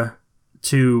here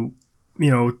to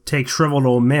take shriveled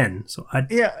old men. So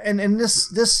and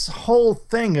this whole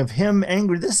thing of him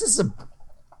angry. This is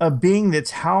a being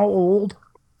that's how old?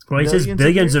 Well, he says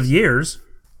billions of years.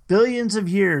 Billions of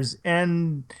years,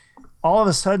 and all of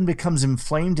a sudden becomes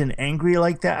inflamed and angry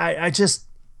like that. I just,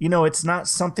 it's not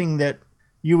something that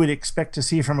you would expect to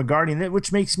see from a Guardian,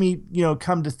 which makes me,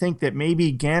 come to think that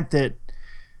maybe Ganthet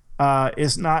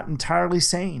is not entirely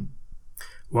sane.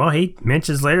 Well, he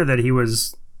mentions later that he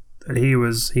was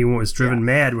driven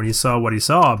mad when he saw what he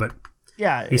saw, but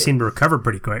he seemed to recover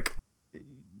pretty quick.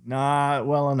 Not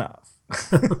well enough.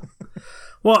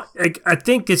 Well, I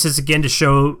think this is again to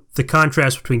show the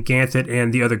contrast between Ganthet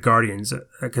and the other Guardians,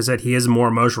 because that he is more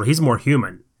emotional. He's more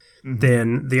human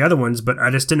than the other ones, but I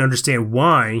just didn't understand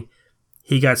why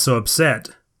he got so upset.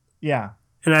 Yeah.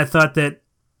 And I thought that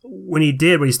when he's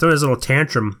throwing his little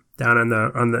tantrum down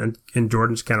and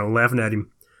Jordan's kind of laughing at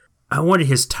him, I wanted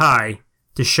his tie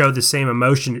to show the same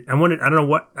emotion. I don't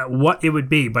know what it would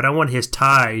be, but I wanted his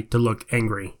tie to look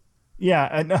angry. Yeah,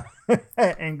 I know.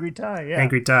 Angry tie, yeah.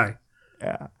 Angry tie.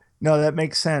 Yeah. No, that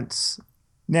makes sense.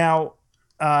 Now,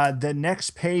 the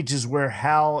next page is where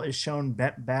Hal is shown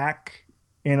bent back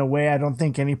in a way I don't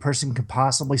think any person could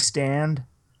possibly stand.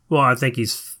 Well, I think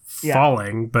he's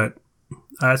falling, but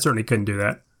I certainly couldn't do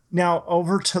that. Now,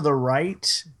 over to the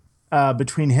right,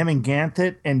 between him and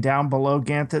Ganthet, and down below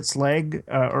Ganthet's leg,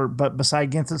 but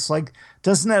beside Ganthet's leg,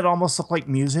 doesn't that almost look like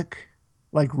music,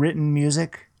 like written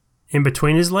music? In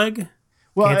between his leg?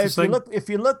 Well, if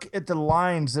you look at the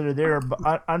lines that are there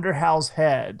under Hal's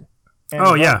head, and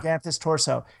Oh, yeah. Ganthet's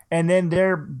torso, and then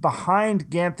they're behind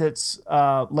Ganthet's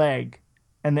leg,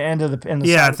 and the end of the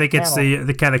Yeah, side I think of it's panel.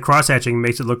 the kind of cross hatching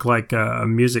makes it look like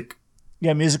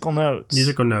musical notes.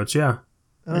 musical notes. Yeah,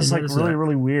 It was I like noticed really that.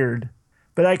 really weird,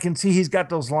 but I can see he's got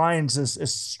those lines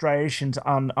as striations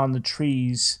on the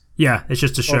trees. Yeah, it's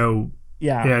just to show.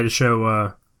 Yeah, Yeah, to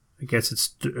show. I guess it's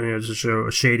to show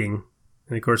a shading,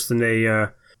 and of course then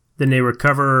they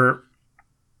recover,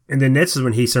 and then this is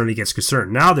when he suddenly gets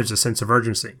concerned. Now there's a sense of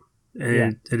urgency,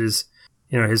 and it is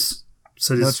his.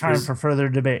 So no this, time for further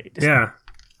debate. Yeah,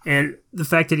 and the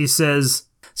fact that he says,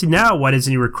 "See now, why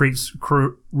doesn't he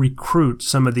recruit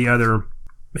some of the other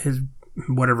his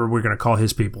whatever we're going to call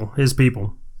his people? His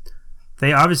people.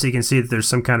 They obviously can see that there's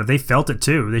some kind of. They felt it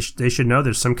too. They should know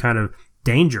there's some kind of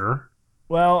danger."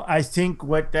 Well, I think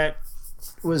what that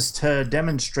was to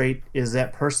demonstrate is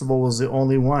that Percival was the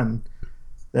only one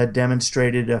that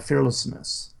demonstrated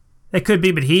fearlessness. It could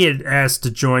be, but he had asked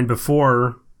to join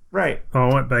before. Right.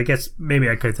 Oh, but I guess maybe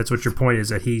that's what your point is,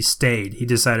 that he stayed. He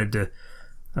decided to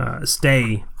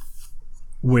stay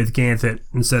with Ganthet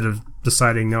instead of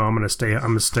deciding, no, I'm going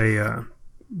to stay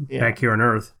back here on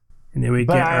Earth. And then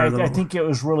But I think it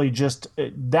was really just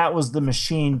that was the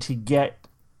machine to get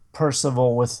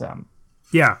Percival with them.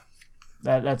 Yeah.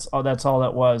 That's all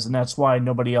that was, and that's why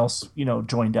nobody else,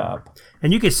 joined up.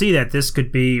 And you can see that this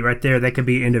could be right there. That could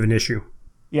be end of an issue.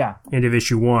 Yeah. End of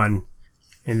issue 1.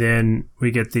 And then we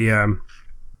get the,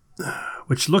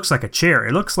 which looks like a chair.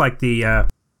 It looks like the...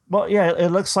 Well, yeah, it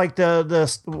looks like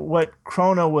the what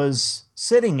Krona was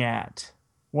sitting at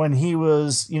when he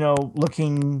was,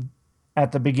 looking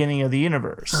at the beginning of the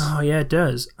universe. Oh, yeah, it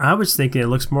does. I was thinking it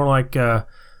looks more like...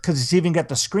 Because it's even got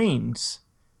the screens,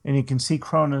 and you can see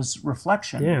Krona's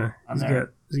reflection. Yeah, on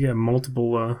there. he's got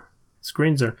multiple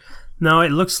screens there. No, it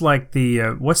looks like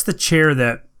the... what's the chair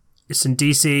that... It's in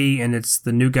DC, and it's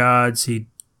the New Gods.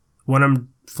 One of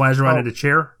them flies around in a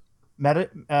chair.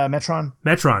 Metron?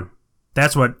 Metron.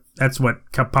 That's what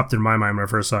popped in my mind when I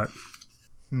first saw it.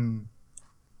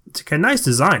 It's a nice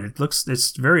design.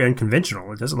 It's very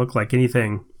unconventional. It doesn't look like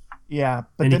anything. Yeah,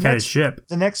 but any kind of ship.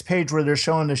 The next page where they're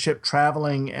showing the ship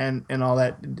traveling and all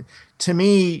that, to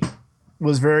me,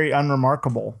 was very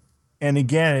unremarkable. And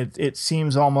again, it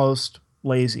seems almost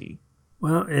lazy.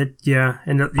 Well, and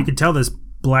you can tell this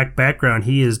black background.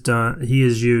 He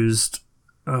has used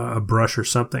a brush or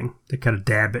something to kind of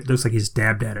dab it. It looks like he's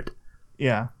dabbed at it.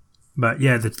 Yeah. But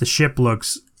yeah, the ship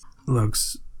looks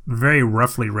very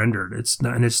roughly rendered. It's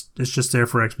not, and it's just there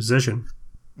for exposition.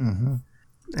 Mm-hmm.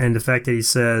 And the fact that he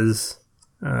says,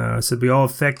 we all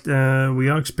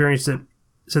experienced it.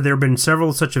 So there have been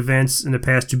several such events in the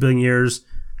past 2 billion years.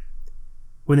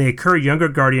 When they occur, younger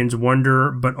guardians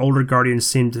wonder, but older guardians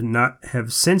seem to not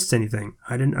have sensed anything.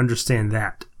 I didn't understand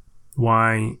that.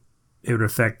 Why it would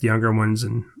affect younger ones,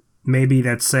 and maybe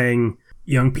that's saying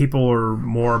young people are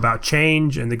more about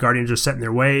change and the guardians are set in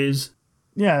their ways.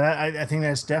 Yeah, I think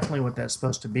that's definitely what that's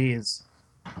supposed to be, is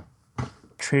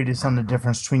treatise on the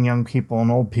difference between young people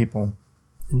and old people.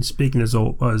 And speaking as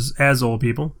old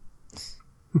people.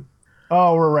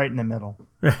 Oh, we're right in the middle.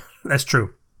 That's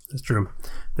true. That's true.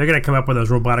 They're going to come up with those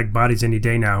robotic bodies any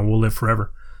day now, and we'll live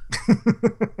forever.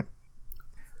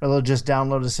 Or they'll just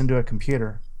download us into a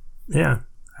computer. Yeah.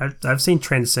 I've seen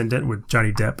Transcendent with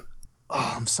Johnny Depp.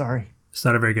 Oh, I'm sorry. It's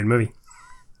not a very good movie.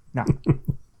 No.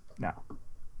 No.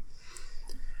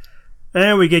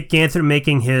 And we get Ganthet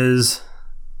making his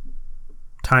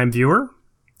time viewer,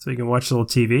 so he can watch a little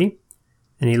TV.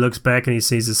 And he looks back and he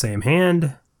sees the same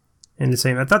hand and the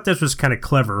same. I thought this was kind of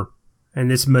clever, and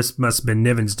this must have been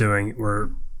Niven's doing,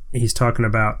 where he's talking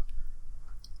about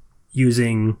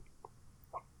using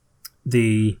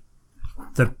the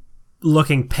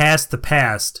looking past the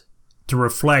past to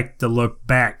reflect the look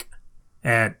back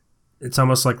at. It's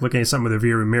almost like looking at something with a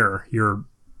rearview mirror.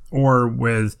 Or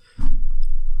with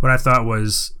what I thought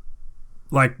was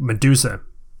like Medusa.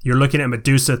 You're looking at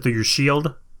Medusa through your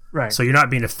shield. Right. So you're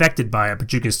not being affected by it,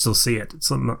 but you can still see it.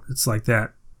 It's like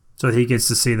that. So he gets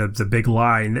to see the big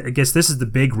lie. And I guess this is the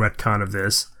big retcon of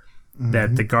this,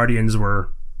 that the Guardians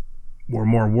were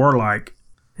more warlike,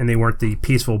 and they weren't the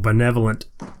peaceful, benevolent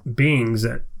beings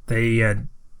that they had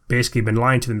basically been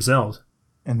lying to themselves.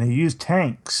 And they used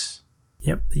tanks.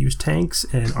 Yep, they used tanks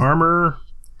and armor,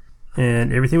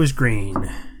 and everything was green.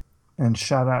 And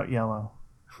shot out yellow.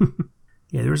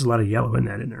 Yeah, there was a lot of yellow in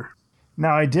there.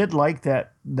 Now, I did like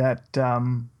that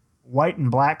white and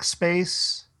black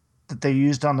space that they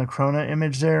used on the Krona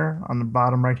image there on the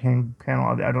bottom right-hand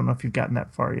panel. I don't know if you've gotten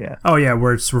that far yet. Oh, yeah,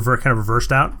 where it's kind of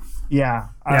reversed out? Yeah.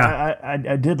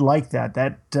 I did like that.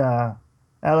 That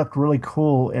looked really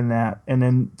cool in that. And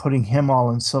then putting him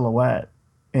all in silhouette.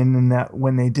 And then that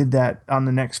when they did that on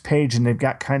the next page and they've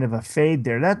got kind of a fade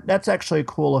there, that's actually a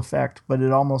cool effect, but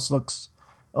it almost looks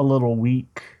a little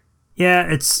weak. Yeah,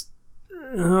 it's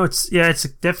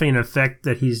definitely an effect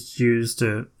that he's used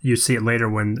to. You see it later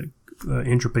when the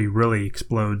entropy really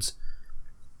explodes.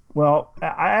 Well,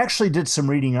 I actually did some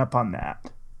reading up on that,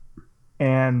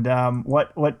 and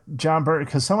what John Byrne,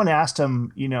 because someone asked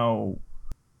him,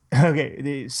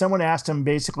 someone asked him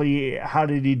basically how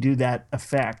did he do that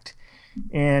effect,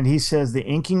 and he says the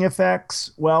inking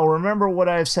effects. Well, remember what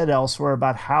I've said elsewhere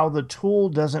about how the tool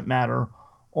doesn't matter,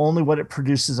 only what it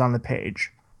produces on the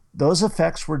page. Those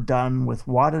effects were done with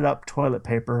wadded up toilet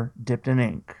paper dipped in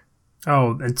ink.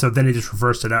 Oh, and so then he just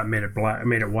reversed it out and made it black,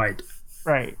 made it white.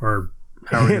 Right. Or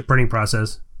however the printing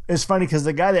process. It's funny because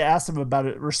the guy that asked him about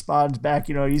it responds back,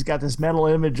 he's got this mental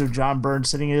image of John Byrne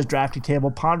sitting at his drafty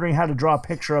table, pondering how to draw a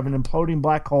picture of an imploding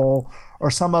black hole or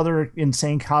some other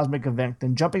insane cosmic event,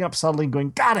 then jumping up suddenly and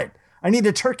going, got it! I need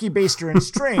a turkey baster and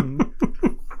string.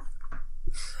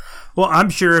 Well, I'm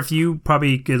sure if you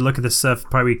probably could look at the stuff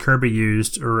probably Kirby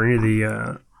used or any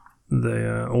of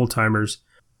the old timers,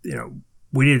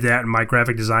 we did that in my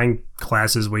graphic design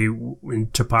classes. In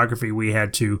typography, we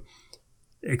had to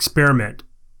experiment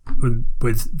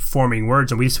with forming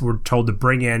words, and we just were told to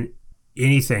bring in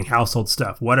anything, household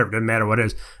stuff, whatever, doesn't matter what it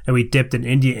is. And we dipped in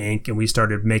India ink, and we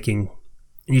started making,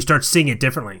 and you start seeing it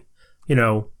differently,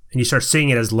 and you start seeing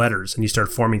it as letters, and you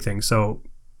start forming things. So,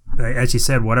 as you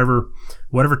said, whatever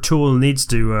tool needs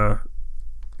to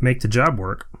make the job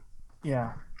work.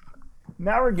 Yeah.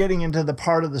 Now we're getting into the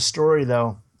part of the story,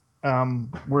 though,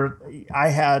 where I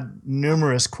had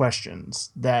numerous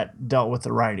questions that dealt with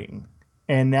the writing.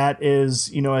 And that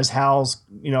is, as Hal's,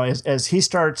 as he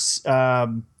starts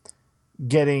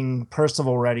getting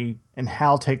Percival ready and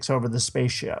Hal takes over the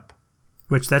spaceship.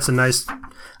 Which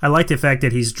I like the fact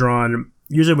that he's drawn,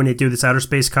 usually when they do this outer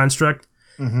space construct,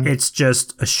 it's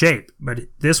just a shape. But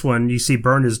this one, you see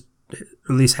Byrne at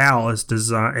least Hal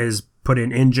has put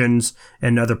in engines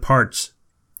and other parts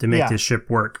to make this ship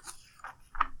work.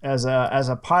 As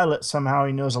a pilot, somehow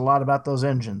he knows a lot about those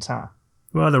engines, huh?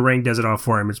 Well, the ring does it all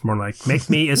for him. It's more like, make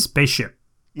me a spaceship.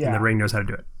 Yeah. And the ring knows how to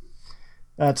do it.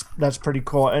 That's pretty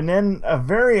cool. And then a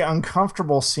very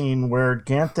uncomfortable scene where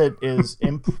Ganthet is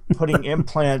putting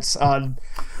implants on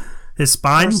his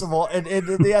spine. Percival, and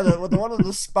the one on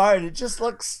the spine, it just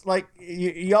looks like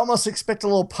you almost expect a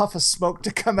little puff of smoke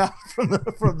to come out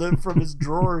from his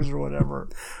drawers or whatever.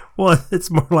 Well, it's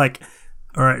more like,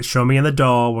 all right, show me in the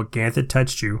doll what Ganthet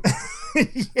touched you.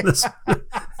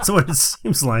 That's what it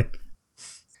seems like.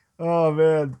 Oh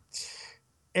man,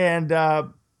 and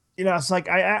it's like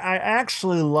I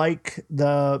actually like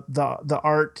the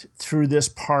art through this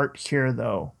part here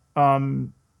though,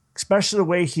 especially the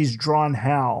way he's drawn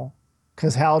Hal,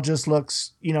 because Hal just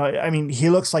looks, he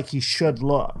looks like he should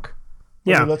look.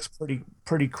 Yeah, he looks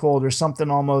pretty cool. There's something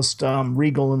almost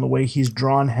regal in the way he's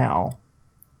drawn Hal.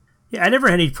 Yeah, I never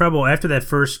had any trouble after that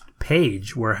first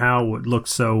page where Hal would look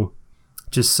so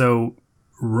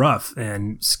rough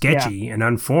and sketchy and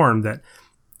unformed that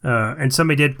and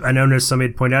I noticed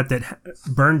somebody point out that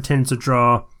Byrne tends to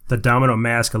draw the domino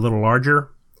mask a little larger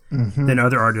than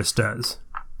other artists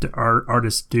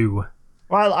do.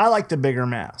 Well, I like the bigger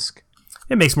mask.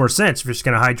 It makes more sense if you're just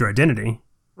going to hide your identity.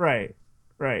 Right.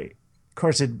 Of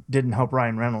course, it didn't help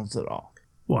Ryan Reynolds at all.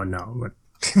 Well, no, but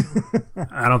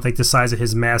I don't think the size of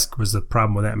his mask was the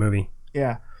problem with that movie.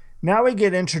 Yeah. Now we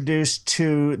get introduced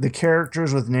to the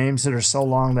characters with names that are so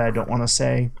long that I don't want to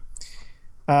say.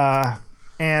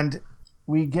 And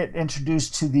we get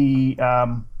introduced to the,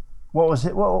 what was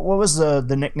it? What was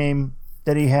the nickname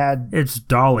that he had? It's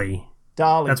Dolly.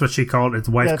 That's what she called it. His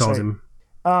wife calls him.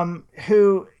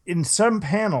 Who, in some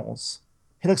panels,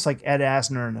 he looks like Ed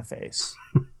Asner in the face.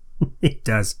 He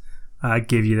does. I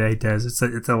give you that. He does. It's a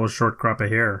little short crop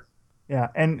of hair. Yeah,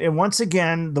 and once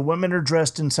again, the women are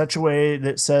dressed in such a way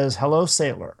that says, hello,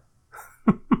 sailor.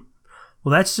 Well,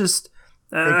 that's just...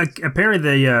 apparently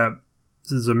the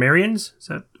Zamorians, is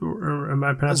that... Or am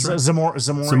I pronouncing right?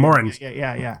 Zamorans.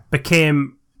 Yeah.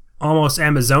 Became almost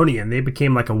Amazonian. They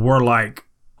became like a warlike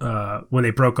when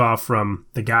they broke off from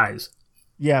the guys.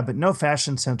 Yeah, but no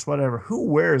fashion sense, whatever. Who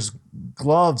wears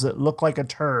gloves that look like a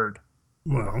turd?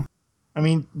 Well... I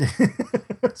mean,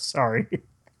 sorry.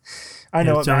 I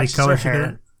know it matches their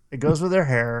hair. It goes with their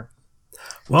hair.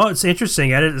 Well, it's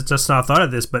interesting. I just not thought of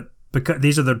this, but because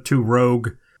these are the two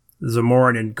rogue,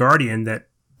 Zamoran and Guardian, that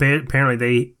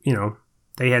apparently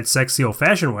they had sex the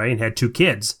old-fashioned way and had two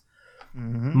kids,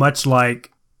 much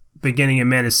like beginning in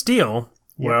Man of Steel,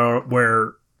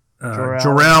 where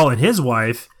Jor-El and his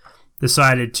wife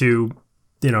decided to,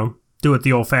 do it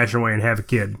the old-fashioned way and have a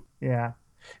kid. Yeah.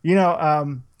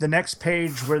 The next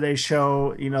page where they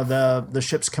show, the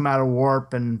ships come out of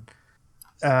warp, and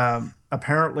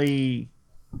apparently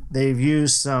they've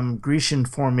used some Grecian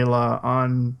formula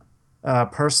on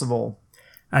Percival.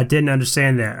 I didn't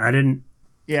understand that.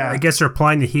 Yeah. I guess they're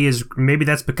implying that maybe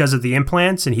that's because of the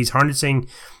implants and he's harnessing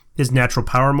his natural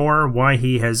power more, why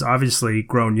he has obviously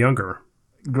grown younger.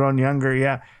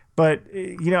 Yeah. But,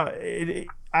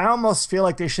 I almost feel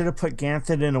like they should have put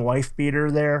Ganthet in a wife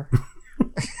beater there.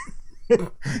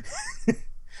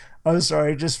 I'm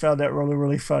sorry, I just found that really,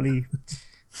 really funny.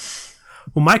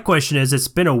 Well, my question is, it's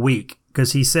been a week,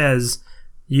 because he says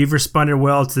you've responded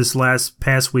well to this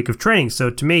past week of training. So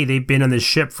to me, they've been on this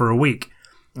ship for a week.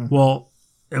 Mm-hmm. Well,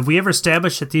 have we ever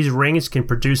established that these rings can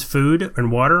produce food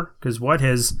and water? Because what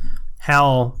is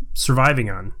Hal surviving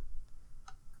on?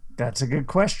 That's a good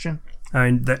question. I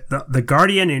mean, the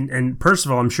Guardian and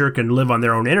Percival, I'm sure, can live on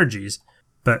their own energies.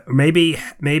 But maybe,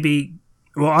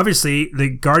 well, obviously, the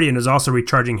Guardian is also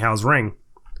recharging Hal's ring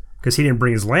because he didn't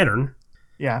bring his lantern.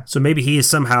 Yeah. So maybe he is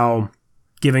somehow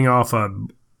giving off a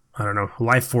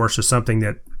life force or something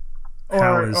that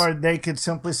Hal is. Or they could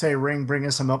simply say, ring, bring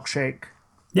us a milkshake.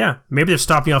 Yeah. Maybe they're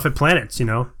stopping off at planets,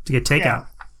 to get takeout.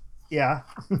 Yeah.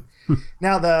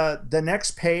 Now, the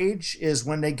next page is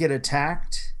when they get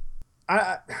attacked.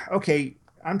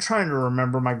 I'm trying to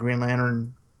remember my Green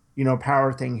Lantern,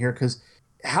 power thing here, because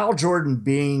Hal Jordan,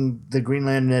 being the Green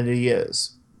Lantern that he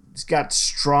is, he's got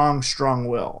strong, strong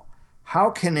will. How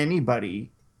can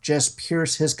anybody just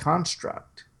pierce his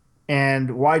construct?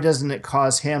 And why doesn't it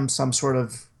cause him some sort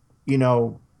of,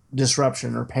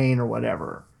 disruption or pain or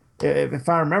whatever? If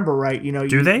I remember right,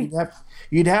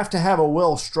 you'd have to have a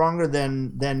will stronger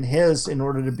than his in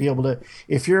order to be able to.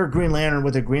 If you're a Green Lantern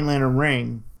with a Green Lantern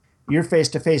ring, you're face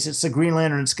to face. It's the Green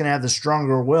Lantern that's going to have the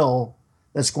stronger will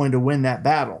that's going to win that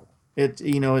battle.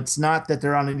 It's not that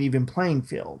they're on an even playing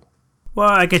field. Well,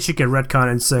 I guess you could retcon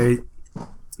and say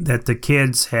that the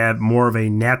kids have more of a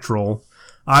natural.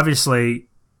 Obviously,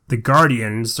 the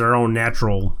Guardians, their own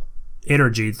natural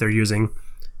energy they're using,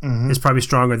 is probably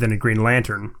stronger than a Green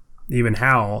Lantern, even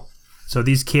Hal. So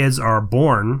these kids are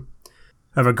born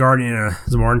of a Guardian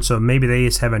is born, so maybe they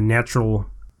just have a natural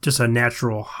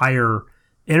higher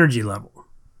energy level.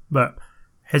 But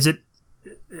is it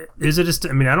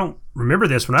I don't remember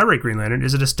this when I read Green Lantern.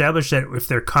 Is it established that if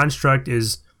their construct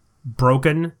is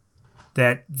broken,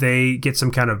 that they get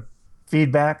some kind of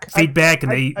feedback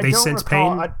and they sense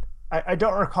pain? I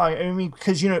don't recall. I mean,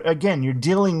 because, again, you're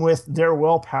dealing with their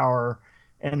willpower,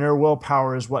 and their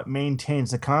willpower is what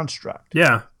maintains the construct.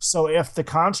 Yeah. So if the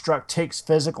construct takes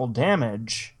physical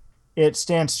damage, it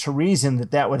stands to reason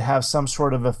that would have some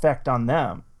sort of effect on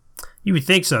them. You would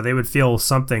think so. They would feel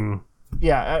something.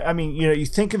 Yeah. I mean, you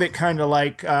think of it kind of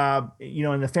like,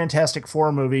 in the Fantastic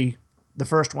Four movie, the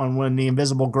first one, when the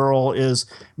Invisible Girl is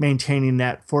maintaining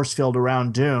that force field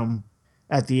around Doom.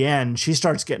 At the end, she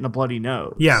starts getting a bloody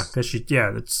nose. Yeah, that's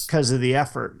because of the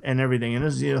effort and everything, and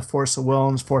it's force of will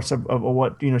and force of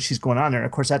what she's going on there. And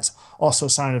of course, that's also a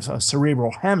sign of a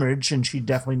cerebral hemorrhage, and she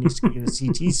definitely needs to get a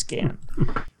CT scan.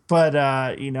 But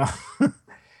I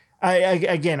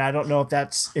don't know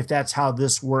if that's how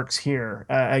this works here.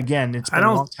 Again, it's been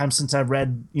a long time since I've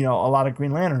read a lot of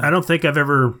Green Lantern. I don't think I've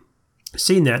ever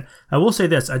seen that. I will say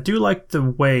this: I do like the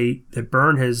way that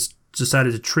Byrne has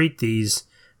decided to treat these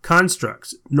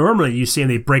constructs. Normally you see them,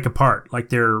 they break apart like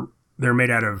they're made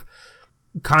out of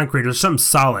concrete or something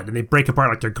solid, and they break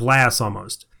apart like they're glass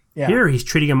almost. Yeah. Here he's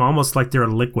treating them almost like they're a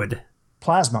liquid.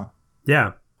 Plasma.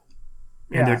 Yeah.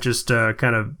 And they're just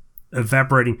kind of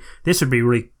evaporating. This would be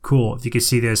really cool if you could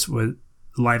see this with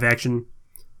live action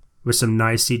with some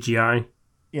nice CGI.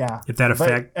 Yeah. If that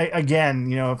effect. But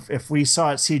again, if we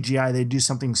saw it CGI, they'd do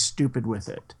something stupid with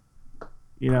it.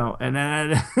 And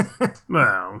then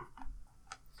well,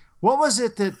 what was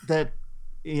it that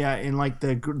in like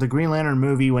the Green Lantern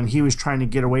movie when he was trying to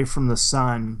get away from the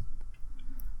sun,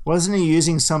 wasn't he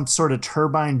using some sort of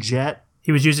turbine jet?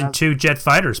 He was using 2 jet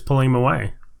fighters pulling him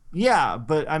away. Yeah,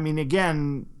 but I mean,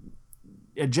 again,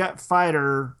 a jet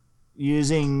fighter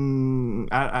using,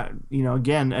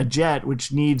 again, a jet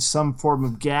which needs some form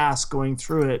of gas going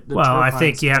through it. Well, I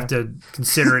think you have to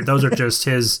consider it. Those are just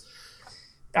his.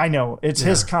 I know it's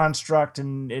his construct,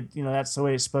 and that's the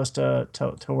way it's supposed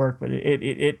to work. But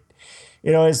it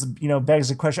always begs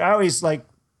the question. I always like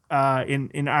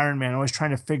in Iron Man, always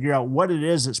trying to figure out what it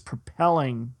is that's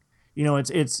propelling.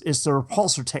 It's the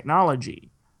repulsor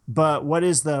technology, but what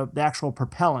is the actual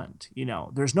propellant?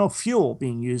 There's no fuel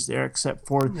being used there except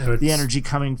for the energy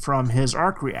coming from his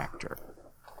arc reactor.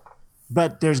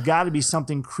 But there's got to be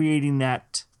something creating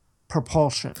that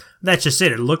propulsion. That's just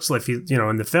it. It looks like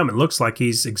in the film, it looks like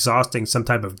he's exhausting some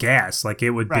type of gas. Like it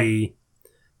would be.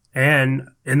 And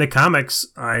in the comics,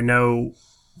 I know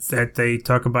that they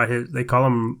talk about they call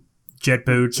them jet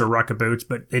boots or rocket boots,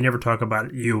 but they never talk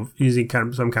about you using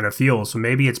some kind of fuel. So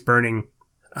maybe it's burning.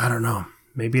 I don't know.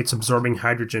 Maybe it's absorbing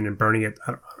hydrogen and burning it.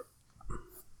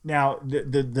 Now,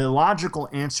 the logical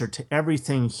answer to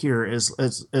everything here is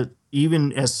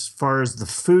even as far as the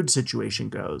food situation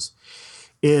goes,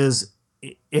 is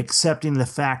accepting the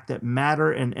fact that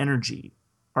matter and energy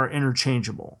are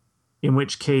interchangeable, in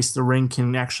which case the ring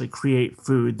can actually create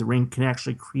food. The ring can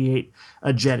actually create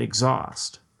a jet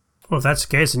exhaust. Well, if that's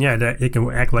the case, then it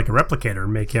can act like a replicator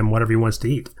and make him whatever he wants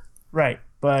to eat. Right,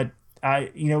 but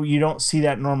you don't see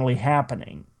that normally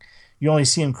happening. You only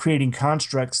see him creating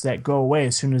constructs that go away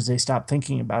as soon as they stop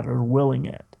thinking about it or willing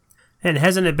it. And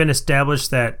hasn't it been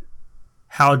established that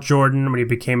Hal Jordan, when he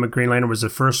became a Green Lantern, was the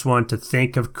first one to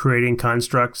think of creating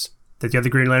constructs? That the other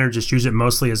Green Lanterns just use it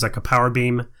mostly as like a power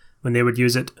beam when they would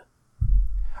use it?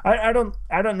 I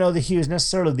don't know that he was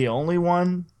necessarily the only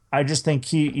one. I just think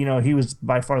he was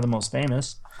by far the most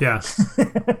famous. Yeah.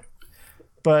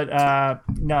 But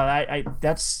no,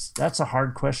 that's a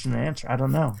hard question to answer. I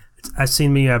don't know.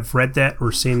 I've read that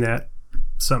or seen that.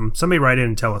 Somebody write in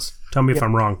and tell me if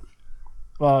I'm wrong.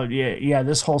 Well, yeah.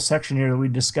 This whole section here that we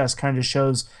discussed kind of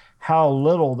shows how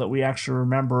little that we actually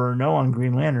remember or know on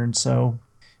Green Lantern. So,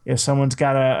 if someone's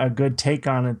got a good take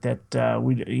on it that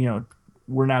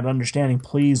we're not understanding,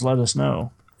 please let us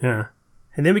know. Yeah,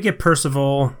 and then we get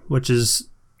Percival, which it's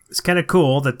kind of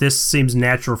cool that this seems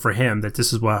natural for him. That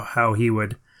this is how he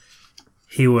would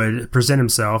present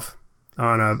himself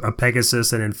on a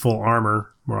Pegasus and in full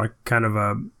armor, more like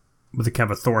with a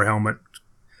kind of a Thor helmet.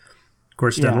 Of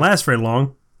course, it doesn't last very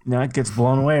long. No, it gets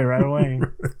blown away right away.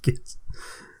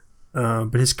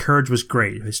 But his courage was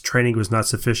great. His training was not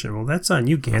sufficient. Well, that's on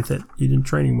you, Ganthet. You didn't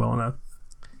train him well enough.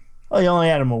 Well, you only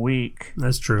had him a week.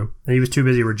 That's true. And he was too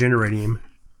busy regenerating him.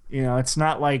 It's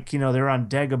not like, they're on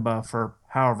Dagobah for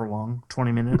however long,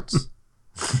 20 minutes.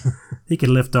 He could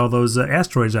lift all those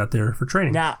asteroids out there for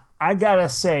training. Now, I gotta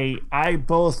say, I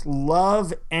both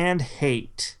love and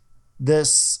hate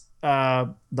this,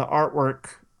 the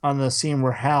artwork on the scene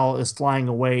where Hal is flying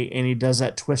away and he does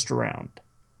that twist around.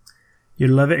 You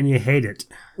love it and you hate it.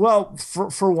 Well,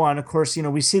 for one, of course,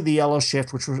 we see the yellow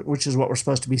shift, which is what we're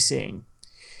supposed to be seeing.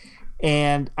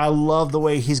 And I love the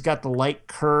way he's got the light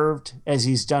curved as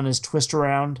he's done his twist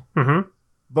around. Mm-hmm.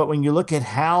 But when you look at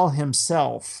Hal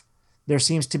himself, there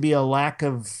seems to be a lack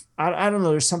of, I don't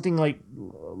know, there's something like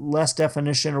less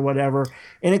definition or whatever.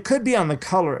 And it could be on the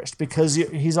colorist because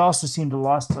he's also seemed to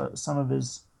lost some of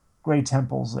his gray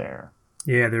temples there.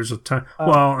 Yeah, there's a ton.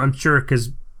 Well, I'm sure because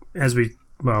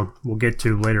we'll get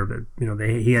to later, but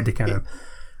he had to kind of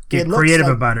get creative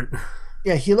about it.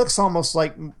 Yeah, he looks almost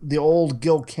like the old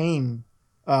Gil Kane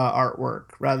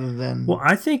artwork rather than. Well,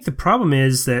 I think the problem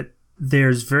is that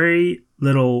there's very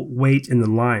little weight in the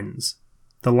lines.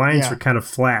 The lines are kind of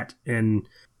flat and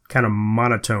kind of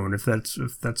monotone, if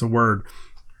that's a word.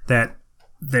 That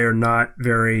they're not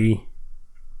showing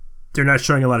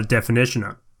a lot of definition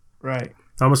on. Right.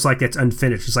 It's almost like it's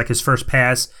unfinished. It's like his first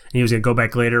pass, and he was going to go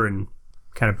back later and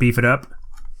kind of beef it up.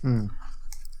 And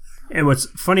what's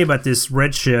funny about this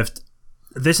Redshift,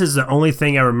 this is the only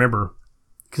thing I remember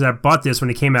because I bought this when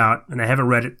it came out, and I haven't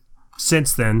read it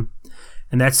since then.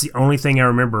 And that's the only thing I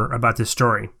remember about this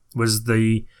story was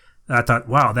I thought,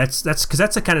 wow, that's because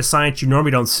that's the kind of science you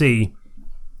normally don't see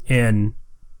in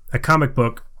a comic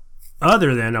book.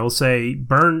 Other than, I will say,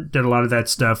 Byrne did a lot of that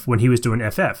stuff when he was doing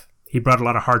FF. He brought a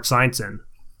lot of hard science in.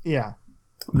 Yeah.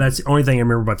 That's the only thing I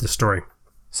remember about this story.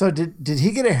 So did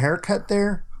he get a haircut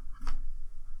there?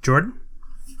 Jordan?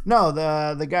 No,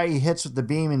 the guy he hits with the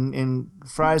beam and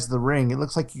fries the ring. It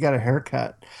looks like he got a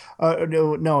haircut.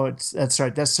 No, that's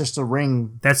right. That's just a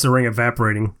ring. That's the ring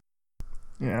evaporating.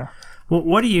 Yeah.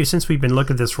 Well, since we've been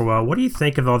looking at this for a while, what do you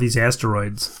think of all these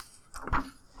asteroids?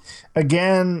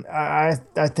 Again, I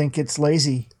think it's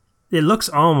lazy. It looks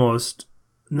almost...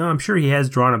 No, I'm sure he has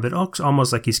drawn them, but it looks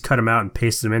almost like he's cut them out and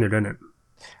pasted them in there, doesn't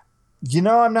it?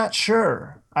 I'm not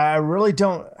sure. I really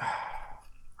don't...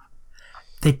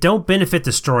 They don't benefit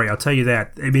the story, I'll tell you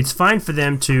that. I mean, it's fine for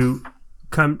them to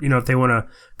come, if they want to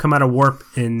come out of warp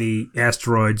in the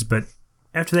asteroids, but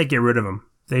after they get rid of them,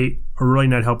 they are really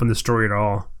not helping the story at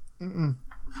all. Mm-mm.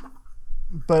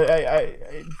 But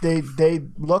they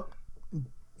look,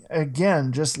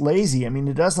 again, just lazy. I mean,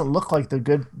 it doesn't look like the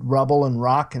good rubble and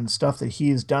rock and stuff that he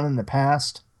has done in the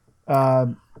past.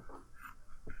 And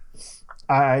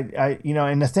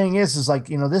the thing is like,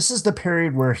 this is the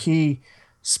period where he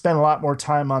spent a lot more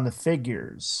time on the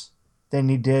figures than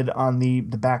he did on the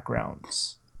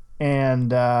backgrounds.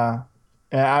 And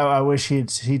I wish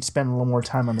he'd spend a little more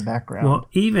time on the background. Well,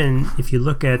 even if you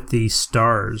look at the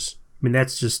stars, I mean,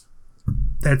 that's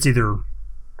either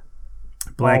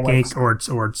black ink or it's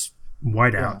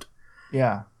whiteout.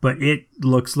 Yeah. But it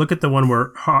look at the one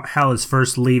where Hal is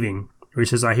first leaving, where he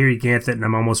says, "I hear you, Ganthet, and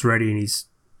I'm almost ready," and he's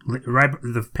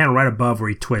the panel right above where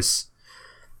he twists.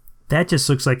 That just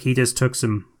looks like he just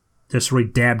really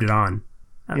dabbed it on.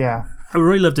 Yeah. I would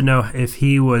really love to know if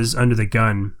he was under the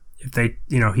gun. If they,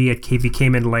 if he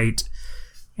came in late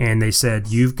and they said,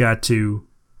 you've got, I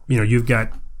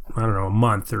don't know, a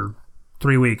month or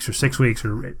 3 weeks or 6 weeks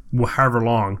or however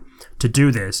long to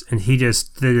do this. And he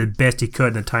just did the best he could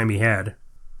in the time he had.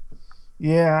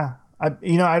 Yeah. I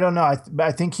don't know.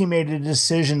 I think he made a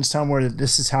decision somewhere that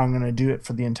this is how I'm going to do it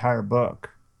for the entire book.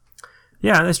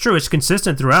 Yeah, that's true. It's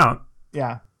consistent throughout.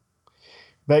 Yeah.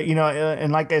 But,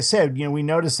 and like I said, we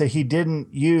noticed that he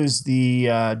didn't use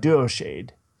the duo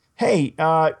shade. Hey,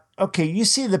 okay, you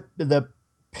see the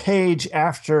page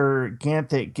after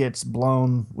Ganthet gets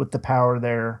blown with the power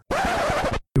there.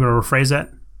 You want to rephrase that?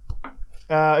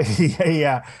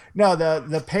 Yeah. No,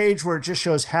 the page where it just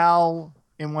shows Hal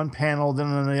in one panel, then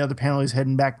on the other panel he's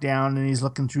heading back down and he's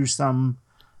looking through some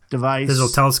device. Digital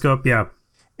telescope, yeah.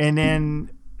 And then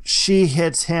she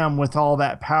hits him with all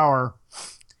that power.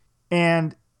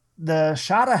 And the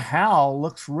shot of Hal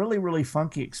looks really, really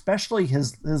funky, especially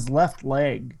his left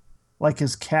leg. Like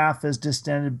his calf is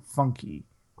distended funky.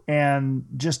 And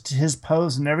just his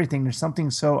pose and everything, there's something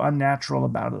so unnatural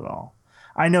about it all.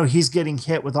 I know he's getting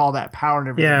hit with all that power and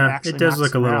everything. Yeah, it does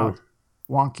look a little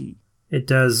wonky. It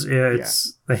does. Yeah,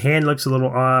 the hand looks a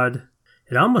little odd.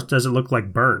 It almost doesn't look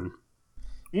like Byrne.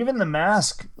 Even the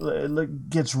mask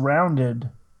gets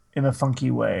rounded in a funky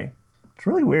way. It's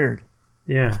really weird.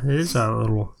 Yeah, it is a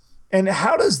little. And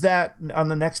how does that, on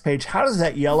the next page, how does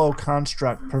that yellow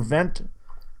construct prevent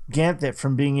Ganthet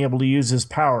from being able to use his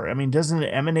power? I mean, doesn't it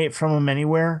emanate from him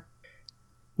anywhere?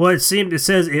 Well, it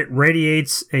says it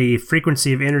radiates a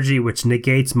frequency of energy which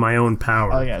negates my own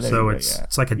power. Oh, yeah. So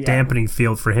it's like a dampening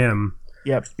field for him.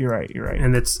 Yep, you're right.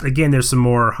 And there's some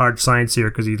more hard science here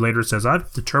because he later says,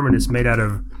 I've determined it's made out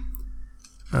of,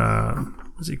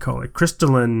 what does he call it?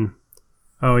 Crystalline.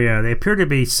 Oh, yeah. They appear to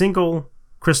be single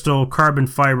crystal carbon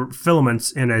fiber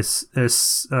filaments in a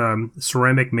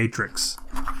ceramic matrix.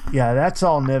 Yeah, that's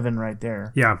all Niven right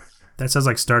there. Yeah, that sounds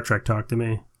like Star Trek talk to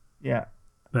me. Yeah.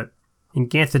 But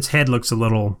Ganthet's head looks a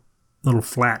little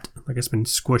flat, like it's been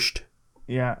squished.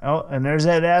 Yeah. Oh, and there's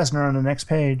Ed Asner on the next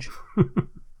page.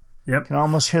 Yep. Can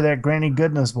almost hear that Granny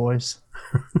Goodness voice.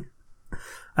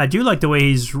 I do like the way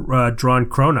he's drawn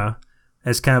Krona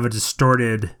as kind of a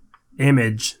distorted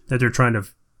image that they're trying to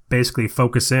basically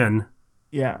focus in.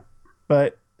 Yeah.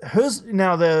 But who's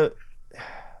now the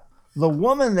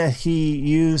woman that he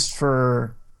used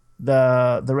for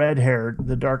the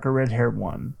darker red-haired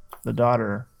one, the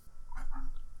daughter.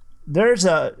 There's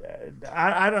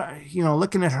I don't,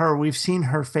 looking at her, we've seen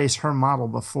her face, her model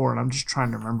before, and I'm just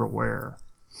trying to remember where.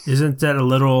 Isn't that a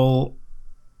little?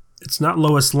 It's not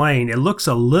Lois Lane. It looks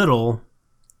a little.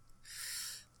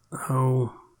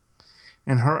 Oh.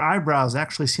 And her eyebrows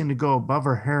actually seem to go above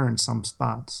her hair in some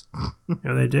spots.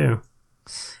 Yeah, they do.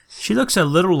 She looks a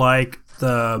little like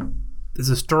there's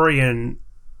a story in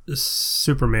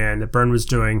Superman that Byrne was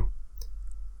doing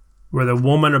where the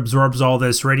woman absorbs all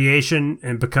this radiation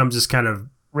and becomes this kind of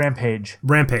rampage.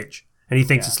 And he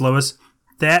thinks it's Lois.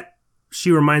 That she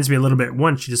reminds me a little bit.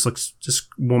 One,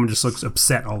 woman just looks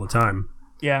upset all the time.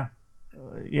 Yeah.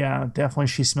 Yeah, definitely.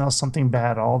 She smells something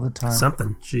bad all the time.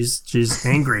 Something. She's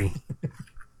angry.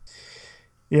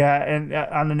 Yeah, and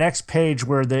on the next page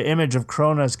where the image of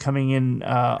Krona is coming in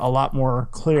a lot more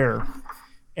clear,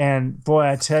 and boy,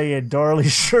 I tell you, Dorley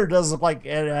sure does look like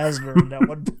Ed Asner in that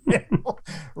one panel.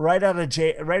 right out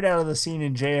of the scene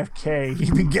in JFK.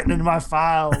 You've been getting into my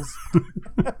files.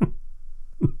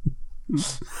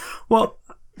 Well,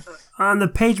 on the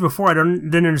page before, I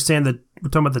didn't understand that we're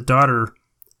talking about the daughter.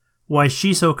 Why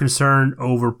she's so concerned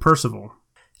over Percival.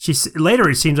 Later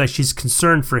it seems like she's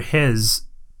concerned for she's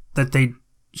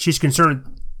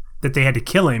concerned that they had to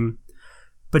kill him,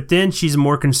 but then she's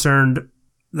more concerned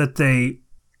that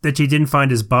she didn't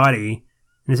find his body.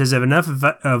 And it says if enough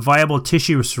viable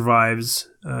tissue survives,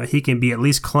 he can be at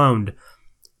least cloned.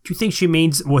 Do you think she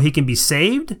means he can be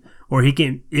saved, or he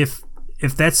can if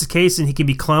that's the case, and he can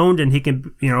be cloned and he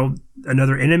can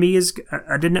another enemy is?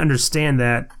 I didn't understand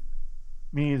that.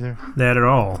 Me either. That at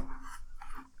all.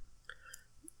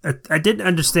 I didn't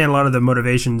understand a lot of the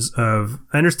motivations of.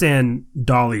 I understand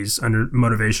Dolly's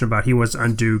motivation about he wants to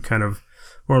undo kind of,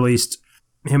 or at least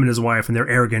him and his wife and their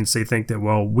arrogance, they think that,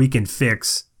 well, we can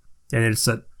fix, and it's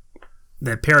that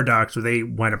paradox where they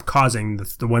wind up causing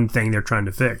the one thing they're trying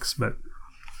to fix. But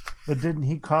didn't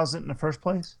he cause it in the first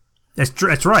place?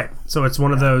 That's right. So it's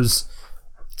one of those,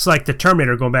 it's like the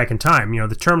Terminator going back in time.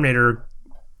 The Terminator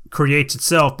creates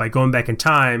itself by going back in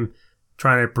time,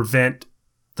 trying to prevent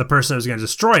the person who's going to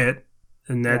destroy it.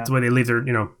 And that's the way they leave their,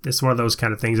 it's one of those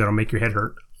kind of things that'll make your head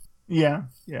hurt. Yeah.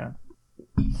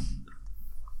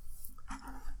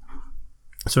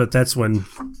 So that's when,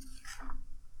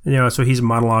 so he's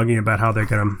monologuing about how they're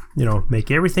going to, make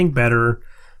everything better.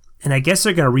 And I guess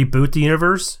they're going to reboot the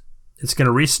universe. It's going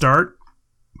to restart.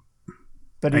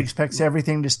 But he expects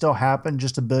everything to still happen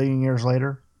just a billion years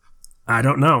later? I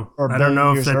don't know. Or I don't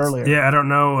know if that's earlier. Yeah, I don't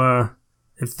know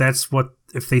if that's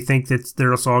if they think that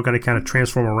they're also all going to kind of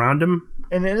transform around him.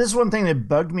 And it is one thing that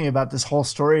bugged me about this whole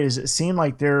story is it seemed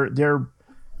like they're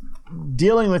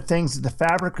dealing with things at the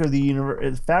fabric of the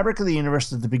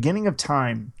universe at the beginning of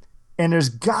time, and there's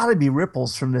got to be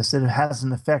ripples from this that it has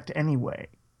an effect anyway.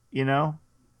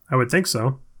 I would think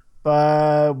so,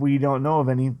 but we don't know of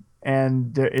any,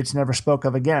 and it's never spoke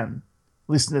of again,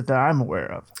 at least that I'm aware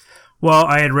of. Well,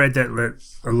 I had read that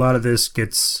a lot of this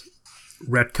gets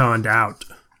retconned out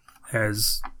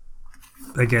as,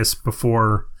 I guess,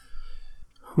 before.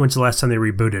 When's the last time they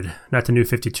rebooted? Not the New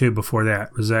 52. Before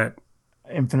that, was that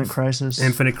Infinite Crisis?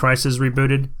 Infinite Crisis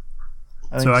rebooted.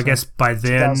 I guess by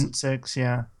then, 2006.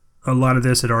 Yeah, a lot of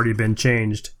this had already been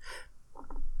changed,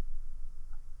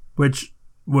 which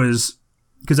was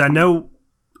because I know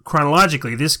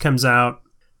chronologically this came out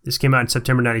in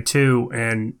September 92,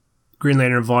 and Green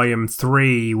Lantern Volume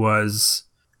 3 was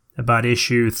about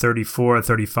issue 34 or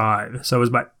 35. So it was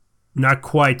about not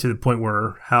quite to the point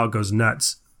where Hal goes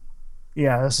nuts.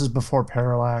 Yeah, this is before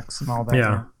Parallax and all that.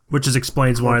 Yeah, which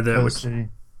explains why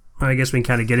I guess we can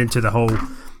kind of get into the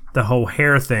whole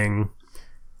hair thing.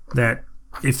 That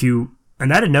if you,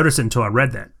 and I didn't notice it until I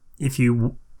read that. If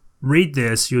you read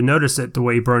this, you'll notice that the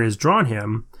way Byrne has drawn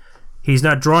him, he's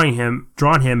not drawn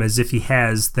him as if he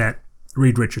has that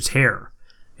Reed Richards hair.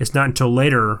 It's not until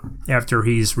later, after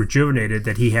he's rejuvenated,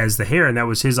 that he has the hair, and that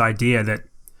was his idea that,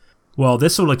 well,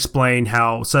 this will explain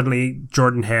how suddenly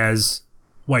Jordan has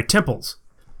white temples.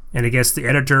 And I guess the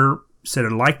editor said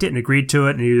it liked it and agreed to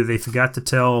it, and either they forgot to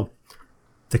tell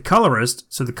the colorist,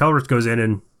 so the colorist goes in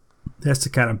and has to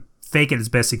kind of fake it as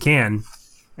best he can.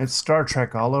 It's Star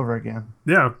Trek all over again.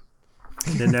 Yeah.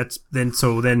 And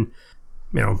then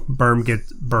Byrne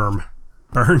gets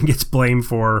blamed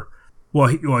for,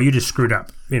 well, you just screwed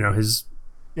up. The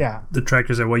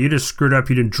director said, well, you just screwed up,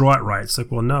 you didn't draw it right. It's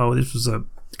like, well, no,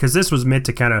 because this was meant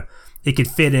to kind of, it could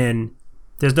fit in.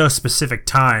 There's no specific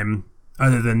time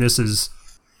other than this is,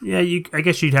 I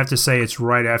guess you'd have to say it's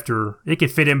right after, it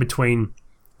could fit in between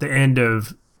the end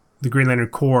of the Green Lantern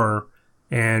Corps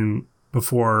and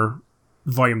before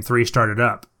Volume 3 started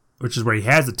up, which is where he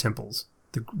has the temples,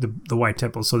 the white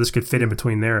temples. So this could fit in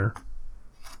between there.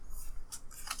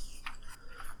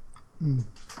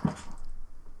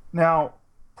 Now,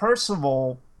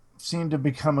 Percival seemed to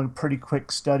become a pretty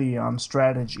quick study on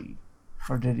strategy.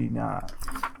 Or did he not?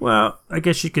 Well, I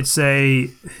guess you could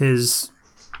say his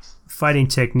fighting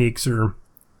techniques are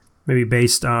maybe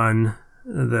based on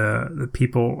the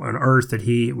people on Earth that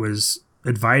he was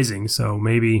advising. So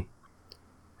maybe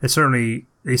they certainly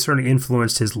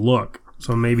influenced his look.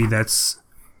 So maybe that's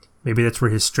where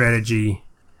his strategy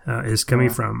is coming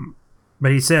from.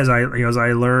 But he says, I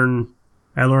learn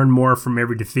more from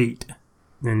every defeat.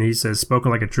 And he says, spoken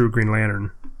like a true Green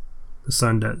Lantern. The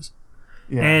Sun does.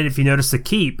 Yeah. And if you notice the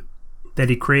keep that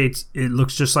he creates, it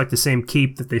looks just like the same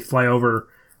keep that they fly over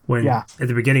at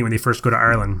the beginning when they first go to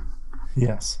Ireland.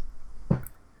 Yes.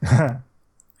 Of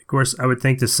course, I would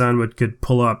think the Sun could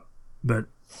pull up, but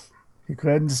he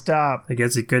couldn't stop. I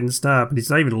guess he couldn't stop, and he's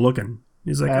not even looking.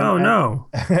 He's like, "Oh no,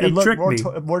 he tricked me."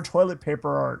 More toilet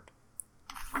paper art.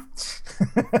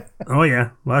 Oh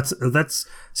yeah, well, that's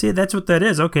what that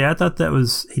is. Okay, I thought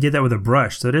he did that with a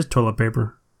brush, so it is toilet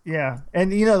paper. Yeah,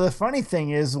 and the funny thing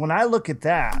is, when I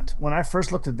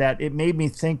first looked at that, it made me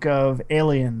think of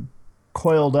Alien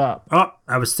coiled up. Oh,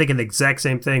 I was thinking the exact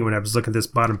same thing when I was looking at this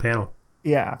bottom panel.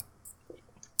 Yeah.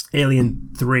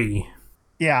 Alien 3.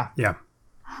 Yeah. Yeah.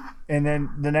 And then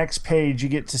the next page, you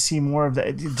get to see more of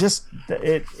that.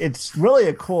 It's really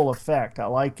a cool effect. I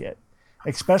like it,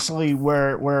 especially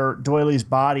where Doyley's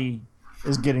body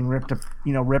is getting ripped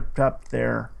up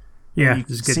there. Yeah,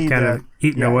 just getting kind of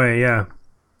eaten away. Yeah.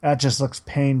 That just looks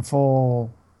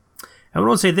painful. I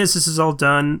want to say this is all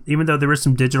done, even though there is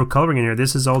some digital coloring in here,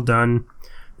 this is all done.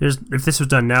 If this was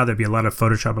done now, there'd be a lot of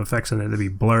Photoshop effects in it. There'd be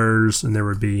blurs, and there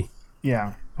would be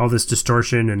all this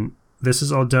distortion, and this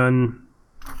is all done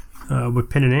with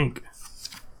pen and ink.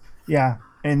 Yeah,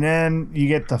 and then you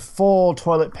get the full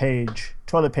toilet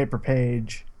paper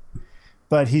page.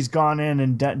 But he's gone in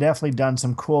and definitely done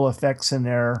some cool effects in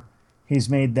there. He's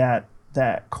made that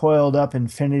coiled up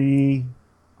infinity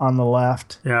on the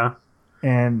left. Yeah.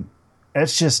 And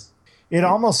it's just, it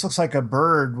almost looks like a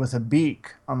bird with a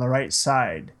beak on the right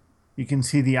side. You can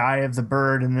see the eye of the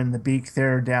bird and then the beak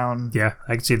there down. Yeah,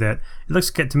 I can see that. It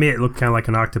looks, to me, it looked kind of like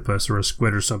an octopus or a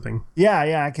squid or something.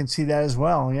 Yeah, I can see that as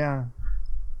well, yeah.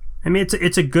 I mean,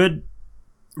 it's a good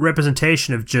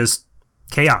representation of just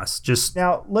chaos. Just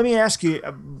now, let me ask you,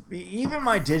 even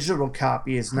my digital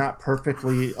copy is not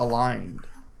perfectly aligned.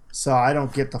 So I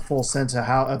don't get the full sense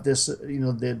of this,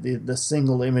 the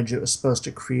single image it was supposed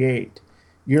to create.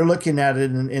 You're looking at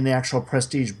it in the actual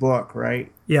Prestige book,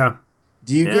 right? Yeah.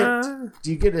 Do you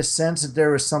get a sense that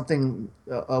there was something,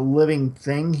 a living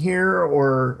thing here,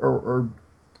 or?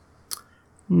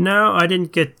 No, I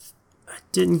didn't get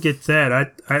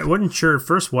that. I wasn't sure at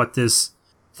first what these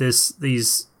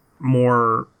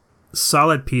more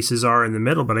solid pieces are in the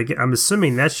middle, but I'm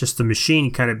assuming that's just the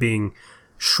machine kind of being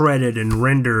shredded and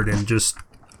rendered and just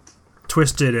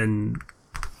twisted and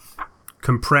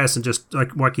compressed, and just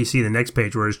like what you see in the next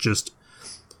page where it's just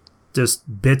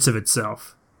bits of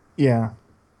itself. Yeah.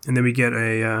 And then we get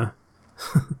a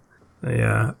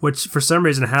which for some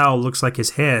reason Hal looks like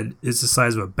his head is the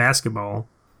size of a basketball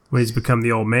when he's become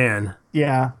the old man.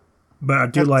 Yeah. But I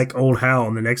do like old Hal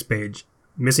on the next page.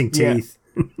 Missing teeth.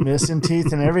 Yeah. Missing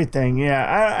teeth and everything.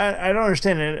 Yeah. I don't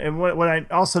understand it. And what I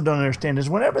also don't understand is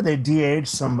whenever they de-age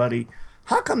somebody,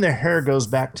 how come their hair goes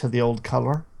back to the old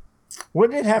color?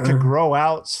 Wouldn't it have to grow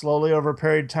out slowly over a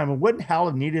period of time? And wouldn't Hal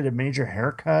have needed a major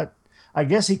haircut? I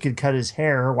guess he could cut his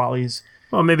hair while he's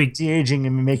maybe de-aging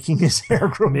and making his hair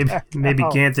grow back. Maybe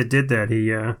Ganthet did that.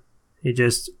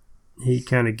 He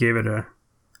kind of gave it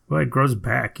it grows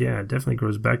back. Yeah, it definitely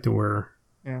grows back to where.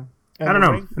 Yeah. I don't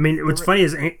know. I mean, what's funny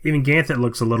is even Ganthet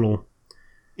looks a little.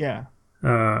 Yeah.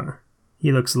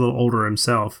 He looks a little older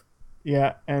himself.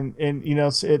 Yeah, and at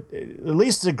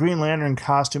least the Green Lantern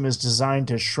costume is designed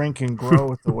to shrink and grow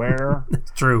with the wearer.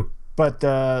 That's true. But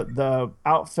the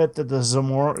outfit that the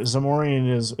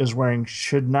Zamorian is wearing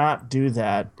should not do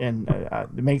that, and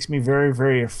it makes me very,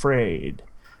 very afraid.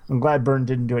 I'm glad Byrne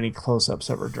didn't do any close-ups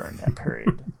ever during that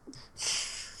period.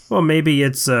 Well, maybe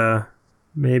it's design.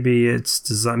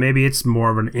 Maybe it's more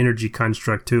of an energy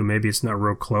construct too. Maybe it's not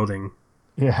real clothing.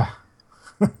 Yeah.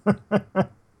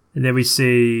 And then we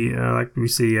see,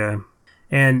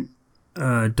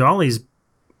 Dolly's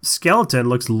skeleton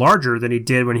looks larger than he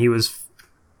did when he was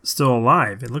still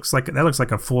alive. That looks like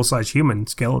a full-size human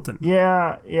skeleton.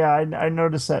 Yeah, I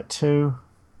noticed that too.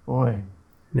 Boy. And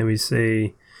then we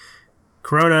see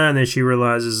Corona, and then she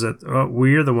realizes that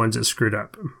we're the ones that screwed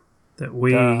up. That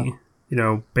we,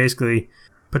 basically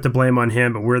put the blame on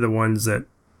him, but we're the ones that,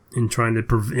 in trying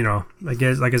to, I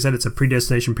guess, like I said, it's a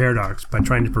predestination paradox. By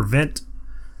trying to prevent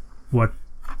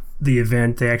the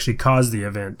event, they actually caused the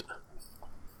event.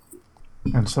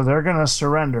 And so they're going to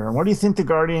surrender. What do you think the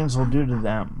Guardians will do to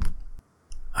them?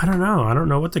 I don't know. I don't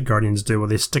know what the Guardians do. Will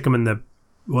they stick them in the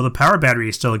power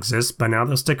battery still exists, but now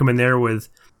they'll stick them in there with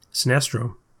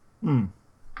Sinestro. And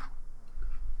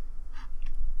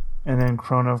then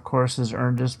Krona, of course, has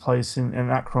earned his place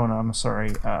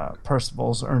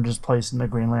Percival's earned his place in the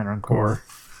Green Lantern Corps.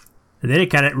 And then it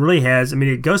kind of really has,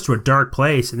 it goes to a dark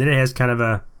place, and then it has kind of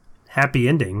a happy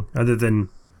ending, other than,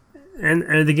 and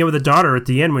again with the daughter at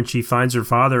the end when she finds her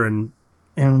father and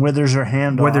withers her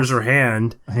hand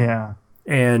Yeah.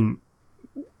 And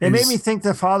it made me think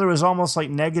the father was almost like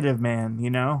Negative Man,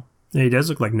 Yeah, he does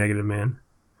look like Negative Man.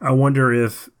 I wonder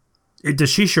does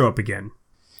she show up again?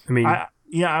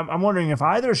 I'm wondering if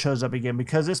either shows up again,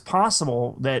 because it's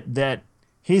possible that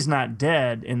he's not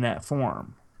dead in that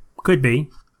form. Could be.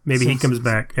 Maybe he comes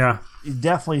back. Yeah.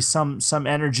 Definitely some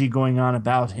energy going on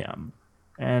about him,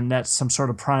 and that's some sort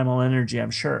of primal energy,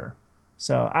 I'm sure.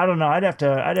 So I don't know. I'd have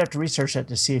to research that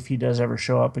to see if he does ever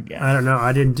show up again. I don't know.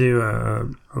 I didn't do a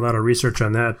lot of research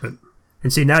on that,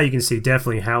 and see, now you can see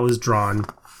definitely Hal is drawn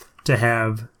to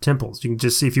have temples. You can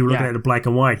just see, if you were looking at it black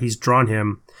and white, he's drawn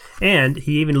him, and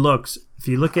he even looks. If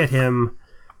you look at him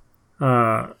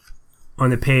on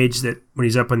the page that when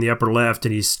he's up in the upper left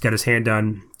and he's got his hand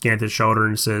on Ganthet's shoulder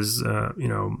and says,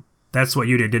 that's what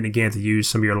you did, didn't Ganthet? Use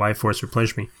some of your life force to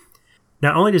replenish me.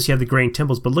 Not only does he have the graying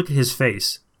temples, but look at his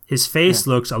face. His face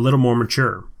looks a little more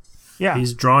mature. Yeah.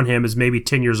 He's drawn him as maybe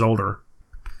 10 years older.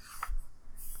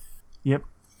 Yep.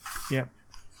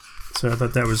 So I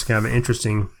thought that was kind of an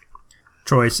interesting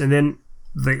choice. And then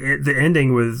the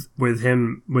ending with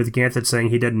him, with Ganthet saying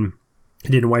he didn't he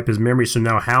didn't wipe his memory, so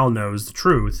now Hal knows the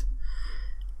truth.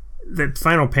 The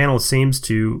final panel seems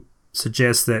to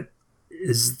suggest that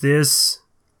is this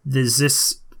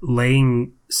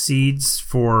laying seeds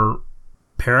for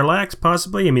Parallax,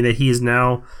 possibly? I mean, that he is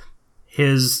now,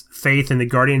 his faith in the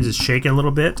Guardians is shaken a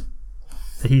little bit.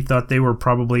 That he thought they were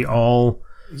probably all...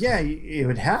 Yeah, you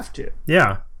would have to.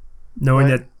 Yeah. Knowing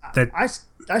but that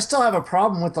I still have a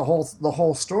problem with the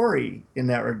whole story in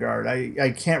that regard.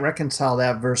 I can't reconcile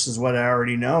that versus what I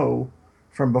already know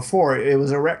from before. It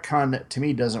was a retcon that to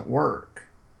me doesn't work.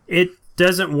 It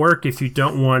doesn't work if you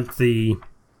don't want the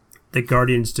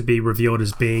Guardians to be revealed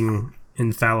as being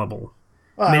infallible.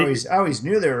 Well, I always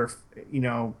knew they were,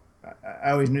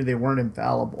 I always knew they weren't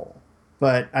infallible.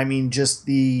 But I mean, just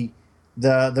the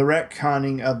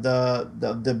retconning of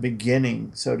the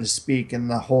beginning, so to speak, and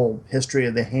the whole history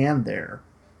of the hand there,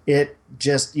 it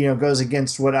just goes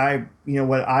against what I've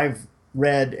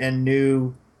read and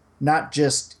knew, not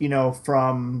just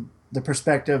from the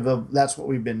perspective of that's what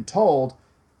we've been told,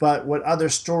 but what other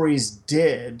stories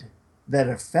did that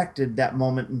affected that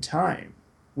moment in time.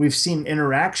 We've seen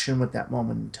interaction with that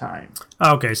moment in time.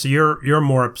 Okay, so you're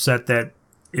more upset that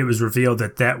it was revealed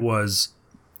that was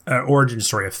an origin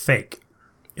story, a fake,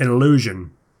 an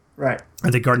illusion, right?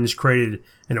 That the Guardians created,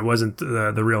 and it wasn't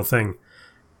the real thing.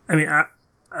 I mean,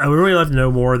 I would really love to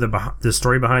know more of the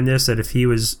story behind this. That if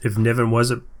Niven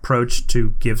was approached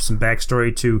to give some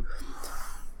backstory to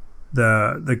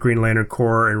the Green Lantern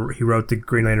Corps, and he wrote the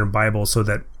Green Lantern Bible so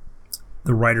that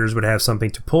the writers would have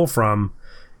something to pull from.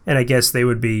 And I guess they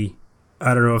would be,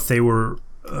 I don't know if they were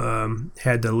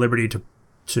had the liberty to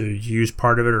use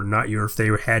part of it or not, or if they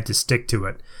had to stick to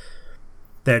it.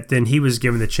 That then he was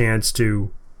given the chance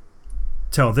to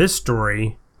tell this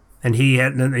story, and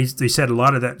they said a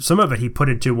lot of that, some of it he put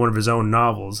into one of his own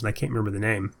novels, and I can't remember the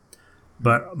name,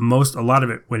 but a lot of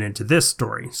it went into this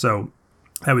story. So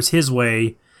that was his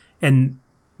way, and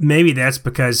maybe that's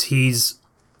because he's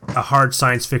a hard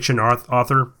science fiction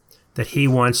author, that he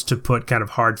wants to put kind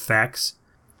of hard facts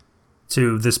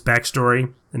to this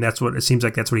backstory, and that's what it seems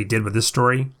like that's what he did with this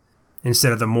story.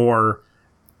 Instead of the more,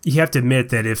 you have to admit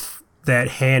that if that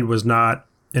hand was not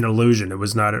an illusion, it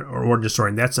was not an origin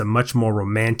story, and that's a much more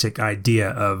romantic idea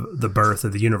of the birth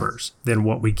of the universe than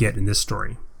what we get in this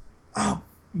story. Oh,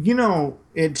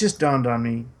 it just dawned on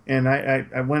me, and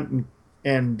I went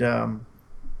and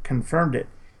confirmed it.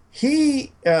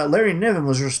 Larry Niven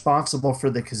was responsible for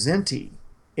the Ganthet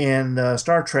in the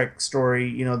Star Trek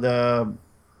story,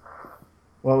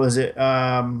 what was it?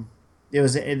 It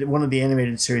was one of the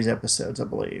animated series episodes, I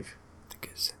believe.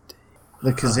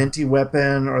 The Ganthet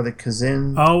weapon, or the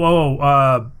Kazin.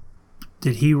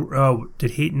 Did he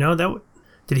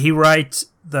write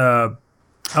the?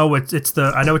 Oh, it's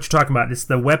the. I know what you're talking about. It's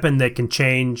the weapon that can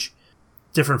change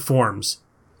different forms.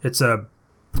 It's a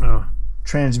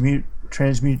transmute.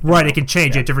 Right, it can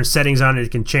change. You have different settings on it.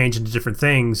 It can change into different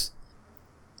things.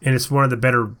 And it's one of the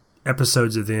better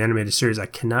episodes of the animated series.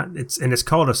 It's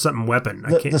called a something weapon.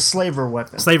 The slaver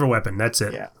weapon. Slaver weapon. That's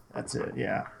it. Yeah, that's it.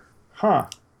 Yeah. Huh.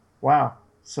 Wow.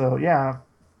 So yeah,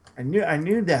 I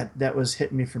knew that was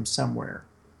hitting me from somewhere.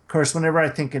 Of course, whenever I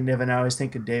think of Niven, I always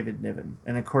think of David Niven,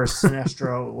 and of course,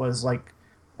 Sinestro was like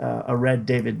a red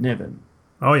David Niven.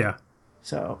 Oh yeah.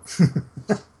 So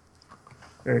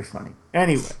very funny.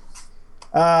 Anyway,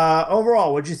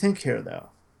 overall, what'd you think here, though?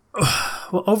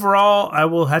 Well, overall, I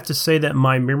will have to say that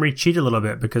my memory cheated a little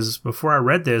bit, because before I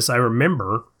read this, I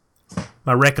remember,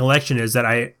 my recollection is that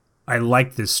I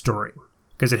liked this story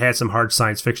because it had some hard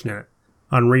science fiction in it.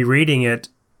 On rereading it,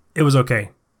 it was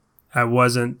okay. I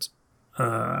wasn't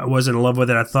in love with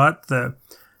it. I thought the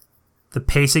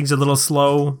pacing's a little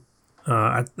slow.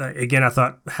 I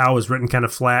thought Hal was written kind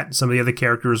of flat. Some of the other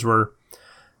characters were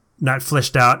not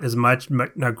fleshed out as much.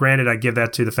 Now, granted, I give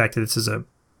that to the fact that this is a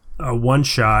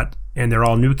one-shot, and they're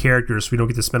all new characters, so we don't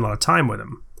get to spend a lot of time with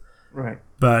them. Right.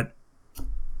 But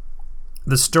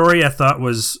the story, I thought,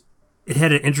 it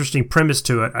had an interesting premise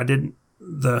to it. I didn't,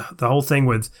 the whole thing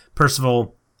with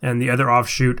Percival and the other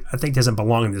offshoot, I think doesn't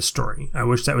belong in this story. I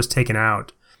wish that was taken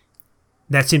out.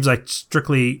 That seems like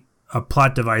strictly a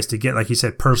plot device to get, like you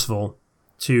said, Percival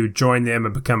to join them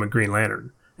and become a Green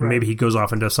Lantern. And maybe he goes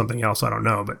off and does something else, I don't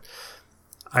know. But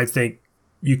I think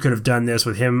you could have done this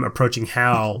with him approaching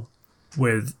Hal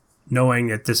with knowing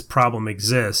that this problem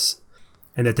exists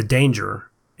and that the danger,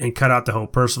 and cut out the whole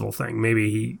Percival thing.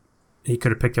 Maybe he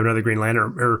could have picked up another Green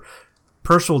Lantern, or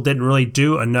Percival didn't really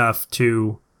do enough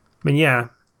to, I mean, yeah,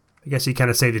 I guess he kind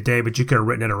of saved the day, but you could have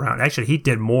written it around. Actually, he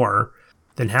did more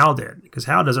than Hal did, because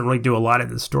Hal doesn't really do a lot in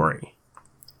the story.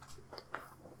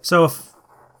 So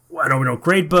I don't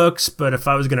grade books, but if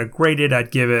I was going to grade it,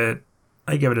 I'd give it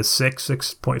I give it a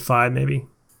 6.5 maybe.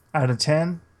 Out of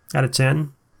 10? Out of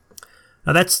 10.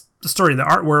 Now that's the story. The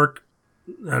artwork,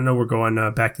 I know we're going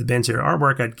back to the bins here.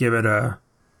 Artwork, I'd give it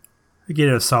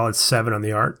a solid 7 on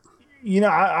the art.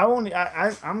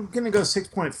 I'm going to go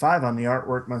 6.5 on the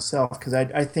artwork myself because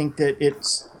I think that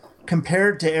it's,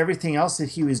 compared to everything else that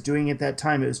he was doing at that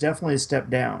time, it was definitely a step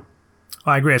down.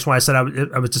 I agree. That's why I said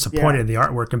I was disappointed in the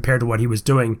artwork compared to what he was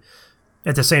doing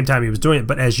at the same time he was doing it.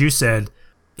 But as you said,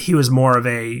 he was more of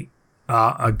a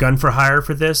gun for hire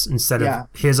for this instead of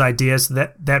his ideas.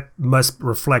 That must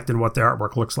reflect in what the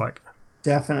artwork looks like.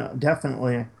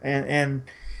 Definitely. And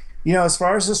as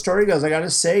far as the story goes, I got to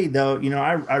say, though,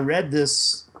 I read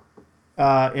this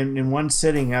in one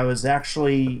sitting. I was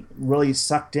actually really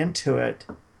sucked into it.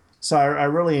 So I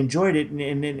really enjoyed it.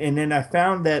 And then I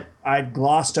found that I'd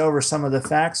glossed over some of the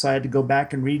facts. So I had to go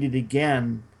back and read it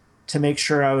again to make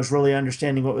sure I was really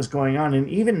understanding what was going on. And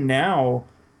even now,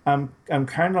 I'm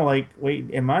kind of like, wait,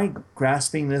 am I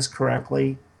grasping this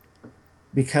correctly?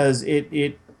 Because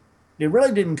it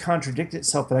really didn't contradict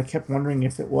itself, but I kept wondering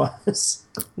if it was.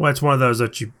 Well, it's one of those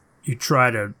that you try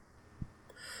to...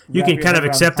 You can kind of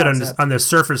accept it on the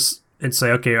surface and say,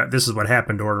 okay, this is what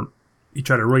happened, or you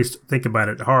try to really think about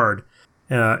it hard.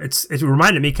 It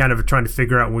reminded me kind of trying to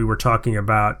figure out when we were talking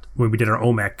about when we did our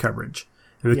OMAC coverage.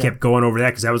 And we kept going over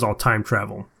that because that was all time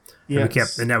travel.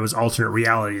 Yes. And that was alternate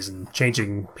realities and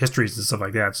changing histories and stuff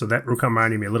like that. So that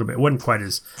reminded me a little bit. It wasn't quite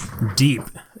as deep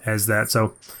as that.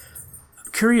 So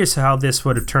I'm curious how this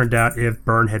would have turned out if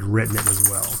Byrne had written it as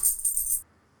well.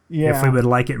 Yeah. If we would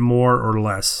like it more or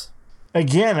less.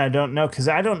 Again, I don't know, because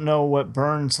I don't know what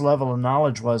Byrne's level of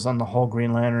knowledge was on the whole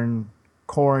Green Lantern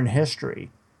Corps and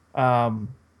history.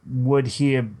 Would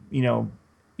he have,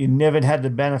 Niven had the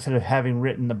benefit of having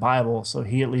written the Bible, so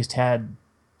he at least had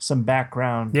some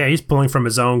background. Yeah, he's pulling from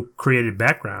his own created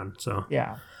background. So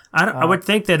yeah, I would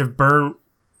think that if Byrne,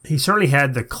 he certainly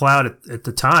had the clout at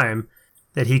the time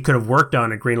that he could have worked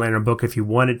on a Green Lantern book if he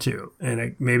wanted to,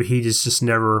 and maybe he just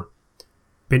never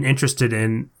been interested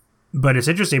in. But it's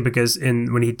interesting because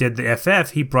when he did the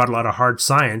FF, he brought a lot of hard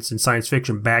science and science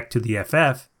fiction back to the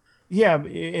FF. Yeah,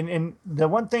 and the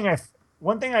one thing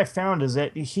I found is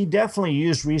that he definitely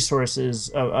used resources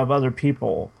of other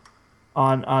people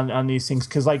on these things,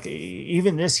 because like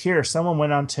even this here, someone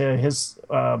went onto his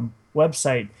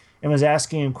website and was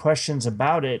asking him questions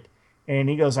about it, and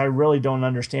he goes, "I really don't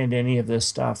understand any of this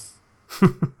stuff,"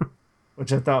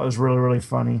 which I thought was really, really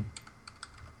funny.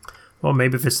 Well,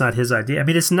 maybe if it's not his idea. I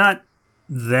mean, it's not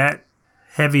that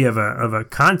heavy of a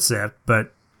concept,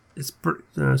 but it's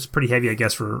pretty heavy, I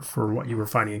guess, for what you were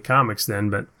finding in comics then.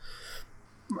 But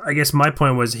I guess my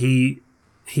point was he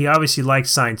obviously likes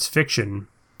science fiction,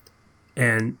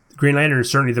 and Green Lantern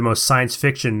is certainly the most science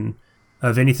fiction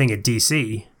of anything at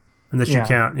DC, unless you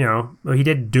count, well, he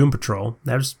did Doom Patrol.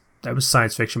 That was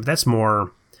science fiction, but that's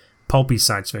more pulpy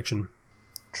science fiction.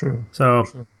 True. So.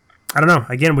 True. I don't know.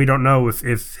 Again, we don't know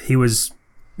if he was,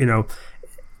 and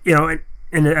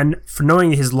for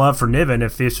knowing his love for Niven,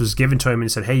 if this was given to him and he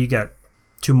said, "Hey, you got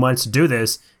 2 months to do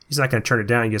this," he's not going to turn it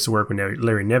down. He gets to work with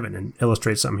Larry Niven and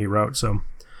illustrate something he wrote. So,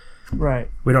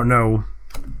 right. We don't know.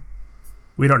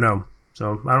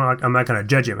 So I'm not going to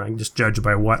judge him. I can just judge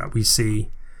by what we see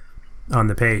on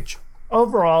the page.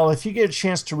 Overall, if you get a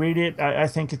chance to read it, I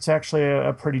think it's actually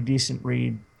a pretty decent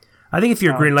read. I think if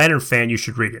you're a Green Lantern fan, you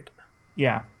should read it.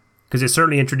 Yeah. Because it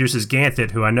certainly introduces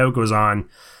Ganthet, who I know goes on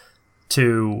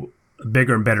to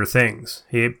bigger and better things.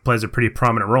 He plays a pretty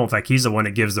prominent role. In fact, he's the one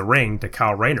that gives the ring to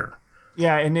Kyle Rayner.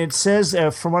 Yeah, and it says,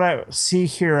 from what I see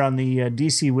here on the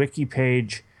DC Wiki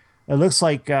page, it looks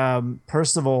like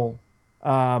Percival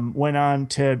went on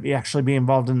to actually be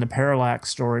involved in the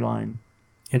Parallax storyline.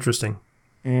 Interesting.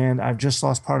 And I've just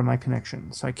lost part of my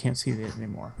connection, so I can't see it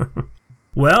anymore.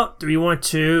 Well, do we want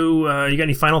to... you got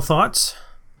any final thoughts?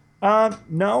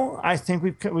 No, I think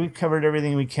we've covered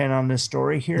everything we can on this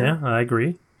story here. Yeah, I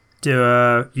agree.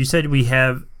 You said we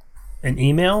have an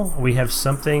email? We have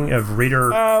something of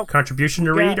reader contribution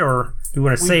to read, or do we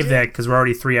want to save that because we're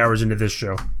already 3 hours into this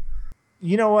show?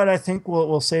 You know what? I think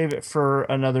we'll save it for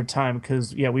another time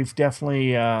because we've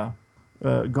definitely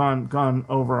gone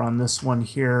over on this one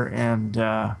here, and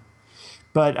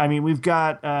but I mean we've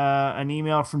got an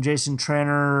email from Jason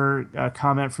Trenner, a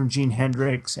comment from Gene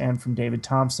Hendricks, and from David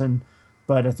Thompson.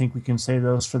 But I think we can save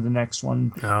those for the next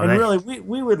one. Really,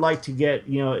 we would like to get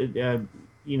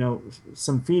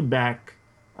some feedback.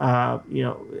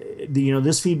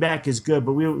 This feedback is good,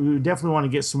 but we definitely want to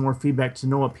get some more feedback to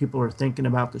know what people are thinking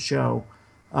about the show.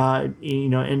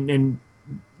 And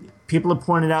people have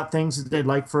pointed out things that they'd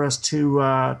like for us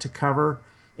to cover,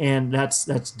 And that's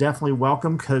definitely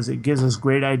welcome because it gives us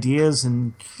great ideas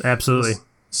and Absolutely.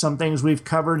 Some things we've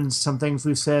covered and some things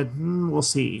we've said, we'll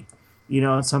see.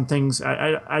 And some things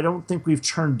I don't think we've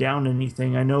turned down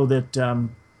anything. I know that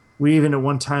we even at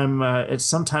one time, at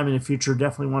some time in the future,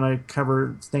 definitely want to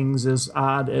cover things as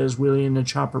odd as Willie and the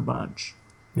Chopper Bunch.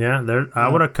 Yeah, I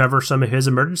want to cover some of his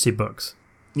emergency books.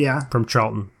 Yeah, from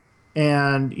Charlton.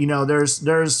 And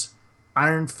there's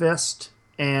Iron Fist,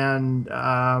 and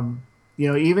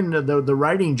even the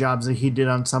writing jobs that he did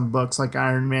on some books like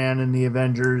Iron Man and the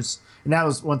Avengers. And that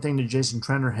was one thing that Jason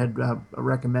Trenner had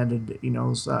recommended.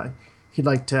 He'd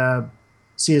like to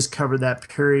see us cover that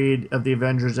period of the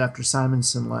Avengers after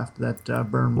Simonson left. That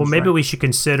Byrne. Well, maybe we should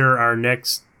consider our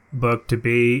next book to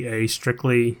be a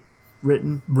strictly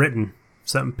written.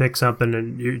 Pick something,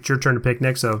 and it's your turn to pick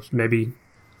next. So maybe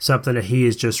something that he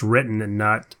has just written and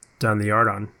not done the art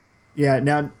on. Yeah.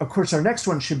 Now, of course, our next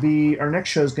show is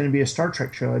going to be a Star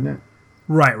Trek show, isn't it?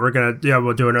 Right.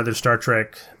 We'll do another Star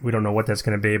Trek. We don't know what that's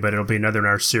going to be, but it'll be another in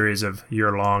our series of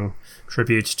year-long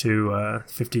tributes to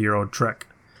 50-year-old Trek.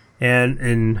 And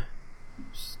in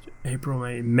April,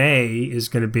 May is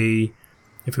going to be,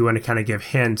 if we want to kind of give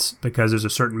hints, because there's a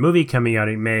certain movie coming out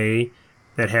in May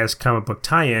that has comic book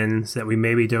tie-ins that we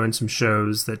may be doing some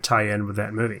shows that tie in with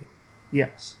that movie.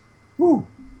 Yes. Woo.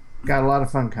 Got a lot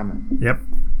of fun coming. Yep.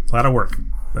 A lot of work.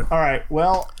 But. All right.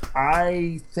 Well,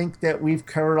 I think that we've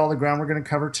covered all the ground we're going to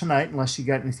cover tonight, unless you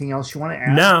got anything else you want to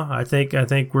add. No, I think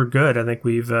we're good. I think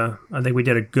we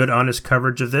did a good, honest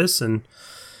coverage of this, and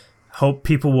hope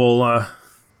people will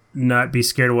not be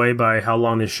scared away by how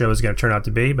long this show is going to turn out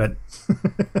to be. But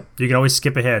you can always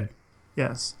skip ahead.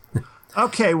 Yes.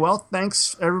 Okay. Well,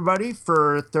 thanks everybody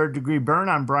for Third Degree Burn.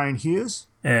 I'm Brian Hughes,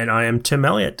 and I am Tim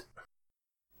Elliott.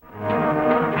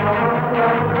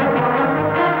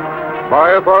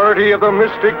 By authority of the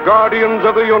mystic guardians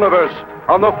of the universe,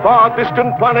 on the far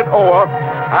distant planet Oa,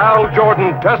 Hal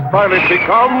Jordan, test pilot,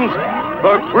 becomes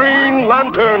the Green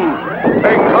Lantern,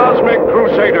 a cosmic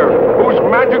crusader whose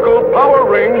magical power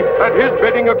ring at his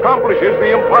bidding accomplishes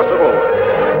the impossible.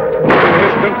 In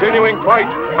his continuing fight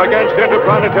against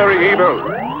interplanetary evil,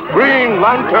 Green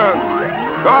Lantern,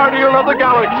 Guardian of the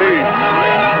Galaxy.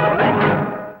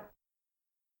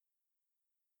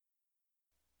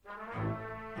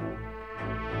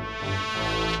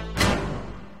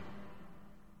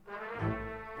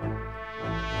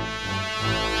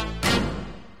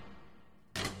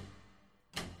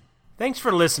 Thanks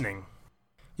for listening.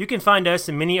 You can find us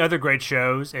and many other great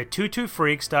shows at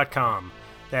twotwofreaks.com.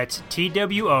 That's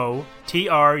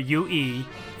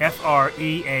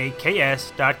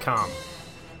TWOTRUEFREAKS.com.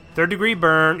 Third Degree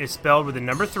Burn is spelled with the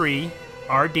number 3,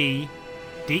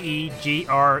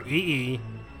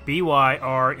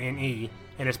 RDDEGREEBYRNE,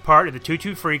 and is part of the Two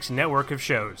Two Freaks network of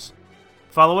shows.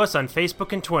 Follow us on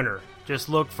Facebook and Twitter. Just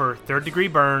look for Third Degree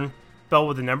Burn, spelled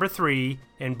with the number 3,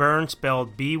 and Burn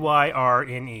spelled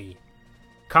BYRNE.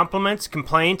 Compliments,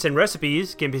 complaints, and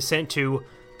recipes can be sent to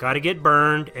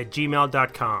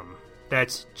gottagetburned@gmail.com.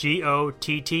 That's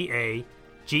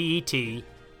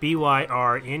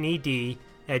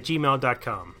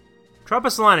GOTTAGETBYRNED@gmail.com. Drop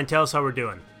us a line and tell us how we're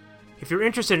doing. If you're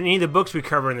interested in any of the books we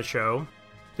cover in the show,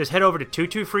 just head over to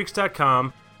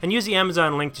twotwofreaks.com and use the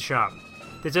Amazon link to shop.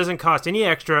 This doesn't cost any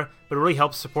extra, but it really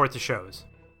helps support the shows.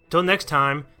 Until next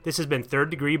time, this has been Third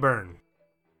Degree Burn.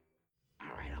 All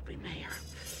right, I'll be mayor.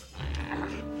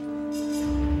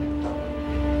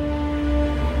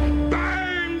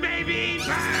 Burn, baby,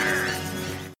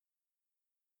 burn!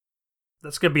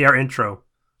 That's going to be our intro.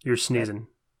 You're sneezing.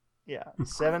 Yeah,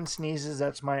 7 sneezes,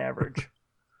 that's my average.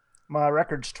 My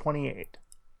record's 28.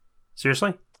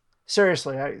 Seriously?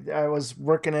 Seriously, I was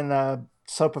working in a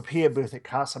Sopapilla booth at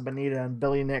Casa Bonita, and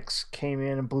Billy Nix came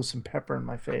in and blew some pepper in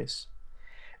my face.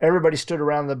 Everybody stood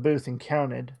around the booth and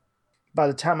counted. By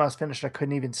the time I was finished, I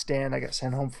couldn't even stand. I got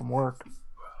sent home from work.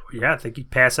 Yeah, I think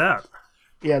you'd pass out.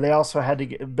 Yeah, they also had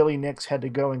to Billy Nix had to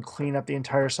go and clean up the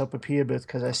entire Sopapilla booth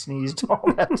because I sneezed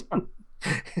all that time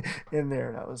in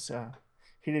there. That was,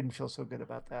 he didn't feel so good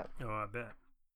about that. Oh, I bet.